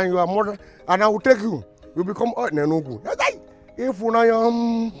father and your mother, and I will take you, you become Nenugu. If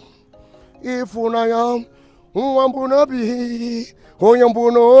unayam, Uwambunobi,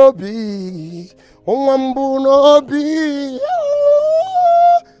 Oyambunobi, Uwambunobi.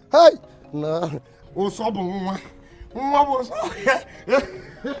 Hey, nah, Usobu,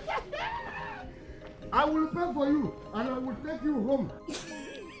 I will pay for you and I will take you home.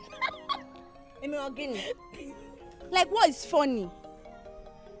 Like, what is funny?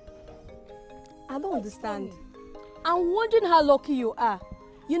 I don't understand. I'm wondering how lucky you are.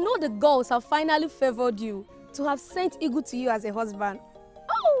 You know the gods have finally favored you to have sent Igu to you as a husband.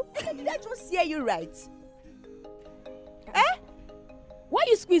 Oh, did I just hear you right? Eh? Why are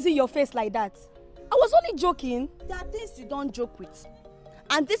you squeezing your face like that? I was only joking. There are things you don't joke with.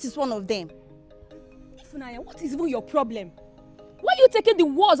 And this is one of them. Funaya, what is even your problem? Why are you taking the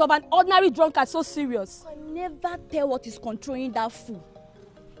words of an ordinary drunkard so serious? I never tell what is controlling that fool.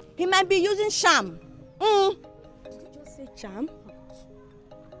 He might be using sham. Did you just say charm?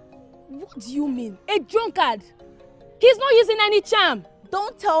 What do you mean? A drunkard? He's not using any charm.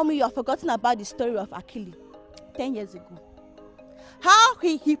 Don't tell me you have forgotten about the story of Akili 10 years ago. How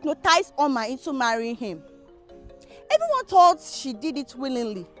he hypnotized Oma into marrying him. Everyone thought she did it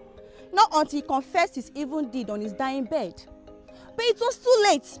willingly. Not until he confessed his evil deed on his dying bed. But it was too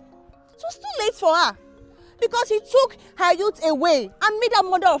late. It was too late for her. Because he took her youth away and made her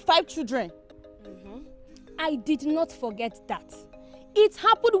mother of 5 children. I did not forget that. It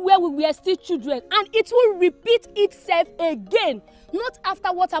happened where we were still children, and it will repeat itself again. Not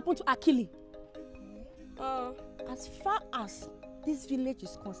after what happened to Akili. As far as this village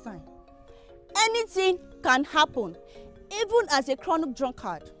is concerned, anything can happen, even as a chronic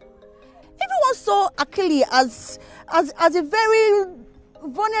drunkard. Everyone saw Akili as a very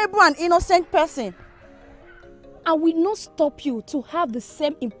vulnerable and innocent person. I will not stop you to have the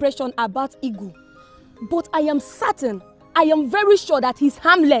same impression about Igu. But I am certain, I am very sure that he's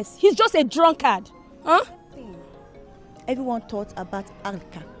harmless. He's just a drunkard. Huh? Everyone thought about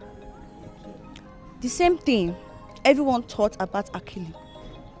Alka. The same thing everyone thought about Akili.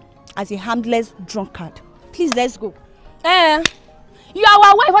 As a harmless drunkard. Please, let's go. You are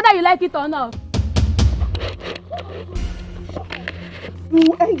our wife whether you like it or not. You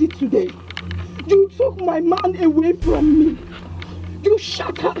will end it today. You took my man away from me. You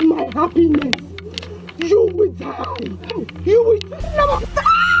shattered my happiness. You will die. You will die. No, stop!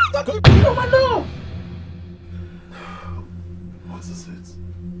 What's this? It?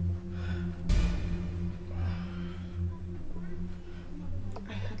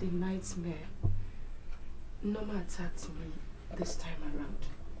 I had a nightmare. Norma attacked me this time around.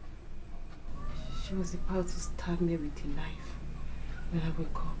 She was about to stab me with a knife when I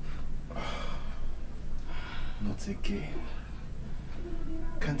woke up. Not again.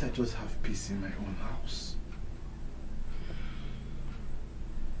 Can't I just have peace in my own house?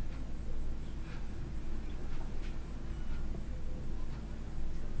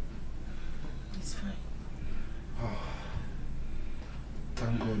 It's fine. Oh,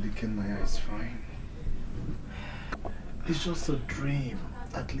 thank God the Kenaya is fine. It's just a dream.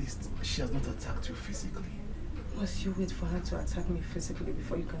 At least she has not attacked you physically. Must you wait for her to attack me physically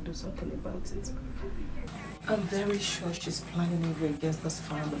before you can do something about it? I'm very sure she's planning evil against this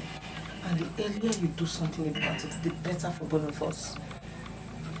family. And the earlier you do something about it, the better for both of us.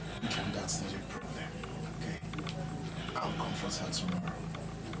 Okay, that's not your problem, okay? I'll comfort her tomorrow.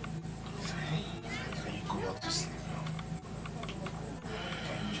 Can you go out to sleep now?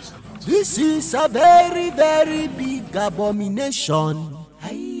 Can you just go out to sleep? This is a very, very big abomination.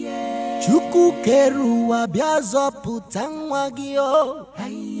 Chuku keruwa biazo putangwagio.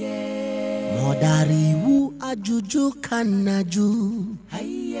 Modariwu ajuju kanaju.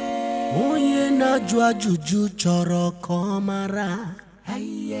 Onye naju ajuju choro komara.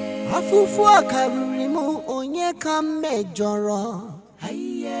 Afufu akarurimu onye kamejoro.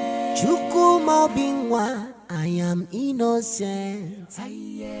 Chuku mobingwa, I am innocent.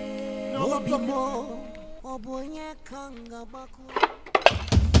 Obimo obonye kangabaku.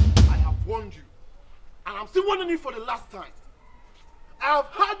 I have warned you, and I'm still warning you for the last time. I have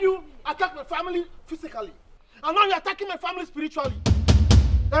heard you attack my family physically, and now you're attacking my family spiritually.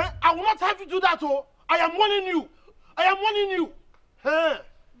 I will not have you do that, oh! I am warning you! I am warning you!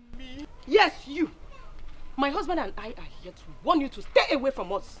 Me? Yes, you! My husband and I are here to warn you to stay away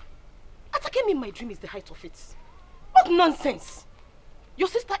from us. Attacking me in my dream is the height of it. What nonsense! Your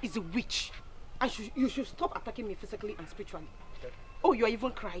sister is a witch, and you should stop attacking me physically and spiritually. Okay. Oh, you're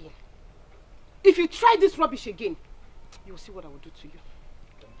even crying. If you try this rubbish again, you will see what I will do to you.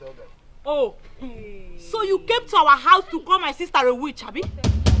 Tell them. Oh, so you came to our house to call my sister a witch, Abby?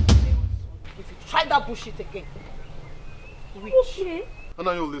 If you try that bullshit again, witch. Okay. And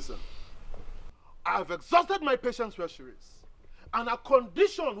now you listen. I have exhausted my patience where she is. And her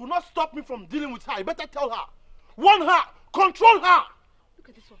condition will not stop me from dealing with her. I better tell her. Warn her. Control her. Look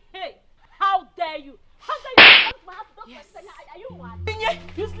at this one. Hey, how dare you? How dare you come to my house? Yes. Are you mad?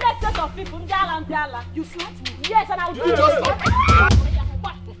 Useless set of people. Ndala. You slapped me. Yes, and I'll do You it. just slapped me.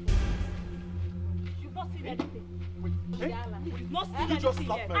 You've not seen anything. You've not seen You anything just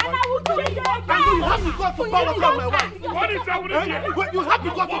slapped my yet. And I will do it again. And you have to go to power on my wife. What is happening here? Wait, you have to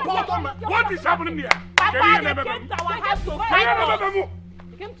go to power on my wife. What is happening here? Papa, they came to our house to fight us.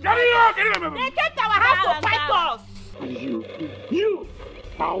 They came to our house to fight us. You,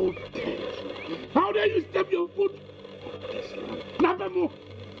 how dare you step your foot on this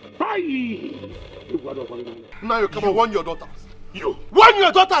Now you come and warn your daughters. You warn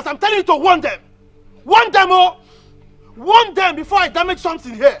your daughters. I'm telling you to warn them. Warn them, oh! Warn them before I damage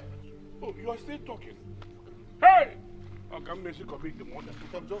something here. Oh, you are still talking. Hey! How come Messi commit the murder? You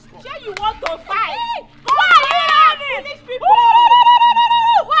can just come. Sure you want to fight? Hey! Why are you running? These people!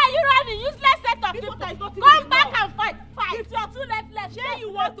 Why are you running? Useless set of people. Come back and fight. Fight. With your two left. Sure you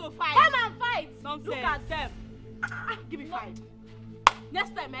want to fight? Come and fight. Nonsense. Look at them. Give me 5.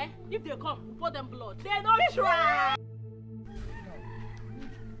 Next time, if they come, we pour them blood. They don't try.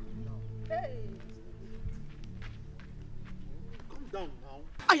 Hey. Calm down now.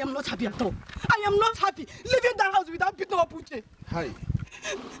 I am not happy at all. I am not happy leaving that house without beating up Uche. Hi.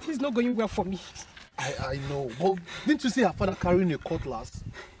 It's not going well for me. I know, but didn't you see her father carrying a cutlass?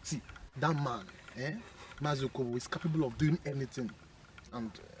 See, that man, Mazuko, is capable of doing anything.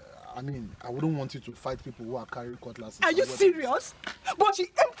 And I mean, I wouldn't want you to fight people who are carrying cutlasses. Are you serious? But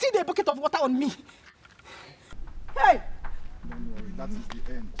she emptied a bucket of water on me. Hey! Don't worry, that is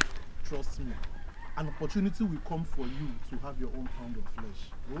the end. Trust me. An opportunity will come for you to have your own pound of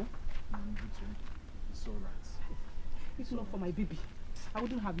flesh. Oh? It's all right. It's not for my baby. I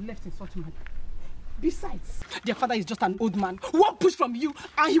wouldn't have left in such a manner. Besides, their father is just an old man. One push from you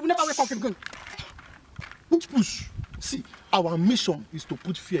and he will never wake up again. Push. See, our mission is to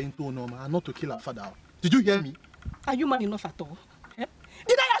put fear into Onoma and not to kill our father. Did you hear me? Are you man enough at all? Eh?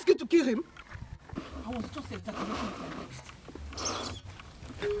 Did I ask you to kill him? I was just exaggerating my best.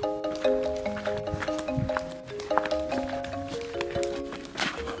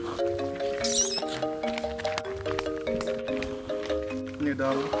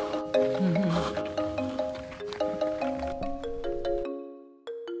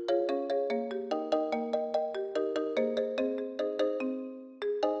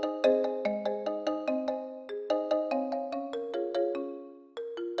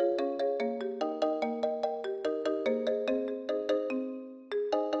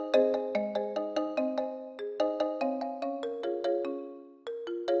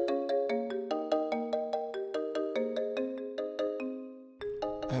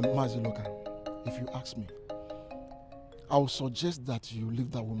 Maziloka, if you ask me, I would suggest that you leave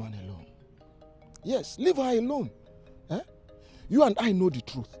that woman alone. Yes, leave her alone. You and I know the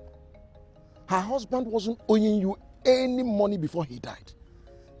truth. Her husband wasn't owing you any money before he died.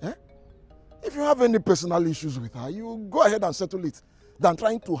 If you have any personal issues with her, you go ahead and settle it than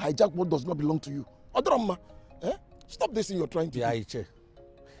trying to hijack what does not belong to you. Odrama, stop this thing you're trying to do.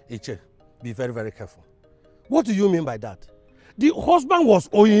 Iche, be very, very careful. What do you mean by that? The husband was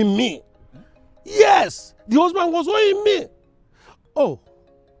owing me. Yes, the husband was owing me. Oh,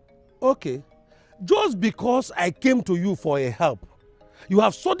 okay. Just because I came to you for a help, you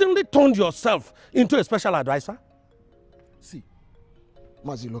have suddenly turned yourself into a special advisor? See,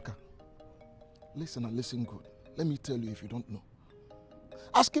 Maziloka, listen and listen good. Let me tell you if you don't know.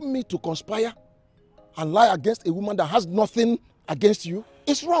 Asking me to conspire and lie against a woman that has nothing against you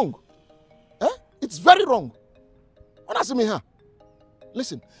is wrong. It's very wrong.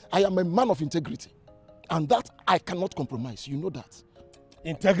 Listen, I am a man of integrity, and that I cannot compromise. You know that.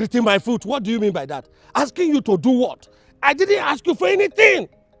 Integrity, my foot. What do you mean by that? Asking you to do what? I didn't ask you for anything.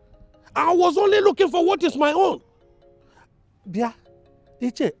 I was only looking for what is my own. Bia,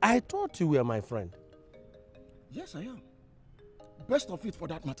 Iche, I thought you were my friend. Yes, I am. Best of it for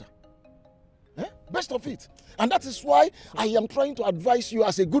that matter. Best of it. And that is why I am trying to advise you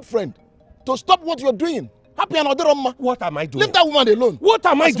as a good friend to stop what you're doing. What am I doing? Leave that woman alone. What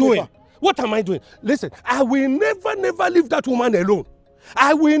am I doing? What am I doing? Listen, I will never leave that woman alone.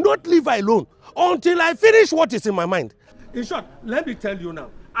 I will not leave her alone until I finish what is in my mind. In short, let me tell you now,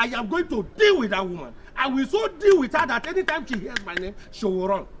 I am going to deal with that woman. I will so deal with her that anytime she hears my name, she will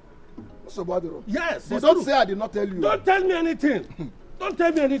run. Yes. But don't say I did not tell you. Don't tell me anything. Don't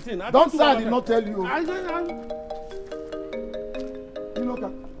tell me anything. Don't say I did not tell you. You look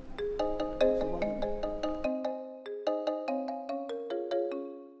at.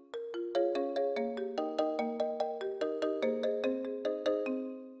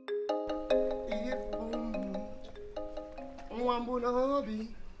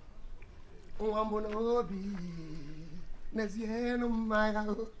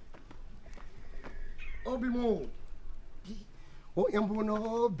 Obimo. Oh,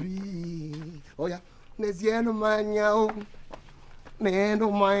 Yambunobi. Oh, yeah. Neziano Mania.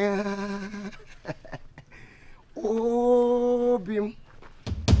 Neno Maya. Oh, Bim.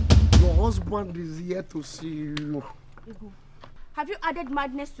 Your husband is here to see you. Have you added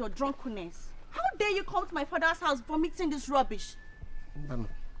madness to your drunkenness? How dare you come to my father's house vomiting this rubbish?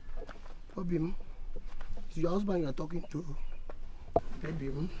 Obim, It's your husband you're talking to. Baby.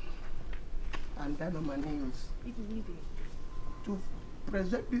 And that on my nails. To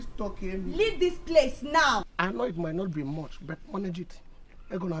present this token. Leave this place now. I know it might not be much, but manage it.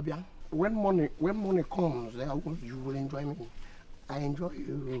 When money comes, you will enjoy me. I enjoy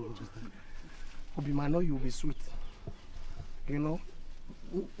you. Obi, I know you'll be sweet. You know,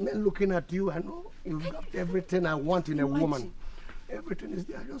 men looking at you, I know you've got everything I want in a woman. Everything is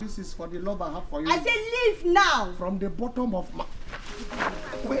there. This is for the love I have for you. I say leave now. From the bottom of my...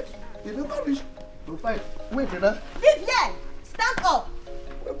 Wait, you never reach to fight. Wait, Leave here. Stand up.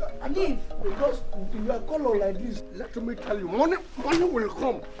 Leave. Because you are color like this, let me tell you, money will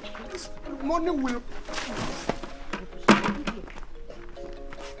come. Money will...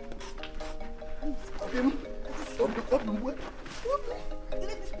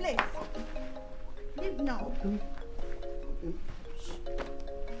 Leave this place. Leave now.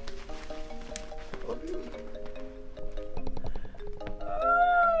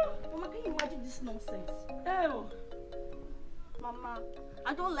 Mama, can you imagine this nonsense? Oh. Mama,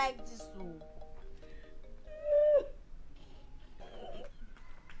 I don't like this. Mama,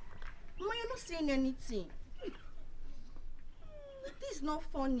 you're not saying anything. This is not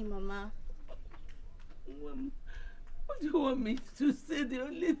funny, Mama. What do you want me to say?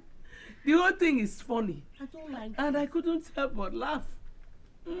 The whole thing is funny. I don't like And this. I couldn't help but laugh.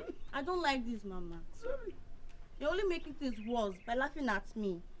 I don't like this, Mama. Sorry. You're only making things worse by laughing at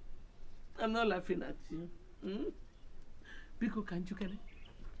me. I'm not laughing at you. Biko Kanjukene,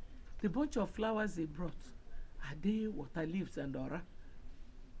 the bunch of flowers they brought, are they water leaves and ora?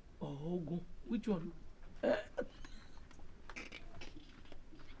 Or ogun? Which one?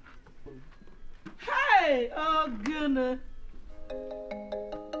 Hey! Oh, goodness.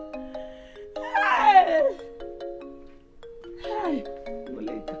 Hey! Hey!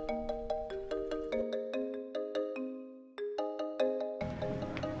 Moleka.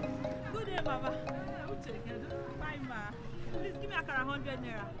 Good day, Baba. Fine, ma. Please give me a 100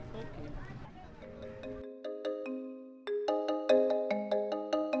 naira. Okay.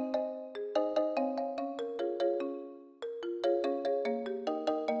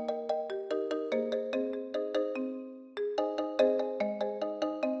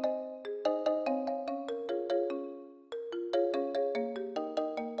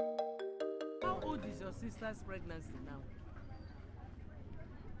 How old is your sister's pregnancy now?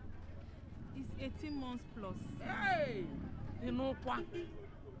 It's 18 months plus. Hey! You know what?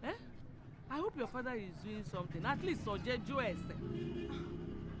 Eh? I hope your father is doing something. At least Ojeju Ese.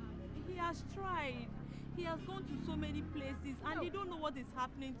 He has tried. He has gone to so many places and they don't know what is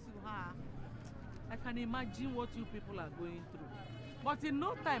happening to her. I can imagine what you people are going through. But in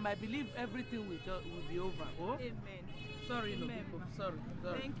no time, I believe everything will be over. Oh? Amen. Sorry, no Amen, people. ma. Sorry.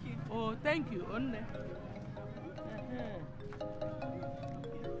 Thank you. Oh, thank you. Onne.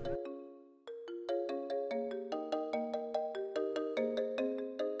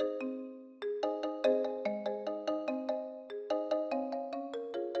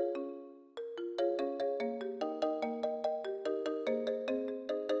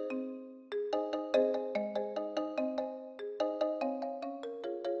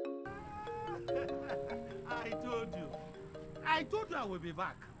 I told you I will be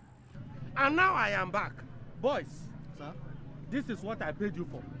back. And now I am back. Boys, sir, this is what I paid you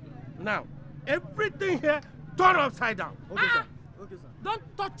for. Now, everything here turn upside down. Okay, sir. Okay, sir.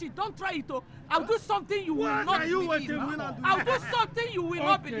 Don't touch it. Don't try it. Oh. I'll do something you will What not are you believe. waiting for? I'll do something you will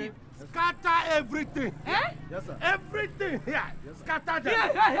not Okay. believe. Scatter everything. Eh? Yes, sir. Everything here. Scatter them.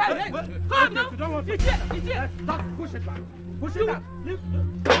 Hey. Come now. You don't want to. Just push it back. Push it back.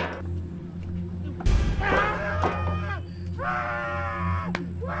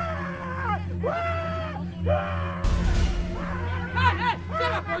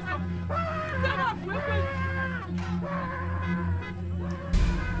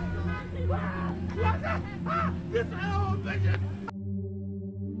 This whole thing.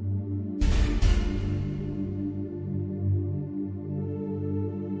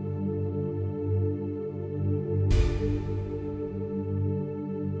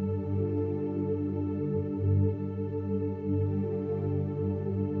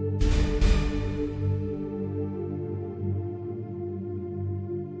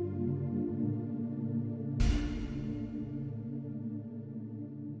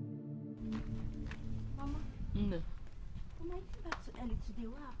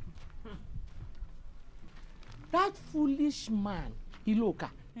 That foolish man, Iloka,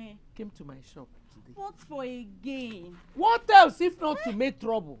 came to my shop today. What for again? What else if not to make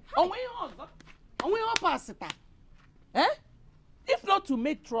trouble? Eh? If not to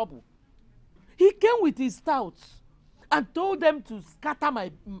make trouble. He came with his touts and told them to scatter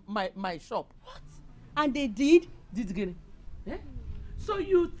my shop. What? And they did? Did again. Eh? So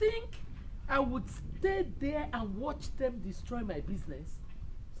you think I would stay there and watch them destroy my business?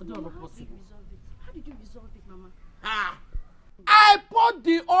 So Mama, how did you resolve it? How did you resolve it, Mama? I poured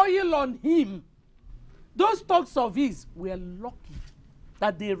the oil on him. Those talks of his were lucky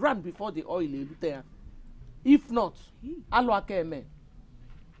that they ran before the oil there. If not, Aluakeme.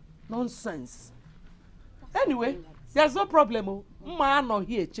 Nonsense. Anyway, there's no problem. I'm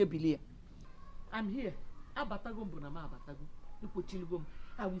here, Chebilia. I'm here. I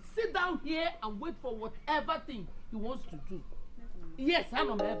will sit down here and wait for whatever thing he wants to do. Yes, I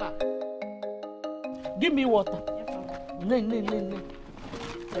know ever. Give me water. No.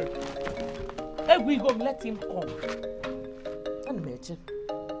 Hey, we go let him come.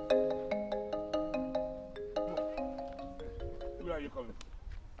 Where are you coming?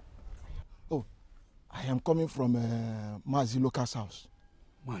 Oh, I am coming from Mazi Loka's house.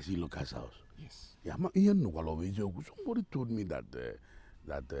 Mazi Loka's house? Yes. Yeah, somebody told me that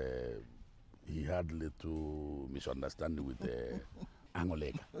he had little misunderstanding with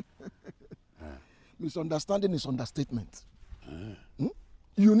Angoleka. Misunderstanding is understatement.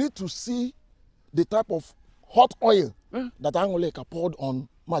 You need to see the type of hot oil that Angoleka poured on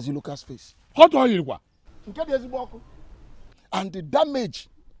Mazi Loka's face. Hot oil, what? And the damage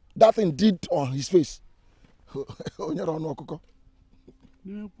that thing did on his face.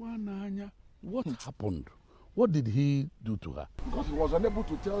 What happened? What did he do to her? Because he was unable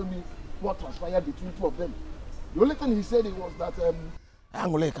to tell me what transpired between two of them. The only thing he said was that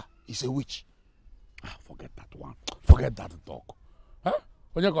Angoleka is a witch. Forget that one. Forget that talk. Huh?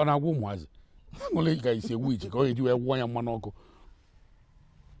 Angoleka is a witch.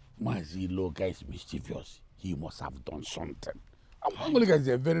 Mazi Loka is mischievous. He must have done something. Angoleka is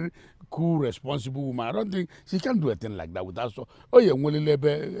a very cool, responsible woman. I don't think she can do a thing like that without so. Oh yeah, I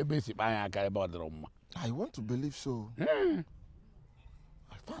want to believe so. In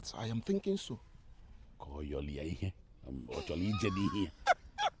fact, I am thinking so.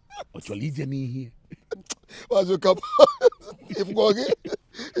 What's your cup? If Gogi.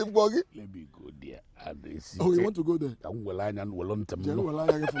 Let me go there. Oh, you want to go there? Let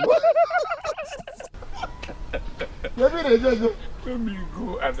me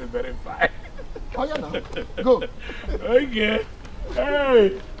go and verify. Oh, yeah, now. Go. Okay.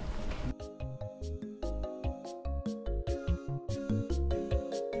 Hey.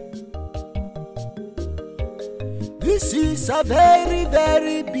 This is a very,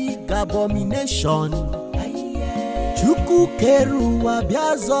 very big abomination. Chuku keruwa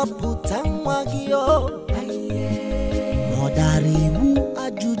biazo putamwagio. Modariwu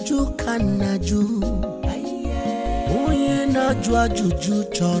ajuju kanaju. Uye naju ajuju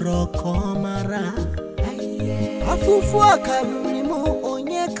choro komara. Afufu akarurimu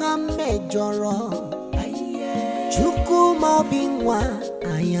onye kamejoro. Chuku mobingwa,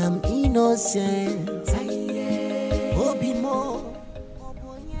 I am innocent. Obimo.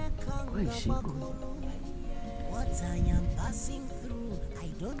 Where is she going? What I am passing through, I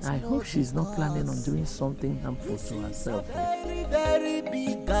don't know. I hope she's not planning on doing something harmful to herself. Very, very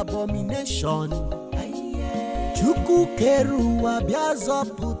big abomination. Chuku keruwa biazo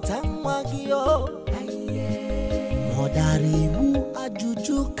putamwagio. Modariwu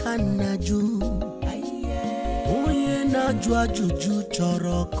ajuju kanaju. Uye naju ajuju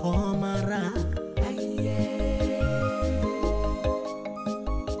choro komara.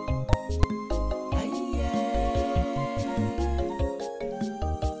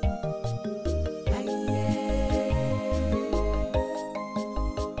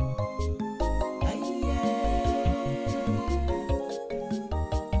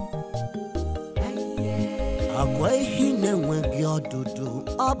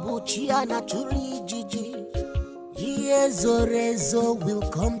 Rezo will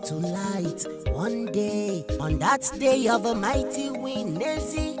come to light one day. On that day of a mighty wind,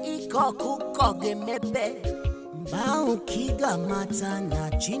 Nezi ikoku kogemepe. Mbao kiga mata na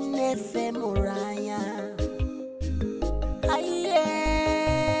chinefe muraya. Aye.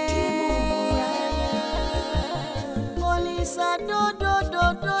 Polisa do.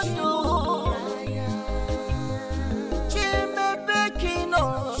 Chimepe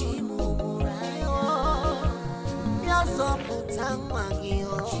kino.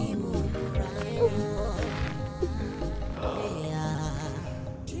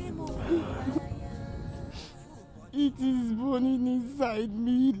 It is burning inside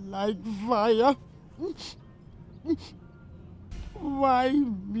me like fire. Why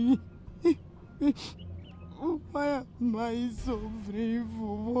me? Why am I suffering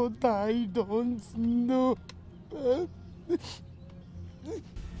for what I don't know?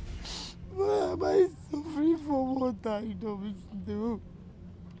 Why am I suffering for what I don't know?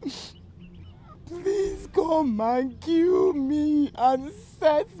 Please come and kill me and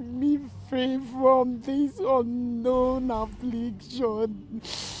set me free from this unknown affliction.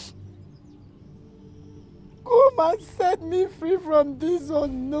 Come and set me free from this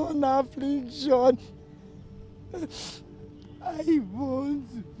unknown affliction. I want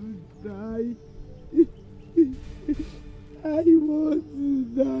to die. I want to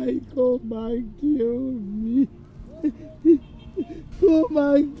die. Come and kill me. Come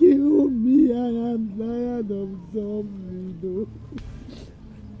and kill me. I am tired of suffering.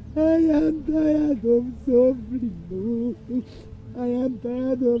 I am tired of suffering. I am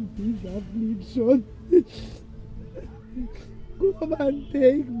tired of this affliction. Come and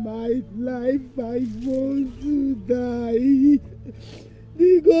take my life. I want to die.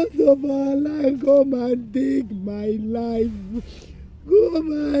 The gods of our land, come and take my life.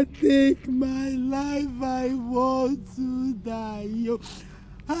 Come and take my life. I want to die.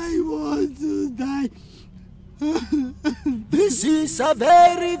 I want to die. This is a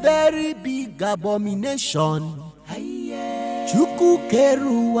very, very big abomination. Chukwu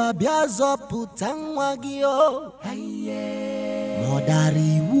keruwa biazọpụta nwa gị o. Mọdara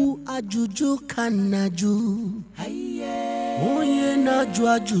iwu ajụjụ ka na-ajụ. Onye na-ajụ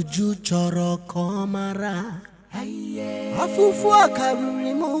ajụjụ chọrọ ka ọ mara. Afụfụ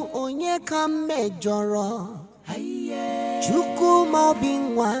akarịrị m onye ka m mejọrọ. Chukwu ma obi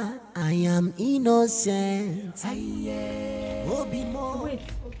nwa, I am innocent. Wait,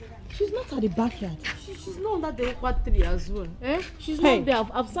 she's not at the backyard. She's not under the awkward tree as well. She's not there.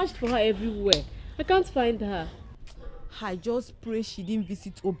 I've searched for her everywhere. I can't find her. I just pray she didn't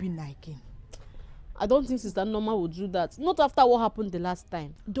visit Obinna again. I don't think Sister Norma would do that. Not after what happened the last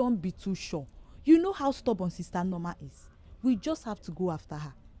time. Don't be too sure. You know how stubborn Sister Norma is. We just have to go after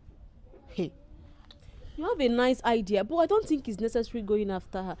her. Hey, you have a nice idea, but I don't think it's necessary going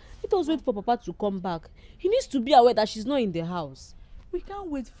after her. Let us wait for Papa to come back. He needs to be aware that she's not in the house. We can't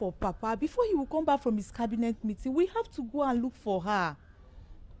wait for Papa. Before he will come back from his cabinet meeting, we have to go and look for her.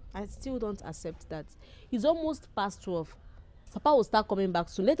 I still don't accept that. It's almost past 12. Papa will start coming back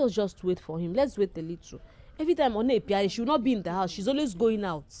soon. Let us just wait for him. Let's wait a little. Every time on API, she will not be in the house. She's always going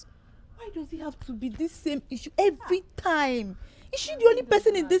out. Why does it have to be this same issue every time? Is she the only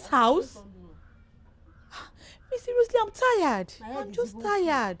person in this house? Seriously, I'm tired. I'm just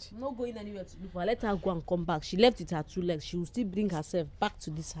tired. I'm not going anywhere to look for her. Let her go and come back. She left with her 2 legs. She will still bring herself back to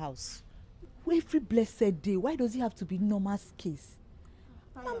this house. Every blessed day. Why does it have to be Norma's case?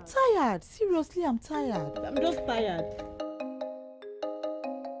 I'm tired. Seriously, I'm tired. I'm just tired.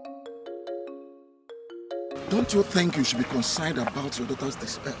 Don't you think you should be concerned about your daughter's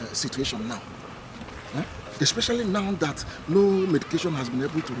situation now? Huh? Especially now that no medication has been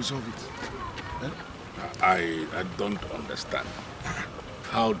able to resolve it. Huh? I don't understand.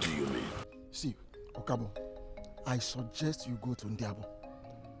 How do you mean? See, Okabo, I suggest you go to Ndiabo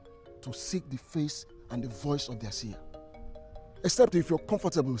to seek the face and the voice of their seer. Except if you're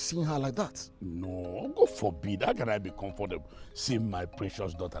comfortable seeing her like that. No, God forbid. How can I be comfortable seeing my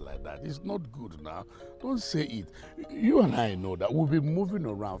precious daughter like that? It's not good now. Don't say it. You and I know that we'll be moving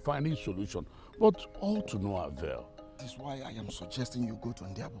around, finding solution, but all to no avail. This is why I am suggesting you go to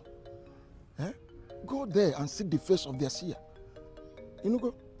Ndiabo. Eh? Go there and seek the face of their seer. You know,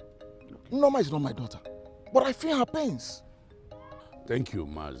 go. Norma is not my daughter, but I feel her pains. Thank you,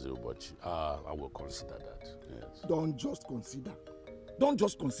 Mazu, but I will consider that. Yes. Don't just consider. Don't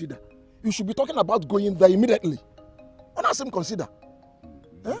just consider. You should be talking about going there immediately. Don't ask him consider.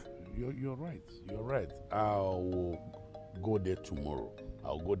 You're right. You're right. I will go there tomorrow.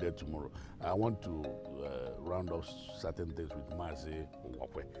 I'll go there tomorrow. I want to round off certain things with Mazi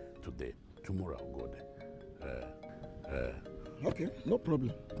Nwakwe today. Tomorrow I'll go there. Okay, no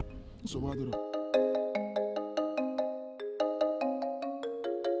problem. So what do you?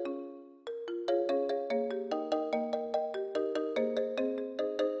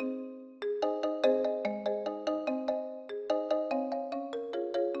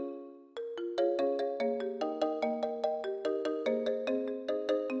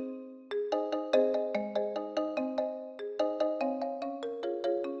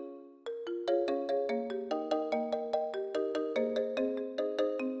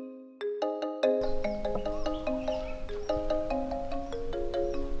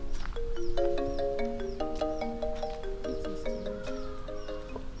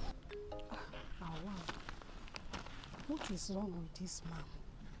 What is wrong with this man?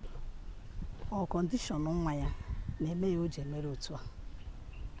 or condition on my name you general to.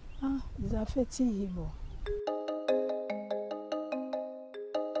 Ah, is affecting him.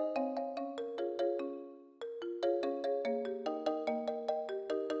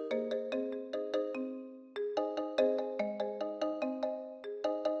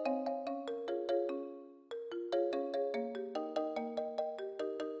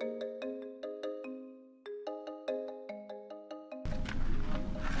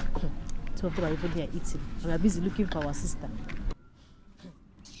 Two of them are even here eating. We are busy looking for our sister.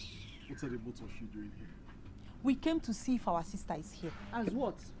 What are the both of you doing here? We came to see if our sister is here. As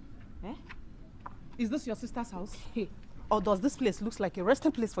what? Eh? Is this your sister's house? Hey. Or does this place look like a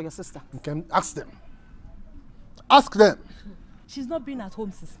resting place for your sister? You can ask them. Ask them. She's not been at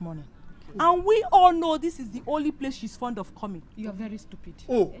home since morning. And we all know this is the only place she's fond of coming. You're very stupid.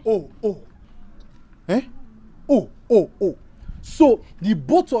 Oh. Eh? Oh. So the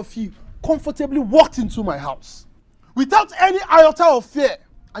both of you comfortably walked into my house without any iota of fear,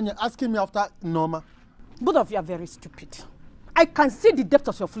 and you're asking me after Norma. Both of you are very stupid. I can see the depth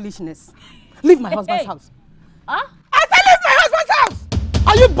of your foolishness. Leave my husband's house. Huh? I said leave my husband's house!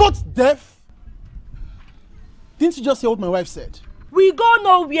 Are you both deaf? Didn't you just hear what my wife said? We go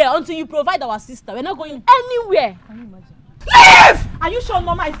nowhere until you provide our sister. We're not going anywhere. Can you imagine? Leave! Are you sure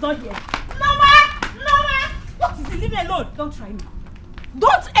Norma is not here? Norma! What is it? Leave me alone. Don't try me.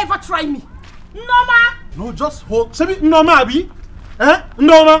 Don't ever try me. Norma! No, just hold. Sebi, Norma, Abi? Eh?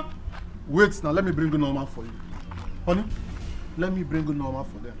 Norma? Wait now, let me bring you Norma for you. Honey, let me bring you Norma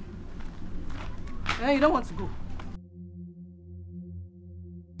for them. You don't want to go.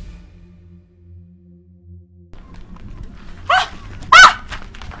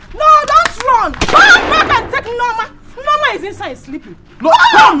 No, don't run! Come back and take Norma! Norma is inside sleeping. No,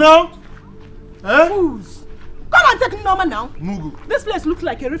 come now! Eh? Fools! Come and take Norma now. Mugu. This place looks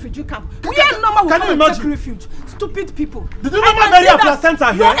like a refugee camp. Where Norma will come and take refuge. Stupid people. Did you Norma bury a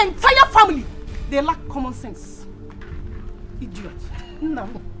placenta here? Your entire family, they lack common sense. Idiot. No,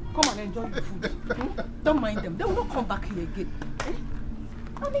 come and enjoy the food. Don't mind them. They will not come back here again. Eh?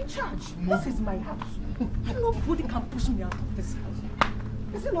 I'm in charge. This is my house. Nobody can push me out of this house.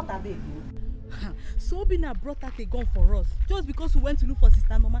 Is it not a big deal? So Obina brought out a gun for us just because we went to look for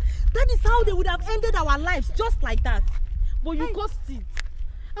Sister Norma. That is how they would have ended our lives, just like that. But you caused it.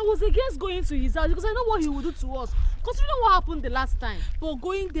 I was against going to his house because I know what he would do to us. Considering what happened the last time. But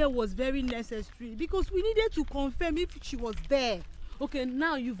going there was very necessary because we needed to confirm if she was there. Okay,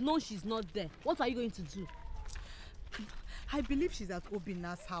 now you've known she's not there. What are you going to do? I believe she's at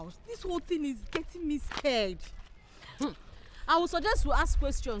Obina's house. This whole thing is getting me scared. I would suggest we ask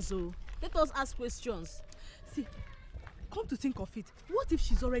questions, so let us ask questions. See, come to think of it, what if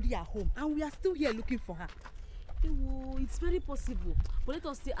she's already at home and we are still here looking for her? Oh, it's very possible, but let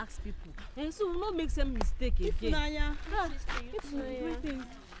us still ask people. And so we'll not make some mistake again.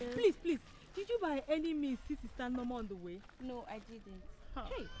 Please, did you by any means see Sister Norma on the way? No, I didn't. Huh.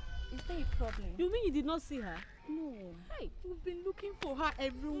 Hey, is there a problem? You mean you did not see her? No. Hey, we've been looking for her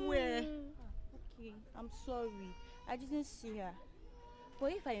everywhere. Okay, I'm sorry. I didn't see her.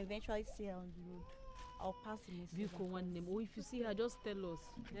 But if I eventually see her on the road, I'll pass the message. One name. Or if you see her, just tell us.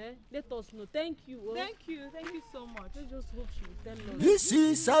 Eh? Let us know. Thank you. Oh. Thank you so much. I just hope she will tell us. This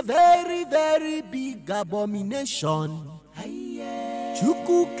is a very, very big abomination.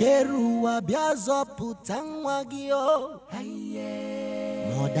 Chuku keru abiazo putangwagio.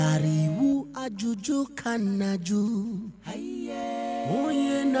 Modariwu ajuju kanaju.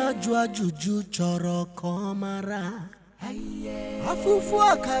 Onye naju ajuju choro komara. Afufu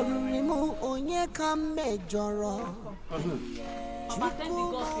akarurimu onye kamejoro. Papa, thank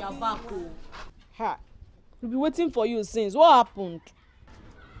the gods you are back. Ha! We've been waiting for you since. What happened?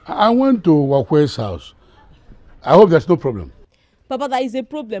 I went to Wakwe's house. I hope there's no problem. Papa, there is a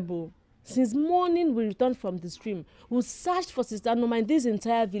problem, bro. Since morning we returned from the stream, we searched for Sister Norma in this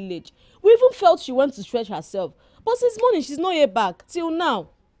entire village. We even felt she went to stretch herself. But since morning, she's not yet back. Till now.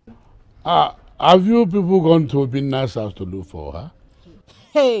 Have you people gone to Obina's house to look for her?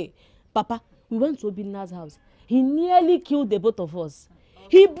 Hey, Papa, we went to Obina's house. He nearly killed the both of us.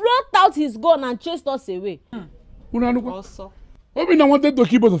 He brought out his gun and chased us away. Also. Obina wanted to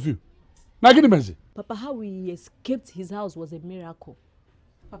kill both of you. Now give him mercy. Papa, how we escaped his house was a miracle.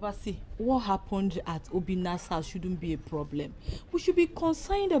 Papa, see, what happened at Obina's house shouldn't be a problem. We should be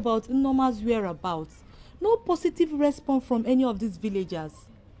concerned about Norma's whereabouts. No positive response from any of these villagers.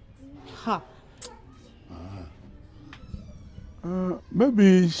 Ha!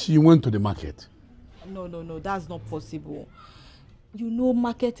 Maybe she went to the market. No, that's not possible. You know,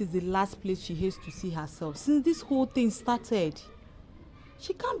 market is the last place she hates to see herself since this whole thing started.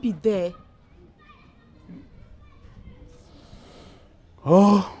 She can't be there.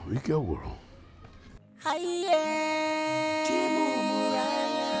 Oh, we can work.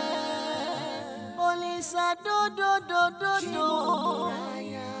 Olisa do do do do do.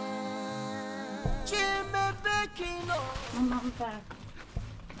 Mama, I'm back.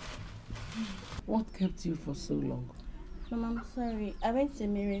 What kept you for so long? Mama, I'm sorry. I went to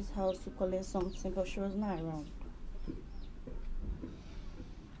Mary's house to collect something, but she was not around.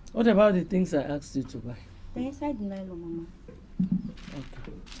 What about the things I asked you to buy? They're inside the nylon, Mama.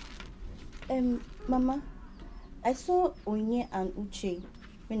 Okay. Mama, I saw Onye and Uche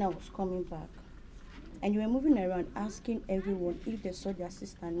when I was coming back. And you were moving around asking everyone if they saw their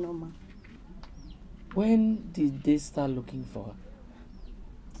sister Norma. When did they start looking for her?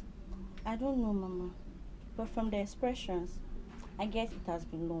 I don't know, Mama. But from the expressions, I guess it has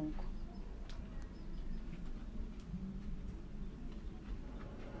been long.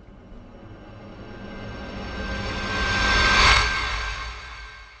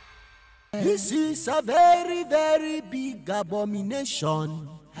 This is a very, very big abomination.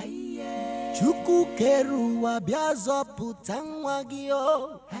 Chuku keru abiazo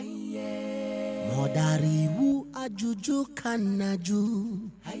putangwagio. Modariwu ajuju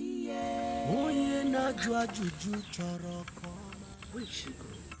kanaju. Onye naju ajuju choroko. Where is she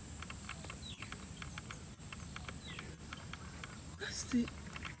going? That's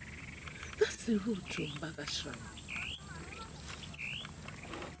the road to Mbaga Shrine.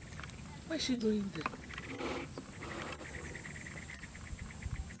 Why is she going there?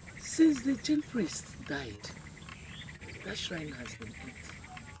 Since the jail priest died, that shrine has been empty.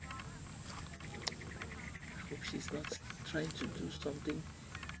 I hope she's not trying to do something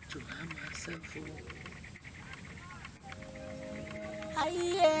to harm herself.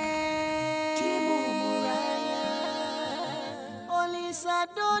 Olisa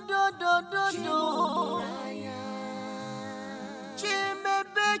do do do do do.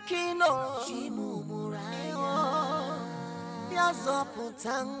 Chimebekino. Chimumuraya. Yazo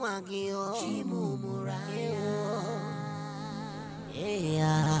putangwagio. Chimumuraya.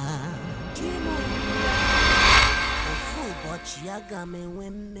 Yeah. Chimumuraya. Ofu bochiagame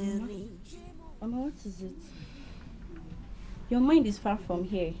wemeri. Mama, what is it? Your mind is far from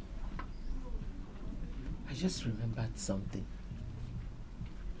here. I just remembered something.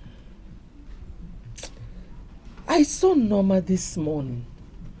 I saw Norma this morning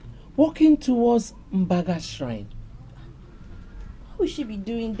walking towards Mbaga Shrine. What will she be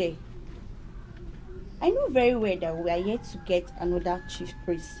doing there? I know very well that we are yet to get another chief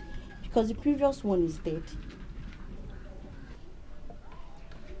priest because the previous one is dead.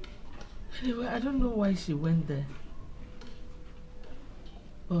 Anyway, I don't know why she went there.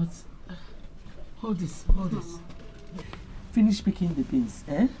 But, hold this. Finish picking the beans,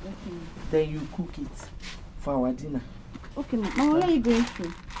 eh? Okay. Then you cook it for our dinner. Okay, Mama, where are you going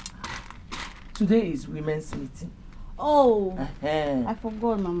to? Today is women's meeting. Oh, I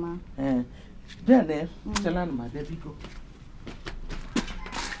forgot, Mama. Then, Shalana, there we go.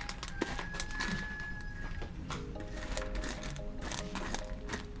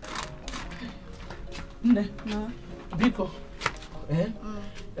 No. Biko.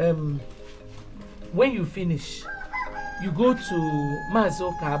 When you finish, you go to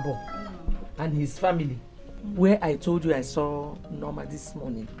Mazo Kabo and his family, where I told you I saw Norma this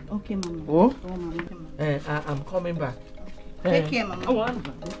morning. Okay, Mama. Oh? Oh, Mama. I'm coming back. Take care, Mama. Oh, I'm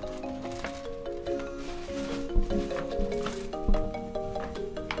back.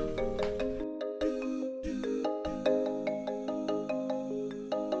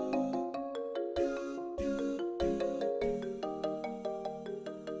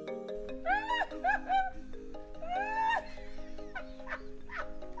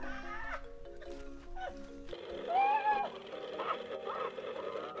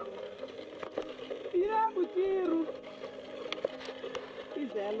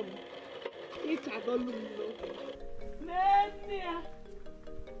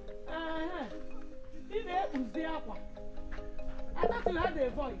 I thought you had a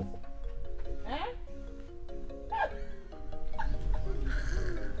voice. Eh?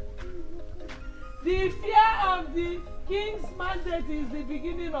 The fear of the king's mandate is the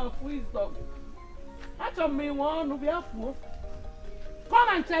beginning of wisdom. How come me want to be a fool? Come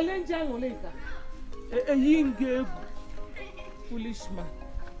and challenge him later. A young foolish man.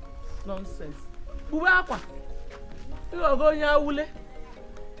 Nonsense. Bubapa. You are going away.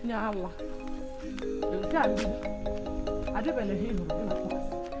 Nyawa. You can't do it. I don't believe him.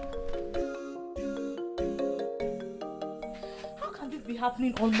 How can this be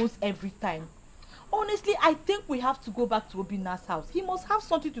happening almost every time? Honestly, I think we have to go back to Obina's house. He must have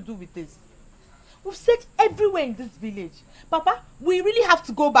something to do with this. We've searched everywhere in this village. Papa, we really have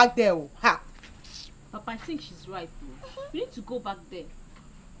to go back there. Ha. Papa, I think she's right. We need to go back there.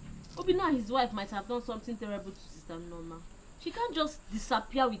 Obina and his wife might have done something terrible to Sister Norma. She can't just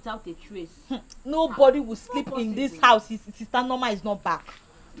disappear without a trace. Nobody will sleep in this house. Sister Norma is not back.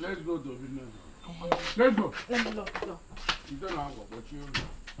 Let's go to Obina. Let's go. Let me lock the door. You don't have a but you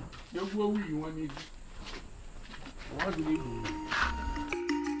go where you want it. What do we do?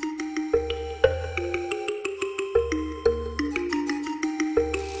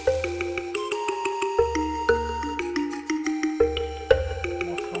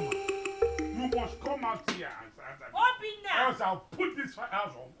 Else I'll put this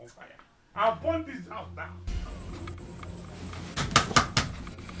house on fire. I'll burn this house down.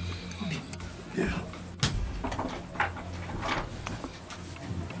 Yeah.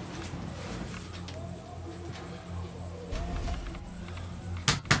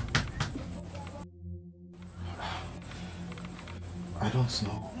 I don't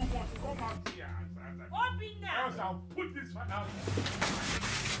know. You must come out here and open now. Else I'll put this house.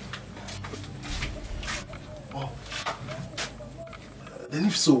 Oh. Then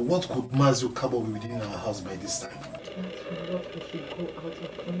if so, what could Mazu Kabo be within our house by this time? That's what we should go out and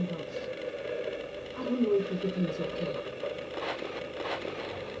find out. I don't know if everything is okay.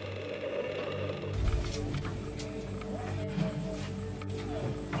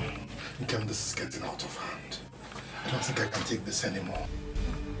 Nkem, this is getting out of hand. I don't think I can take this anymore.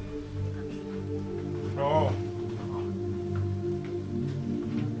 Oh.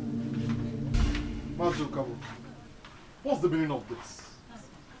 Mazu Kabo, what's the meaning of this?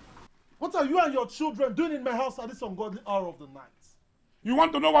 What are you and your children doing in my house at this ungodly hour of the night? You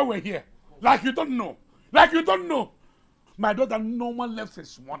want to know why we're here? Like you don't know. Like you don't know. My daughter Norma left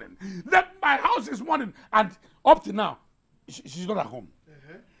this morning. Left my house this morning. And up to now, she's not at home.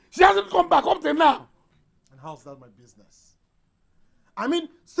 She hasn't come back up to now. And how's that my business? I mean,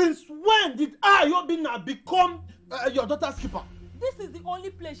 since when did Obina become your daughter's keeper? This is the only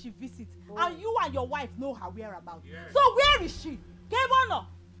place she visits. And you and your wife know her whereabouts. So where is she? Kebono?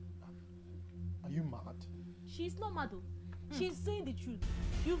 Are you mad? She's not mad though. She's saying the truth.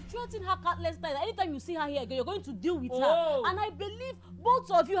 You've threatened her countless times. Anytime you see her here again, you're going to deal with her. And I believe both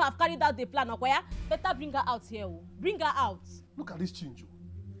of you have carried out the plan. Okay? Better bring her out here. Bring her out. Look at this change.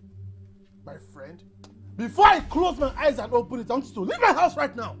 My friend, before I close my eyes and open it, I want you to leave my house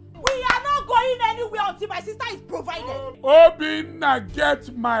right now. We are not going anywhere until my sister is provided. Obina,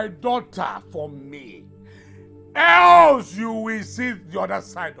 get my daughter for me. Else you will see the other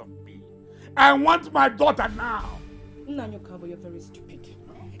side of me. I want my daughter now. Nanyokabo, you're very stupid.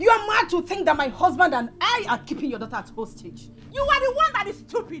 You are mad to think that my husband and I are keeping your daughter at hostage. You are the one that is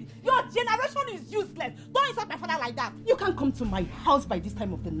stupid. Your generation is useless. Don't insult my father like that. You can't come to my house by this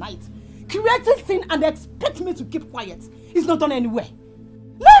time of the night, creating sin and expect me to keep quiet. It's not done anywhere.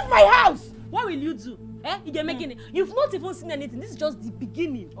 Leave my house! What will you do? You've not even seen anything. This is just the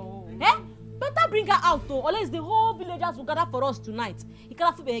beginning. Better bring her out though, unless the whole villagers will gather for us tonight. You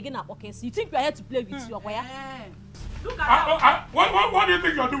can't be again. Okay, so you think we are here to play with you, okay? Look at what do you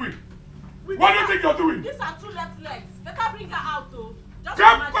think you're doing? What do you think you're doing? These are two left legs. Better bring her out though.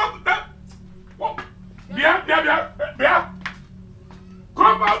 Come, Bia.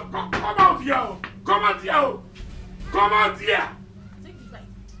 Come out here. Come out here. Come out here.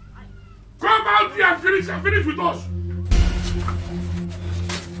 Come out here and finish with us.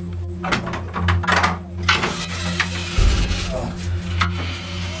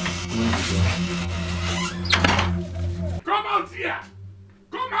 Come out here.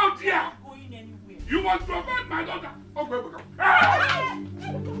 Come out here. You want to avoid my daughter? Okay.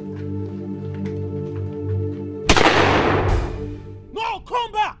 No,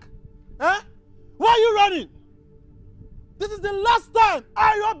 come back. Why are you running? This is the last time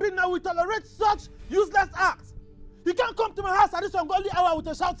Obina will tolerate such useless acts. You can't come to my house at this ungodly hour with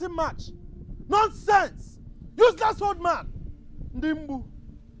a shouting match. Nonsense! Useless old man. Ndimbu.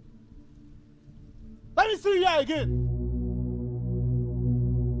 Let me see you here again.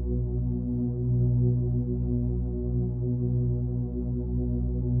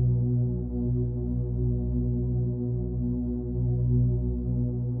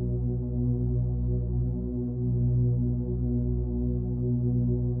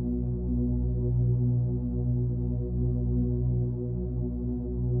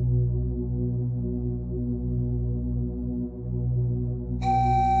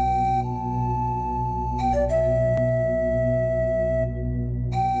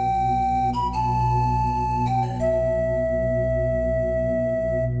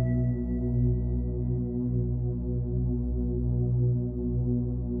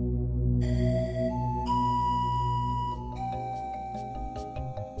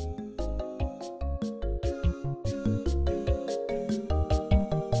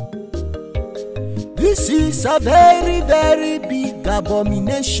 This is a very, very big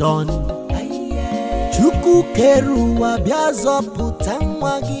abomination. Chukwu keruwa biazo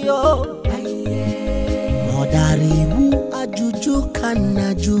putamwagio. Modariwu ajuju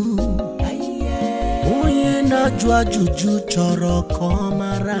kanaju. Onye naju ajuju choro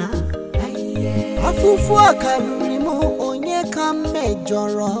komara. Afufu akarurimu onye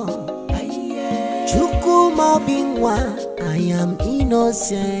kamejoro. Chukwu mobingwa, I am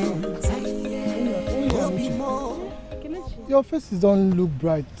innocent. Your faces don't look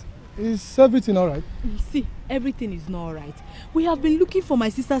bright. Is everything all right? You see, everything is not all right. We have been looking for my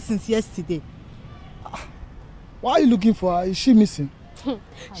sister since yesterday. Why are you looking for her? Is she missing?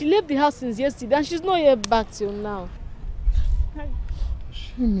 She left the house since yesterday and she's not yet back till now.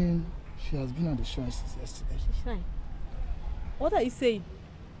 She mean she has been at the shrine since yesterday? Shrine? What are you saying?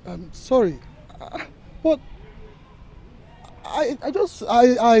 Sorry, but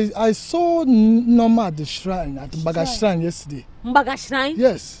I saw Norma at the shrine, at Mbaga shrine yesterday. Mbaga shrine?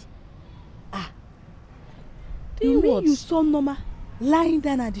 Yes. Do you mean you saw Norma lying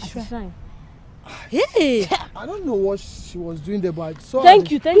down at the shrine? Hey! I don't know what she was doing there, but I saw. Thank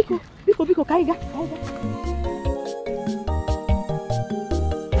you. Biko, Kaiga.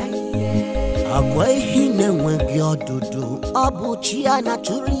 Agwehi nenwegi odudu, obuchi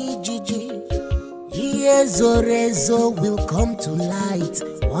anaturi ijiji. Yezorezo will come to light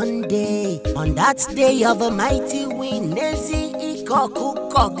one day. On that day of a mighty wind, Nezi ikoku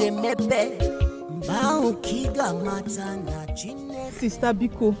kogemepe. Mbao kiga mata na chine. Sister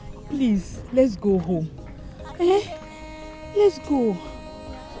Biko, please, let's go home. Let's go.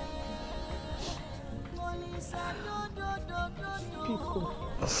 Biko.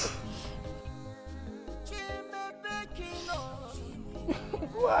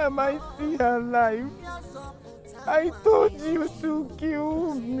 Why am I still alive? I told you to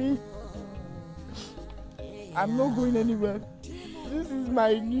kill me. I'm not going anywhere. This is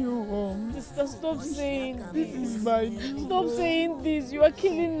my new home. Sister, stop saying this. This is my new Stop home. saying this. You are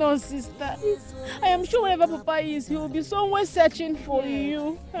killing us, sister. I am sure wherever Papa is, he will be somewhere searching for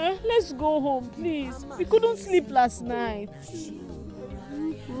you. Let's go home, please. We couldn't sleep last night.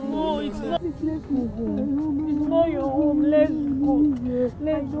 No, it's not. Let's go home. It's not your home. Let's go.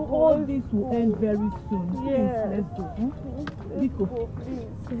 Let's go. All this will end very soon. Yeah. Please, let's go. Biko, please.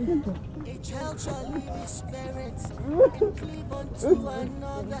 A child shall leave his parents and cleave unto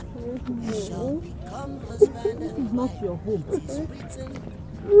another. He shall become husband and This is not your home. it is written.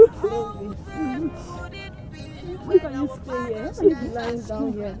 How then would it be Why can you stay here? Why are you lying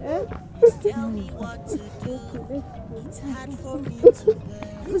down here? Tell me what to do. It's hard for me to bear.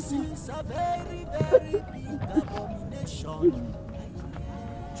 This is a very, very big abomination.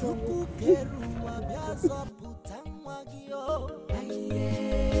 Chukwu keruwa biazo putamwagio.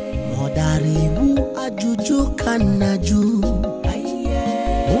 Modariwu ajuju kanaju.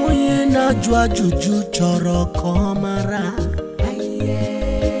 Onye naju ajuju choro komara.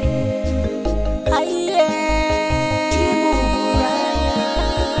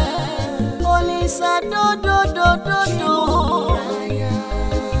 Olisa do.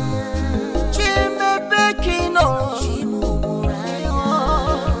 Chimebekino.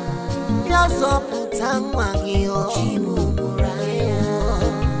 Yazo putamwagio. Chimumuraya.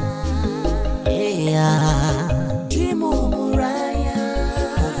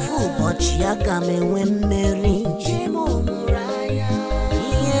 Ofu aga menwe mmeri. Chimumuraya.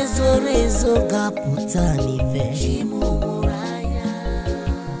 Yezorezo gaputa nife. Chimumuraya.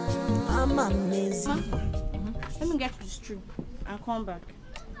 I'm amazing. Let me get to the stream and come back.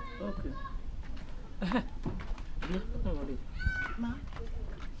 Okay. Ma?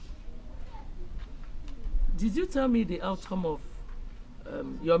 Did you tell me the outcome of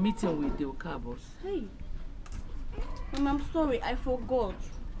your meeting with the Okabos? Hey. Mom, I'm sorry, I forgot.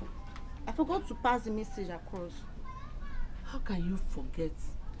 I forgot to pass the message across. How can you forget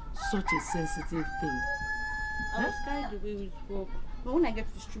such a sensitive thing? I was carried away with work. But when I get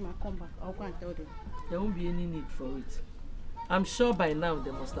to the stream and come back, I'll go and tell them. There won't be any need for it. I'm sure by now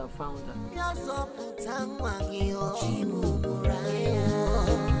they must have found her.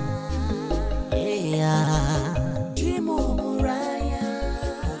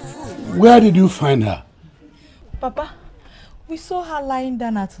 Where did you find her? Papa, we saw her lying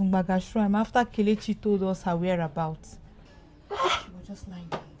down at Mbaga Shrine after Kelechi told us her whereabouts. She was just lying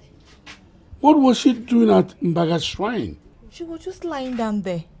down there. What was she doing at Mbaga Shrine? She was just lying down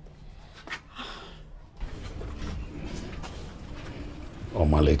there.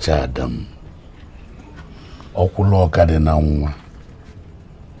 Omalecha Adam. Okulo kadena nwa.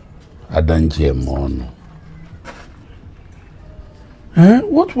 Adanje mono.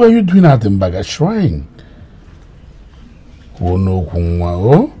 What were you doing at Mbaga Shrine? Oh no,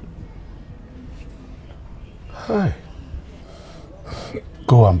 oh? Hi.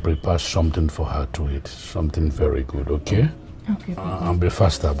 Go and prepare something for her to eat. Something very good, okay? Okay. And be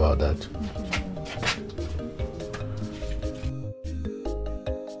fast about that.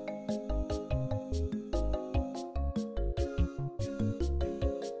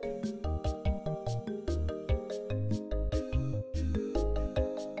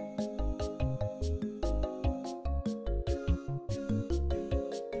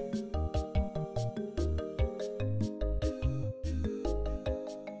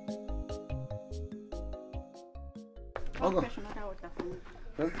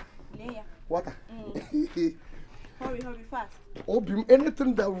 Water. Hurry fast. Obim,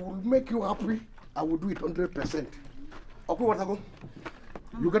 anything that will make you happy, I will do it 100%. Okay, what I go?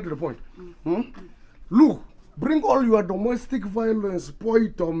 You get to the point. Look, bring all your domestic violence, pour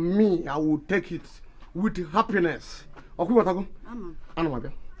it on me. I will take it with happiness. Okay, what I go?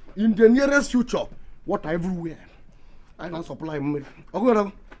 In the nearest future, what everywhere, I can supply money. Okay, what I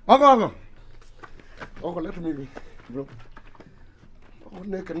go? Okay. Okay, let me, bro. I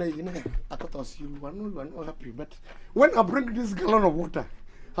know you are not happy, but when I bring this gallon of water,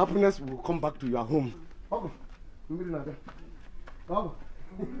 happiness will come back to your home.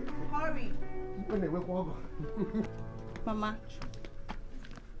 Hurry. Mama,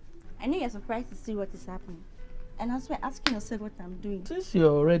 I know you're surprised to see what is happening. And that's why asking yourself what I'm doing. Since you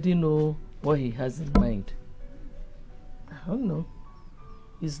already know what he has in mind, I don't know.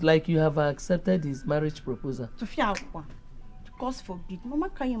 It's like you have accepted his marriage proposal. God forbid. Mama,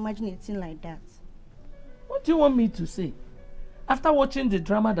 can you imagine a thing like that? What do you want me to say? After watching the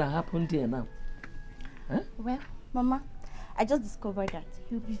drama that happened here now? Huh? Well, Mama, I just discovered that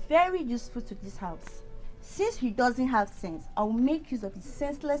he'll be very useful to this house. Since he doesn't have sense, I will make use of his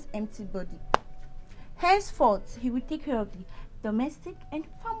senseless, empty body. Henceforth, he will take care of the domestic and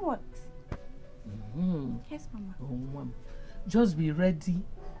farm works. Yes, Mama. Just be ready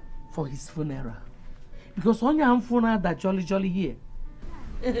for his funeral. Because on your funeral that jolly here.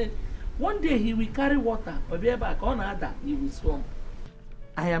 One day he will carry water, or be back on other, he will swim.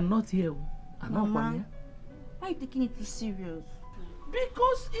 I am not here. I'm not Mama, here. why are you taking it too serious?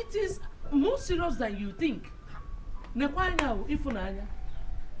 Because it is more serious than you think. You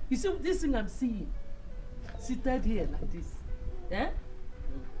see this thing I'm seeing, seated here like this. Eh?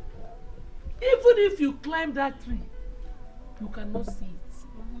 Even if you climb that tree, you cannot see it.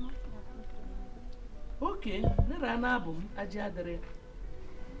 Okay, let an album.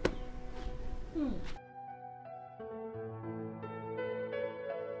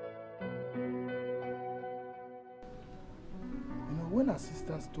 When her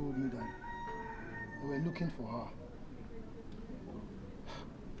sisters told me that they were looking for her, I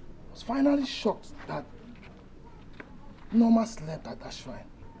was finally shocked that Norma slept at that shrine.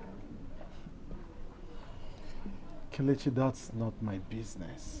 Kelechi, that's not my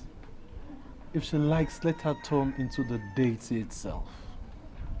business. If she likes, let her turn into the deity itself.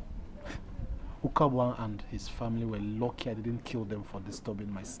 Ukabwa and his family were lucky I didn't kill them for disturbing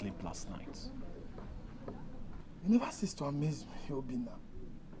my sleep last night. You never cease to amaze me, Obina.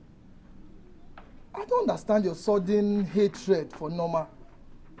 I don't understand your sudden hatred for Norma.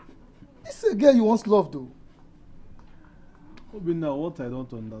 This is a girl you once loved, though. Obina, what I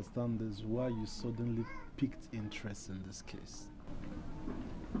don't understand is why you suddenly picked interest in this case.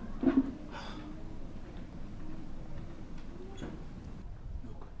 Look,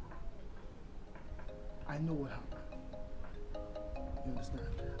 I know what happened. You understand?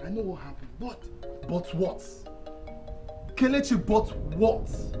 I know what happened, but what? Kelechi, but what?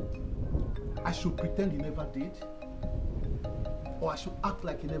 I should pretend he never did? Or I should act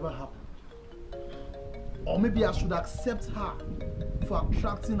like it never happened? Or maybe I should accept her for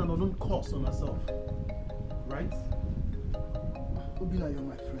attracting an unknown curse on herself. Right? Obina, you're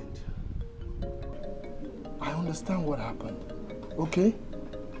my friend. I understand what happened. Okay?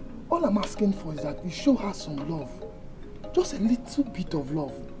 All I'm asking for is that you show her some love. Just a little bit of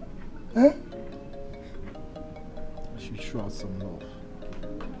love. Eh? I should show her some love.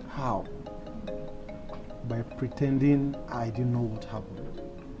 How? By pretending I didn't know what happened.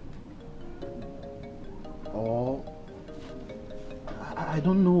 Or I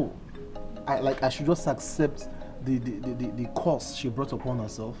don't know. I should just accept the cost she brought upon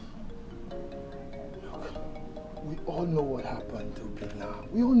herself. Look, we all know what happened, Obina.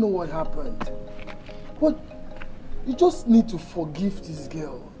 We all know what happened. But you just need to forgive this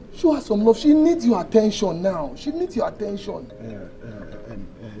girl. Show her some love. She needs your attention now. She needs your attention.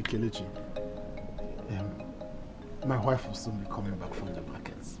 Kelechi, my wife will soon be coming back from the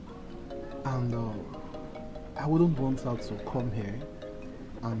markets. And I wouldn't want her to come here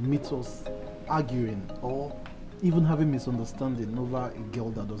and meet us arguing or even having misunderstanding over a girl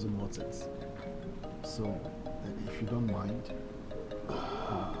that doesn't want it. So, if you don't mind,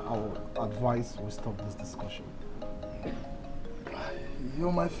 I'll advise we stop this discussion.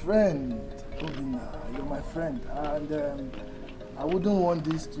 You're my friend, Obina. You're my friend. And I wouldn't want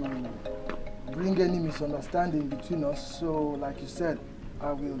this to bring any misunderstanding between us. So, like you said,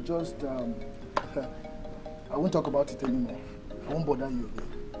 I will just, I won't talk about it anymore. I won't bother you again.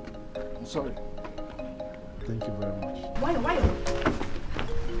 I'm sorry. Thank you very much. Why are you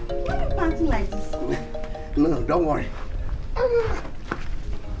panting like this? No, don't worry.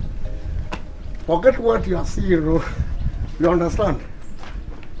 Forget what you are seeing, bro. You understand?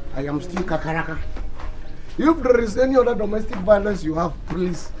 I am still Kakaraka. If there is any other domestic violence you have,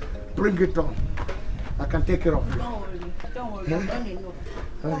 please bring it on. I can take care of you. Don't worry, I've done enough.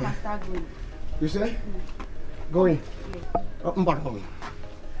 Come and start going. You say? Going? Yeah.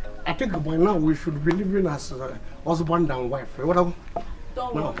 I think by now we should be living as husband and wife. What don't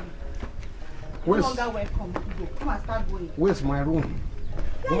no. worry. No longer welcome. Come and start going. Where's my room?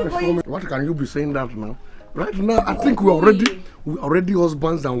 Yeah, What can you be saying that now? Right now, I think we already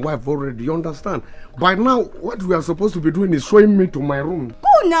husbands and wife already. You understand? By now, what we are supposed to be doing is showing me to my room.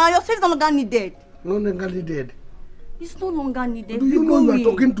 Go now. Your face is no longer needed. No longer needed. It's no longer needed. Do you know you are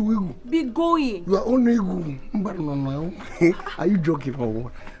talking to Igu? Be going. You are only Igu. But no, now. Are you joking or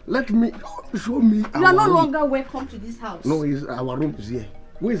what? Let me show me. You are no longer welcome to this house. No, our room is here.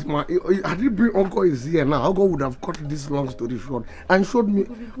 Where is my? Had it been Uncle is here now, Uncle would have cut this long story short and showed me.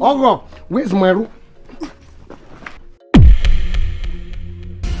 Uncle, where's my room?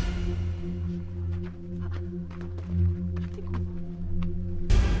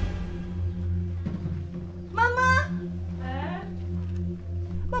 Mama!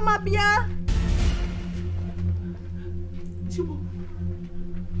 Mama, Bia! Chibo.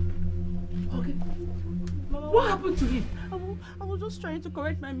 Okay. Mama, what happened to him? I was just trying to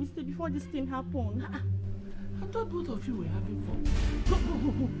correct my mistake before this thing happened. I thought both of you were having fun. Go.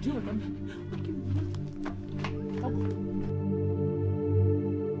 Do you remember?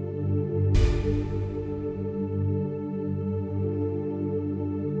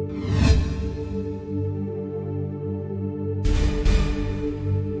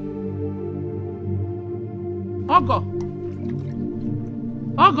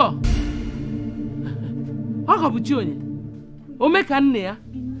 Ogo bụ chi onye ome ka nne ya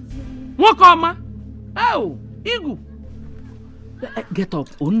nwoke ọma oh Igu get up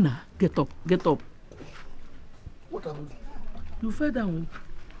Onna get up What happened? You fell down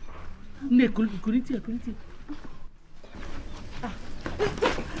nne kuliti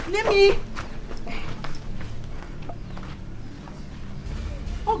Let me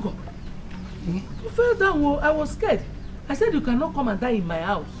Ogo you fell down. I was scared. I said you cannot come and die in my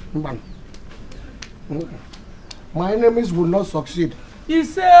house. Man. My enemies will not succeed. He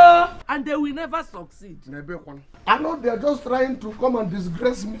said, and they will never succeed. I know they are just trying to come and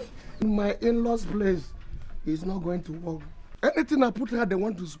disgrace me in my in-laws' place. It's not going to work. Anything I put here, they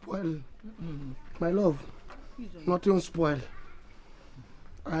want to spoil. My love, nothing spoil.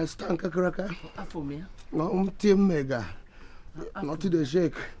 I stand Kakaraka. For me? No, Team Mega. Nothing they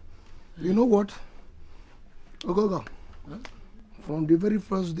shake. You know what? Ogogo. Huh? From the very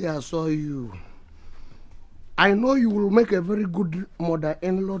first day I saw you, I know you will make a very good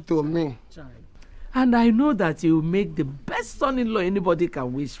mother-in-law to me. And I know that you will make the best son-in-law anybody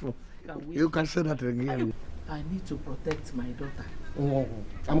can wish for. You can say that again. I need to protect my daughter. Oh,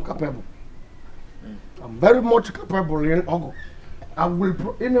 I'm capable. I'm very much capable in Ogo. I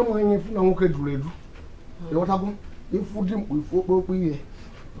will anyone if no okay to do. You what happen? If food him we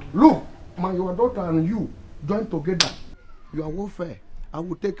look, your daughter and you join together. You are warfare. I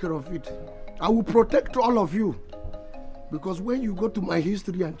will take care of it. I will protect all of you. Because when you go to my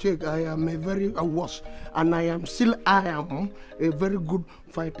history and check, I am a very worse. And I am a very good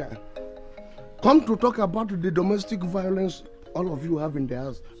fighter. Come to talk about the domestic violence all of you have in the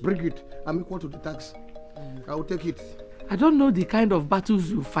house. Bring it. I'm equal to the tax. I will take it. I don't know the kind of battles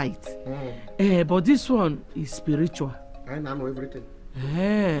you fight. But this one is spiritual. I know everything.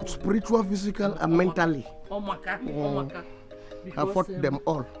 Spiritual, physical, and mentally. Omaka. I fought them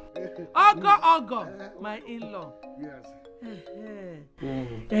all. Ogo, my in-law. Yes.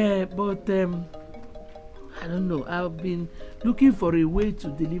 But I don't know. I've been looking for a way to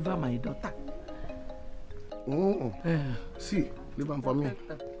deliver my daughter. See, leave them for me.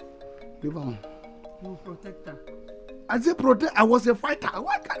 Leave them. You protect her. I say protect. I was a fighter.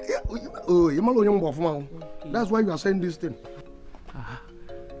 Why can't you? Oh, you young boy. That's why you are saying this thing.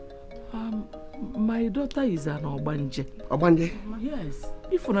 My daughter is an Obanje. Obanje? Yes.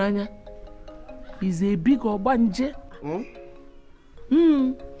 Ifuranya is a big Obanje.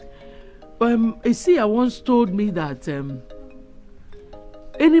 A seer once told me that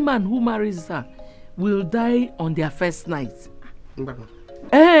any man who marries her will die on their first night.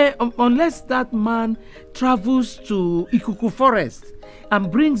 Unless that man travels to Ikuku Forest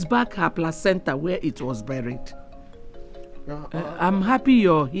and brings back her placenta where it was buried. I'm happy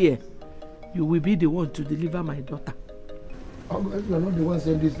you're here. You will be the one to deliver my daughter. If you're not the one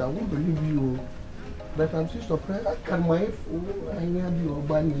saying this, I won't believe you. But I'm still surprised. I can my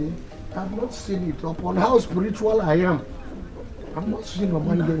Obanje. I've not seen it upon how spiritual I am. I've not seen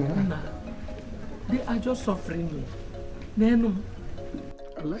Obanje. They are just suffering me.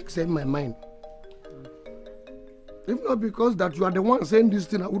 I like saying my mind. If not because that you are the one saying this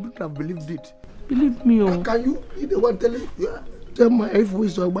thing, I wouldn't have believed it. Believe me, oh. Can you be the one telling tell my if we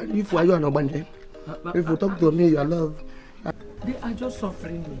saw if you are an Obanje? If you talk to me, your love. They are just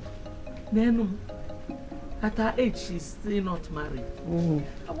suffering me. At her age, she's still not married.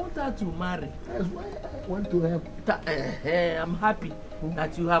 I want her to marry. That's why I want to help. I'm happy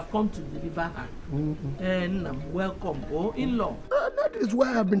that you have come to deliver her. And welcome, in-law. That is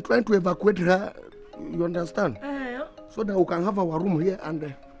why I've been trying to evacuate her. You understand? So that we can have our room here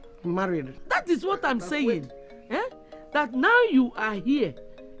and married. That is what I'm saying. That now you are here,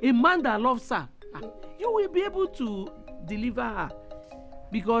 a man that loves her, you will be able to deliver her.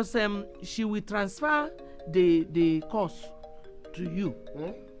 Because she will transfer the cost to you.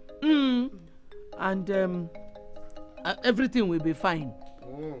 And everything will be fine.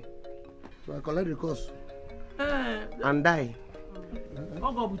 So I collect the cost and die.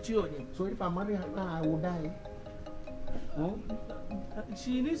 So if I marry her now, I will die.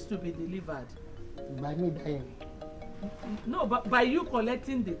 She needs to be delivered. By me dying? No, but by you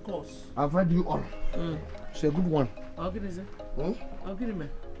collecting the cost. I've heard you all. It's a good one.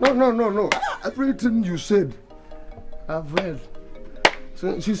 No. Everything you said, I've heard.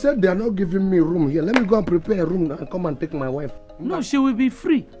 So she said they are not giving me room here. Let me go and prepare a room and come and take my wife. No, she will be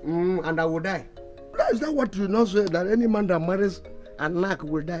free. And I will die. Is that what you know say, that any man that marries a knack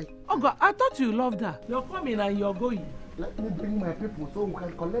will die? Oh God, I thought you loved her. You're coming and you're going. Let me bring my people so we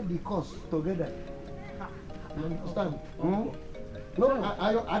can collect the cost together. You understand? No,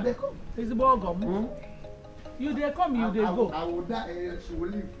 I they come. It's the ball. You they come, you they go. I will die, she will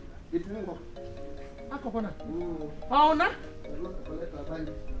leave. It won't go. Oh, no?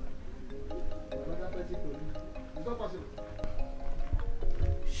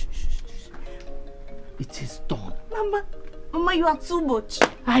 It is done. Mama, you are too much.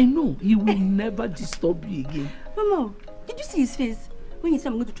 I know. He will never disturb you again. Mama, did you see his face when he said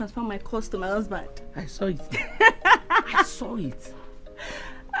I'm going to transfer my cost to my husband? I saw it. I saw it.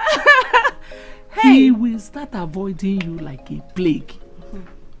 Hey. He will start avoiding you like a plague.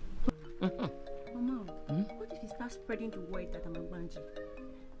 Mama, what if he starts spreading the word that I'm a banji?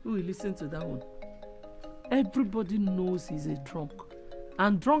 Who will listen to that one? Everybody knows he's a drunk.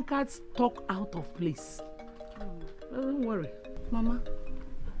 And drunkards talk out of place. Don't worry. Mama,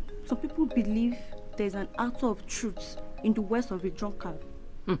 some people believe there's an altar of truth in the words of a drunkard.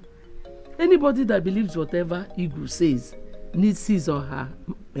 Anybody that believes whatever Igbo says needs his or her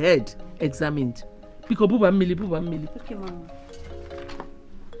head examined. Because buba mili. Okay, Mama.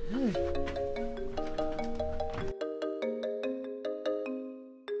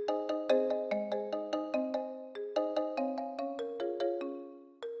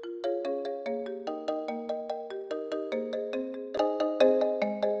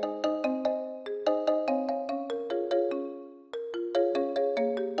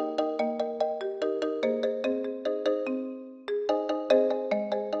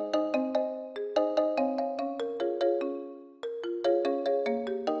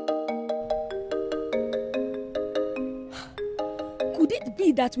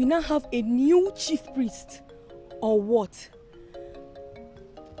 That we now have a new chief priest, or what?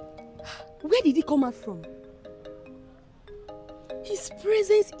 Where did he come out from? His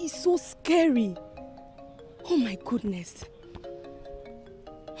presence is so scary. Oh my goodness.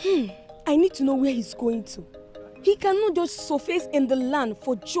 I need to know where he's going to. He cannot just surface in the land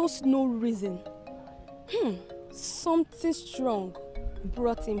for just no reason. Something strong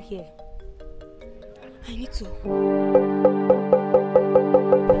brought him here. I need to...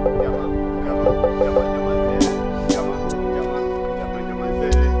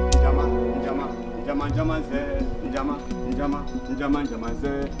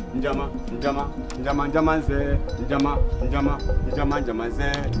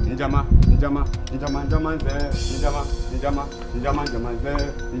 njama, njama, njama, ze, njama, njama, njama, njama, ze,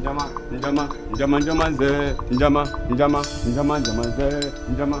 njama, njama, njama, njama, ze, njama, njama, njama, njama, ze,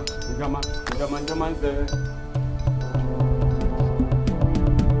 njama, njama, njama, njama, ze.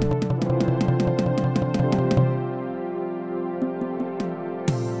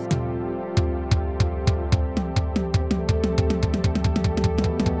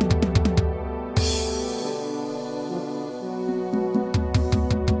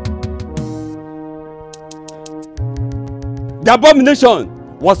 The abomination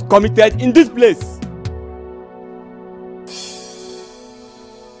was committed in this place.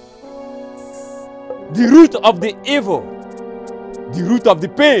 The root of the evil, the root of the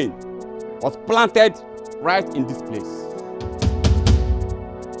pain, was planted right in this place.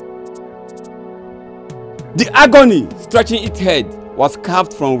 The agony stretching its head was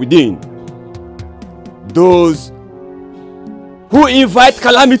carved from within. Those who invite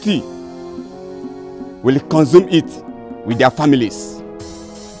calamity will consume it with their families.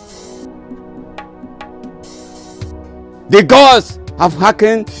 The gods have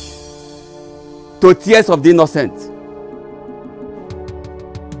hearkened to tears of the innocent.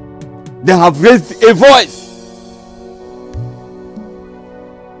 They have raised a voice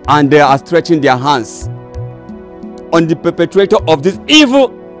and they are stretching their hands on the perpetrator of this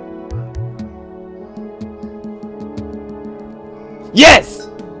evil. Yes!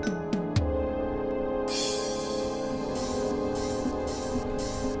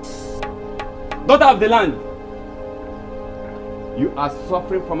 Daughter of the land, you are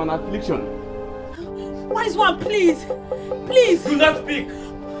suffering from an affliction. Wise one, please, please. Do not speak.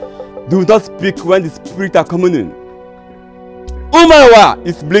 Do not speak when the spirits are coming in. Umawa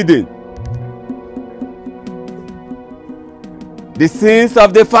is bleeding. The sins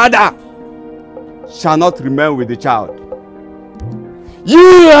of the father shall not remain with the child.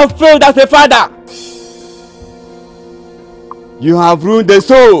 You have failed as a father. You have ruined the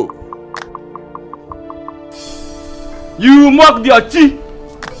soul. You mocked your chief.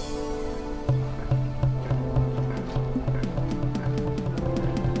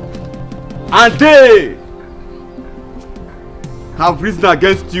 And they have risen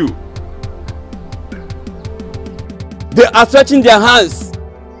against you. They are stretching their hands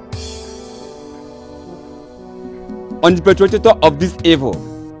on the perpetrator of this evil.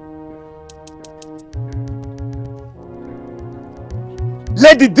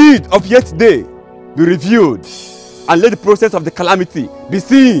 Let the deed of yesterday be revealed, and let the process of the calamity be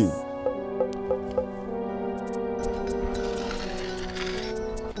seen.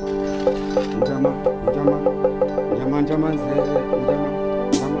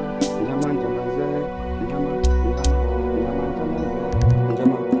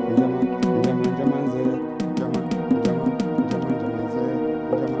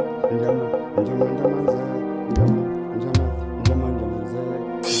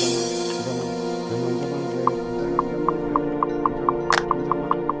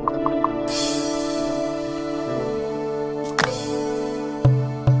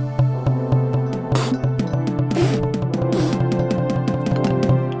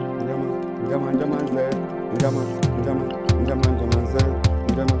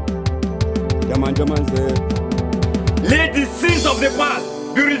 Let the sins of the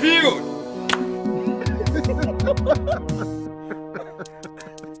past be revealed.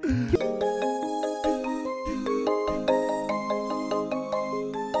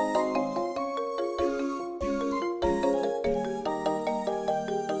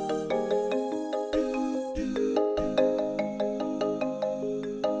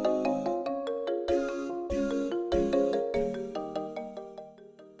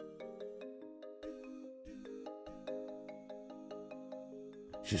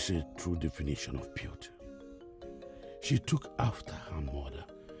 She's a true definition of beauty. She took after her mother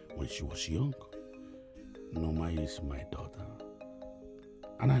when she was young. Noma is my daughter,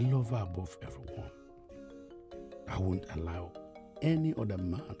 and I love her above everyone. I won't allow any other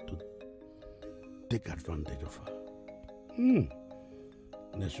man to take advantage of her.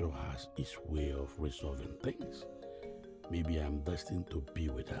 Nature has its way of resolving things. Maybe I'm destined to be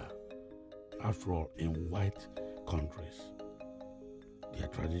with her. After all, in white countries, their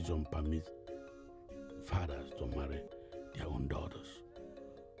tradition permits fathers to marry their own daughters.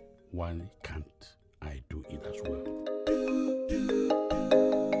 Why can't I do it as well?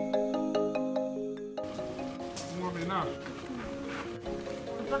 Mommy, now.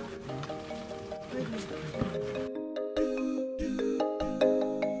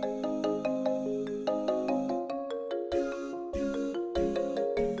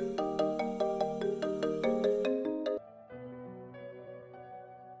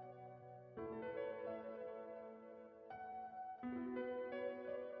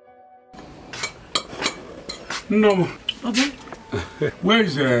 No. Okay. Where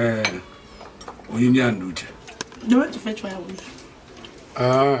is Onyinye and Uche? They went to fetch firewood.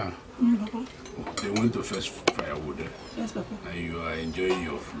 Ah. Papa. They went to fetch firewood. Yes, Papa. And you are enjoying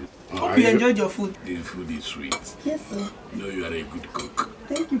your food. Hope you enjoyed your food. The food is sweet. Yes, sir. You know you are a good cook.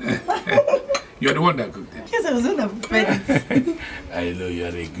 Thank you, Papa. You are the one that cooked it. Yes, I was the one that prepared it. I know you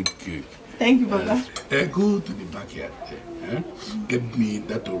are a good cook. Thank you, Papa. Go to the backyard. Get me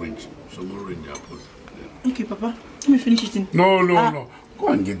that orange. Some orange apple. Okay, Papa. Let me finish eating. No. Go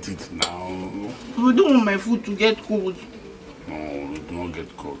and get it now. I don't want my food to get cold. No, do not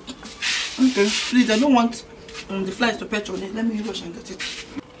get cold. Okay, please, I don't want the flies to perch on it. Let me rush and get it.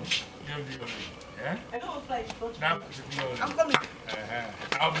 Yeah? I don't want flies to touch That, I'm coming.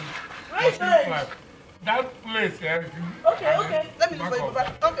 Right. That place. Okay. Let me look for you,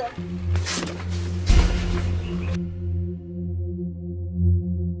 Papa. Okay.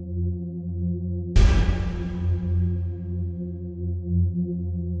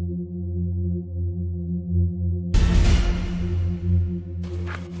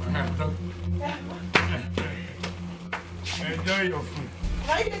 Enjoy your food.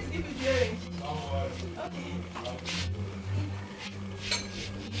 Why are you going to give me the orange? Okay.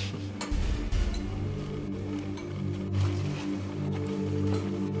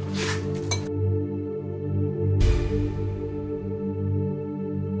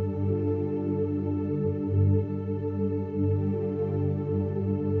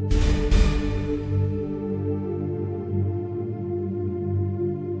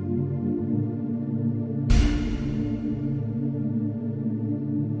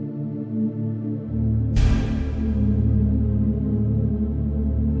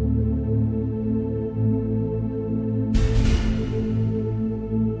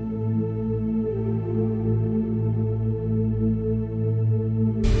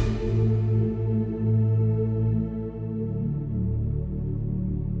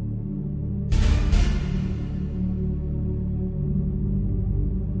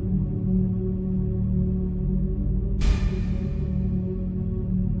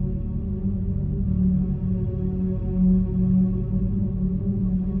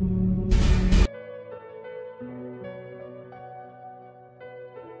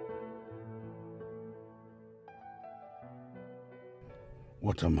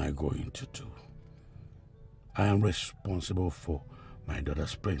 What am I going to do? I am responsible for my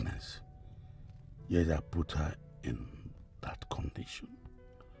daughter's pregnancy. Yet I put her in that condition.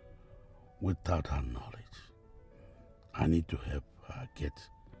 Without her knowledge, I need to help her get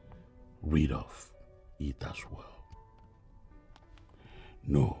rid of it as well.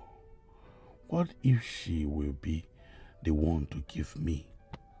 No. What if she will be the one to give me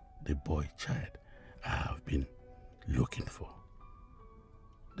the boy child I have been looking for?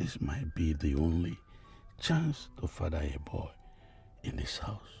 This might be the only chance to father a boy in this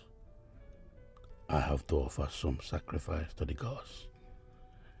house. I have to offer some sacrifice to the gods.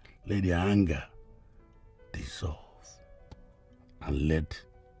 Let their anger dissolve and let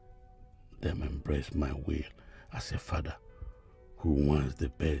them embrace my will as a father who wants the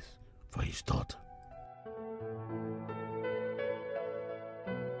best for his daughter.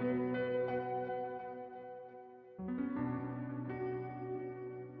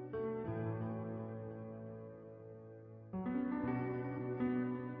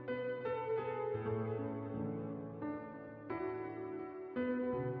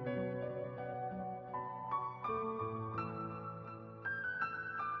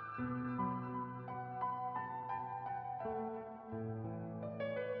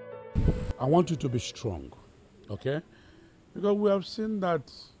 I want you to be strong, okay? Because we have seen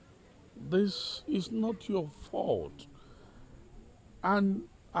that this is not your fault. And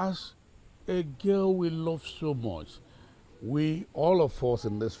as a girl we love so much, we, all of us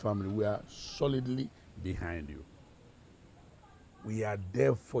in this family, we are solidly behind you. We are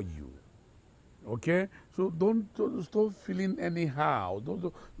there for you, okay? So don't stop feeling anyhow.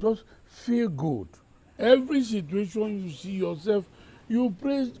 Just feel good. Every situation you see yourself, you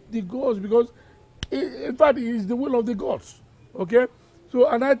praise the gods because, in fact, it is the will of the gods. Okay? So,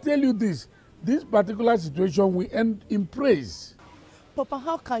 and I tell you this particular situation will end in praise. Papa,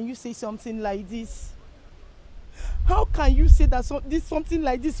 how can you say something like this? How can you say that something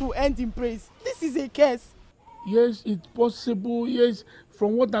like this will end in praise? This is a curse. Yes, it's possible. Yes,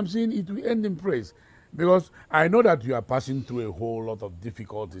 from what I'm saying, it will end in praise. Because I know that you are passing through a whole lot of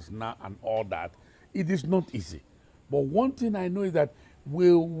difficulties now and all that. It is not easy. But one thing I know is that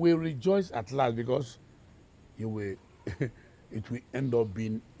we'll rejoice at last because it will end up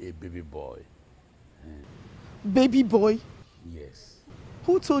being a baby boy. Baby boy? Yes.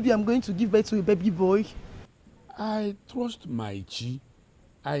 Who told you I'm going to give birth to a baby boy? I trust my chi.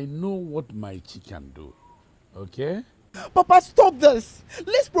 I know what my chi can do. Okay? Papa, stop this.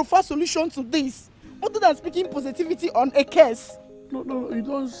 Let's provide solution to this. Other than speaking positivity on a case. No, you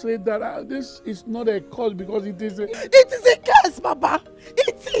don't say that. This is not a cause because it is a... It is a curse, Papa.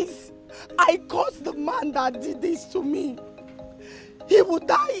 It is. I caused the man that did this to me. He will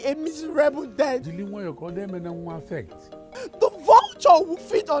die a miserable death. The vulture will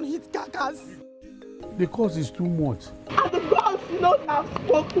feed on his carcass. The cause is too much. And the gods not have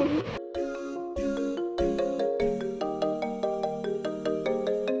spoken.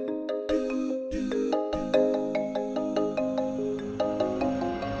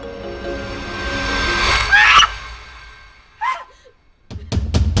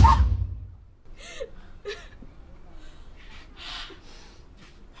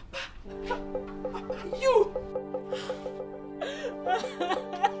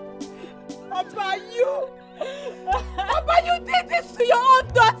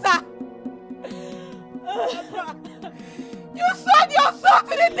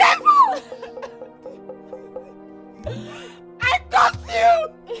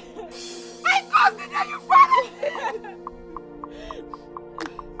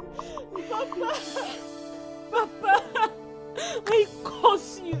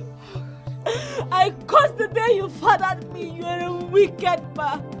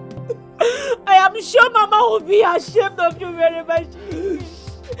 Ashamed of you wherever she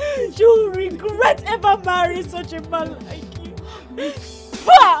is. She will regret ever marrying such a man like you.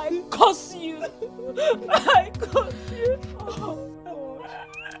 I curse you. I curse you.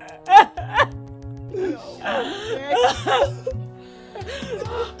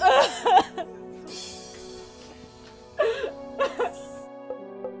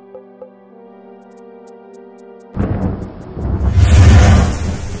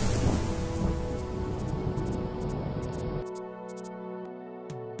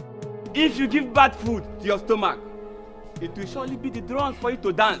 If you give bad food to your stomach, it will surely be the drums for you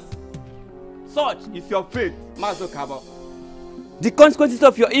to dance. Such is your fate, Master Kabo. The consequences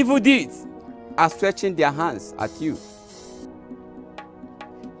of your evil deeds are stretching their hands at you.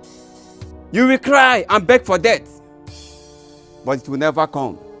 You will cry and beg for death, but it will never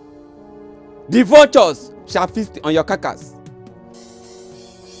come. The vultures shall feast on your carcass,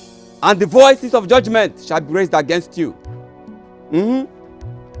 and the voices of judgment shall be raised against you.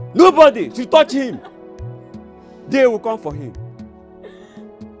 Nobody should touch him. They will come for him.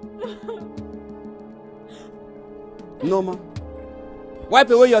 Norma, wipe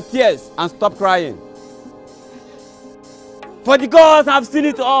away your tears and stop crying. For the gods have seen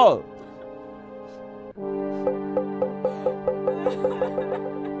it all.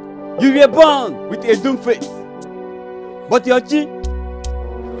 You were born with a doomed fate, but your chi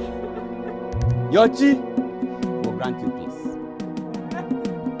will grant you peace.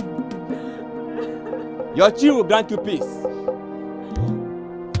 Your chi will grant you peace. Your chi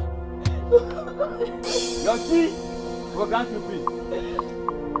will grant you peace. Your tea will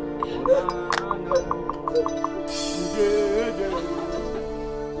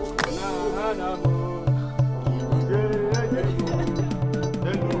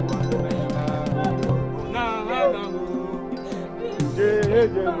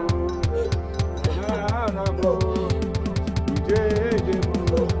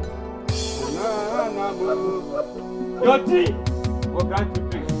grant you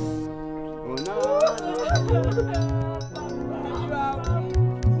peace.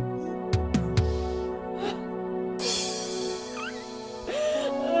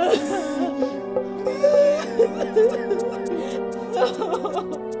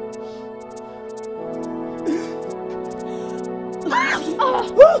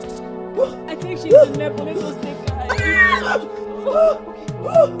 I think she's in level. Let us take her.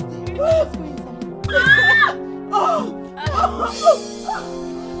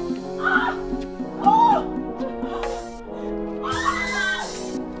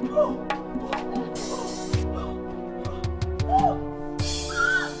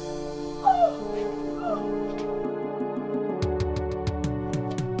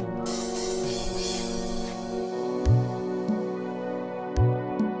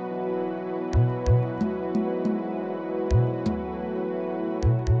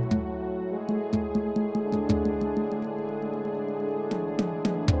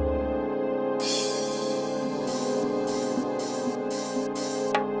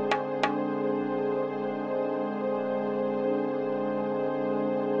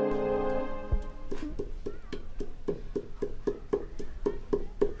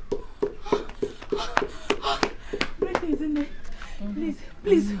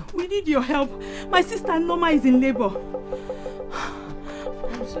 Please, we need your help. My sister Norma is in labor.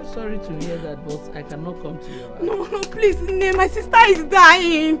 I'm so sorry to hear that, but I cannot come to your house. No, please, Nne, my sister is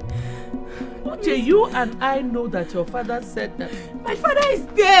dying. Uche, you and I know that your father said that. My father is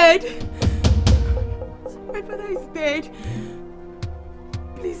dead. My father is dead.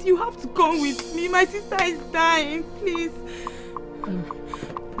 Please, you have to come with me. My sister is dying. Please.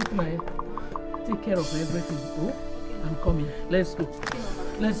 Take care of everything. Oh, I'm coming. Let's go.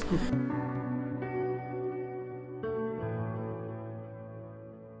 Let's go.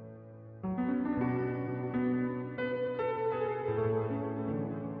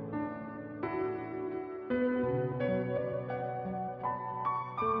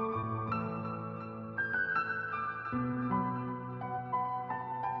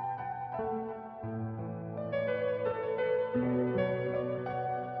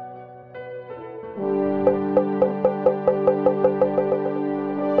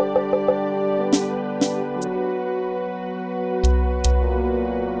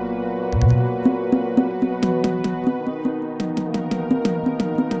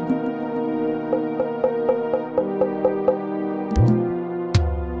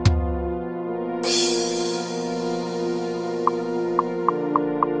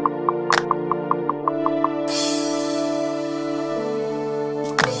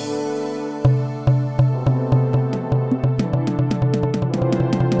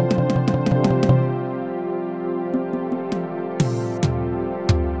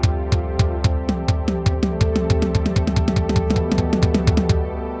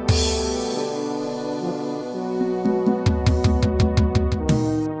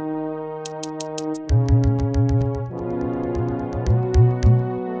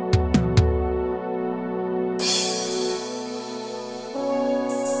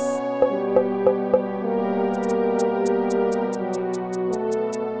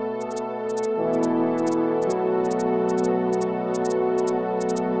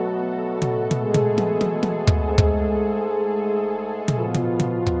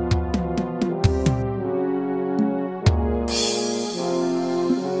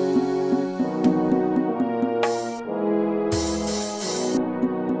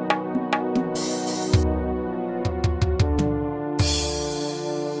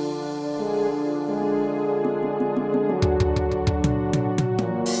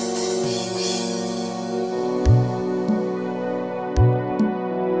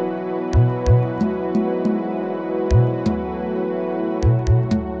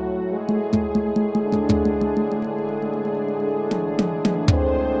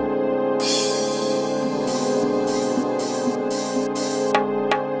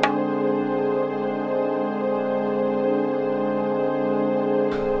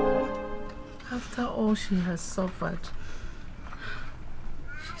 She has suffered.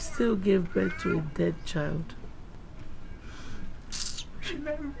 She still gave birth to a dead child.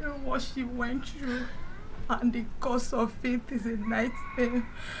 Remembering what she went through and the cause of it is a nightmare.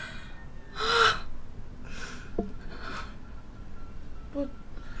 But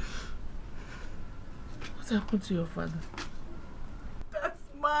what happened to your father?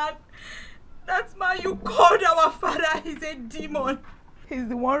 That man you called our father is a demon. He's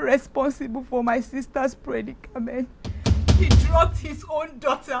the one responsible for my sister's predicament. He drugged his own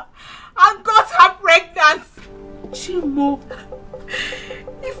daughter and got her pregnant. Chimo.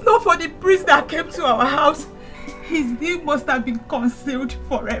 If not for the priest that came to our house, his name must have been concealed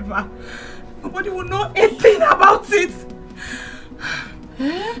forever. Nobody will know anything about it.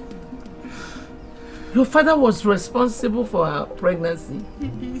 Your father was responsible for her pregnancy? He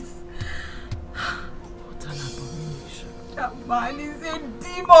is. What an abomination. That man is a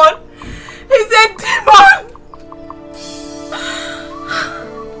demon. He's a demon.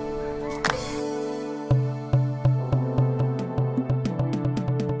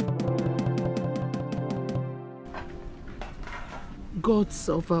 Gods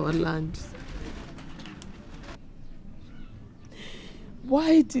of our land,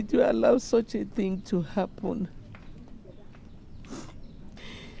 why did you allow such a thing to happen?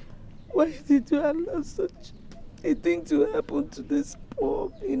 Why did you allow such a thing to happen to this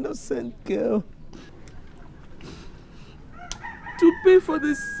poor, innocent girl? To pay for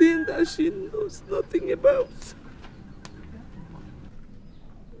the sin that she knows nothing about.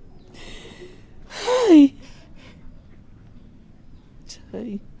 Hi.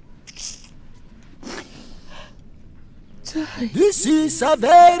 This is a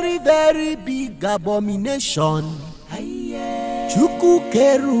very, very big abomination. Chuku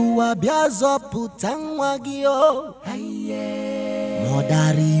keruwa biazo putangwagio.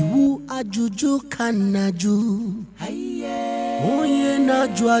 Modariwu ajuju kanaju. Onye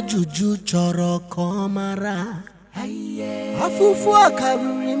na-ajụ ajụjụ chọrọ ka ọ mara. Afụfụ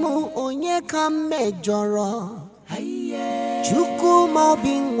akarịrị m onye ka m mejọrọ. Chukwu ma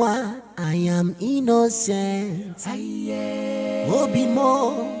obi nwa, I am innocent. Obi mo,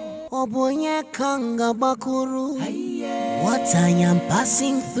 ọ bụ onye ka m ga-agbakụrụ. What I am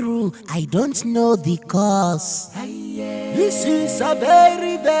passing through, I don't know the cause. This is a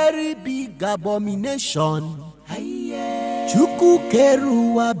very, very big abomination. Chukwu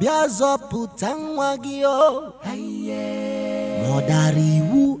keruwa bịa zọpụta nwa gị o. Mọdara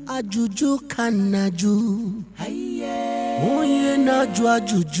iwu ajụjụ ka na-ajụ. Onye na-ajụ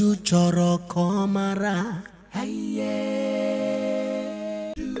ajụjụ chọrọ ka ọ mara.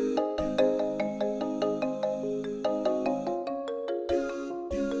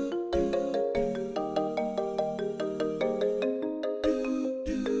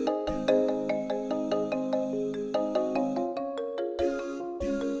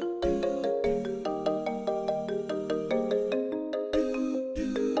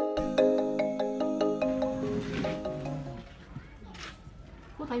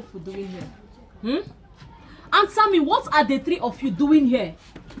 What are you doing here? Answer me, what are the three of you doing here?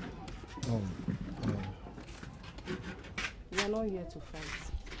 We are not here to fight.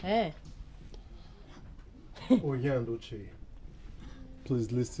 Hey. Oya and Uche,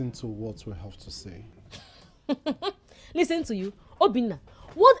 please listen to what we have to say. Listen to you. Obinna,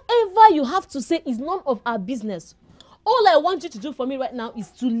 whatever you have to say is none of our business. All I want you to do for me right now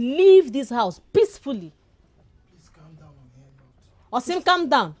is to leave this house peacefully. Please calm down, Osim, calm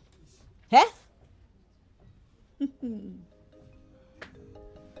down. Eh?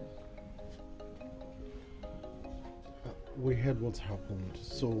 We heard what happened,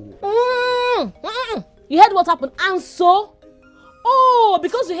 so... You heard what happened, and so? Oh,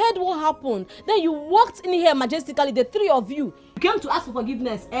 because you heard what happened, then you walked in here majestically, the three of you. You came to ask for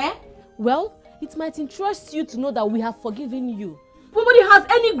forgiveness, eh? Well, it might interest you to know that we have forgiven you. Nobody has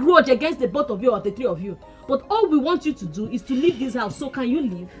any grudge against the both of you or the three of you. But all we want you to do is to leave this house. So can you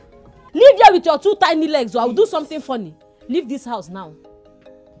leave? Leave here with your two tiny legs or I will do something funny. Leave this house now.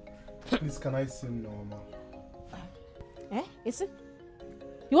 Please, can I see Norma? Eh? You see?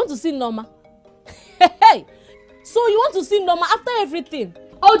 You want to see Norma? Hey! So you want to see Norma after everything?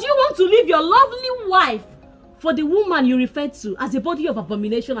 Or do you want to leave your lovely wife for the woman you referred to as a body of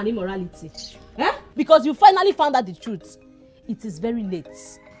abomination and immorality? Eh? Because you finally found out the truth. It is very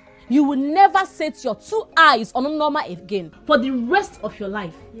late. You will never set your two eyes on Norma again for the rest of your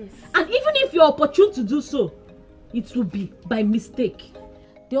life. Yes. And even if you're opportune to do so, it will be by mistake.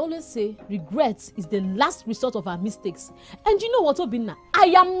 They always say regret is the last resort of our mistakes. And you know what, Obinna? I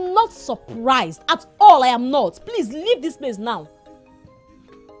am not surprised at all. I am not. Please leave this place now.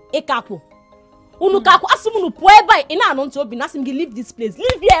 Ekapo. Unukaku asumunu poeba ina anonto Obinna asimgi leave this place.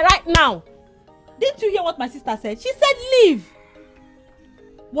 Leave here right now. Didn't you hear what my sister said? She said leave.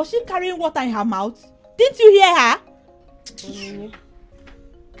 Was she carrying water in her mouth? Didn't you hear her?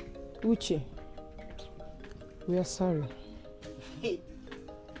 Uche, we are sorry.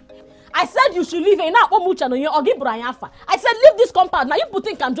 I said you should leave. I said leave this compound. Now you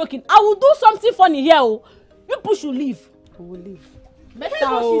think I'm joking. I will do something funny here. You people should leave. We will leave. Better I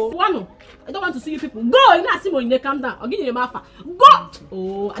don't want to see you people. Go! You know, see me calm down. I'll give you a mafia. Go!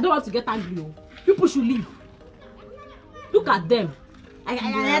 Oh, I don't want to get angry. People should leave. Look at them. I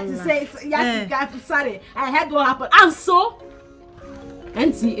had to say, sorry. I heard what happened. And so,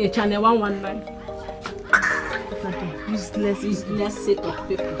 NTA channel 119. Useless set of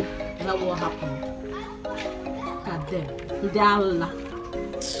people. That's what happened. Look at them. Idala.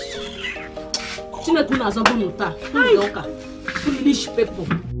 Chinekuna Zabunuta. Foolish people.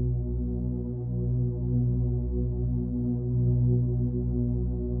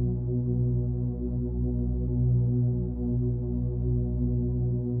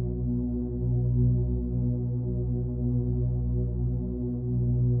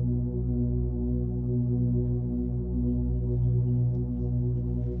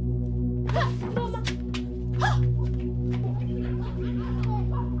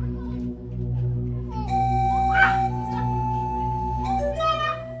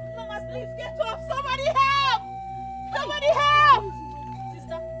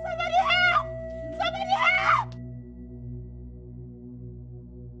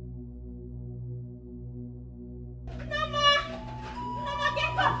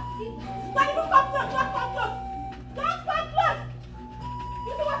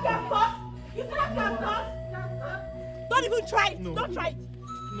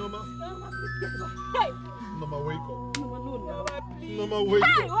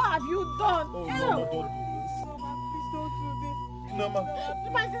 Norma.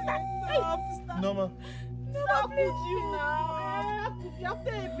 My sister. Norma. Norma, please, you now. After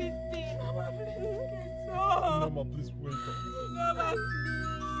everything. Norma, please. Norma, please wake up. Norma, please.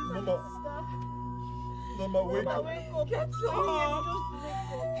 Norma. Norma, wake up. Get up.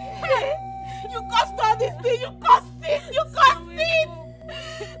 Hey, you caused all this thing. You caused it. You caused it.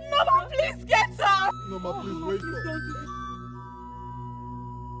 Norma, please get up. Norma, please wake up.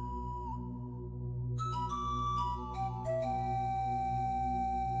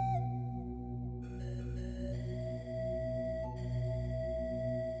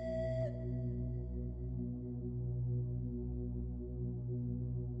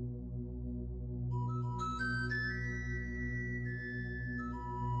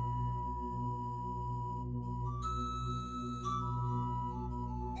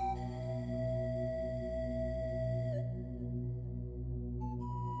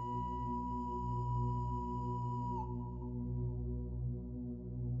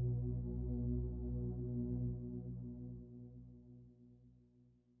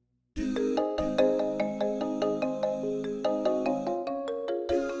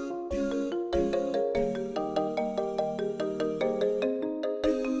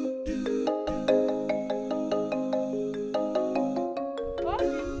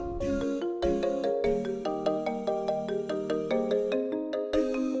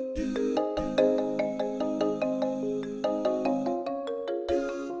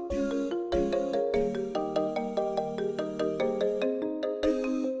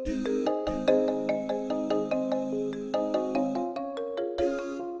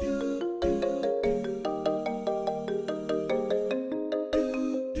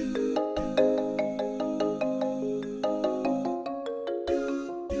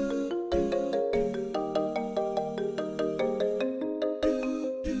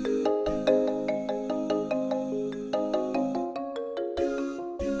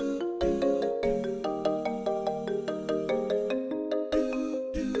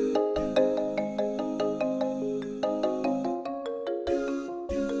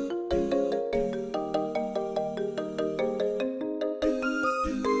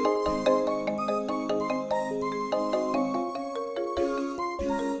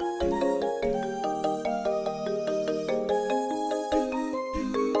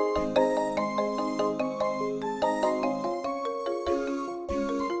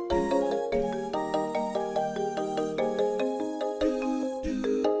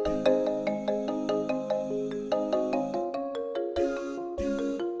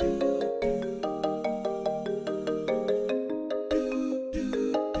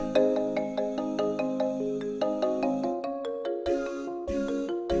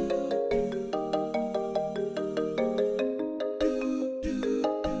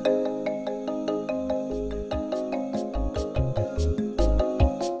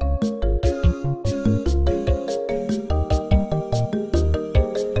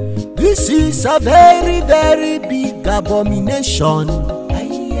 This is a very, very big abomination.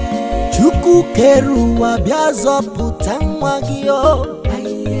 Chukwu keruwa biazoputa nwa gị o.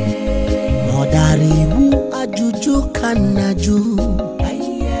 N'ọdara iwu ajụjụ ka na-ajụ.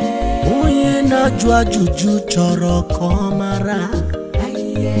 Onye na-ajụ ajụjụ chọrọ ka ọ mara.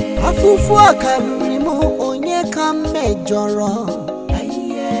 Afụfụ akarịrị m onye ka m mejọrọ.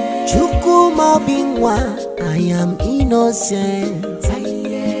 Chukwu ma obi nwa, I am innocent.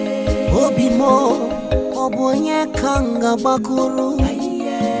 Obimo, obonye kanga bakuru.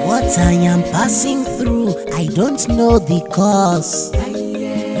 What I am passing through, I don't know the cause.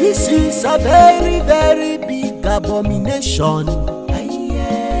 This is a very, very big abomination.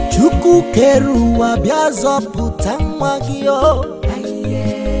 Chukwu keruwa biazoputa nwa gị o.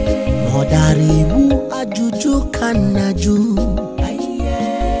 N'ọdara iwu ajụjụ ka na-ajụ.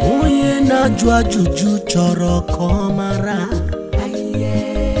 Onye na-ajụ ajụjụ chọrọ ka ọ mara.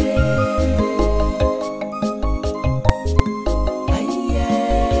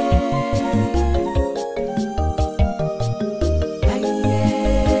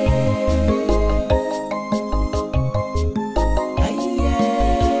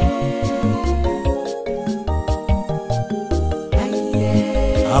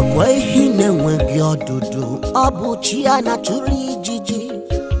 Agwa ehi na-enweghị ọdụdụ, ọ bụ chi ya na-achụrụ ijiji.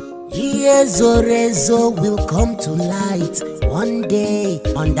 Ihe zoro ezo will come to light one day.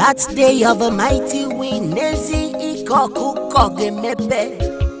 On that day of a mighty wind, n'ezi ike ọkụkọ ga-emepe.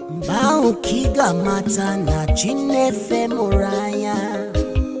 Mgbe ahụ ka ị ga-amata na chi na-efe mụrụ anya.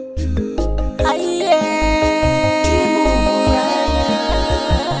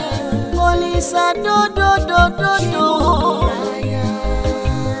 Olisa do do do do do.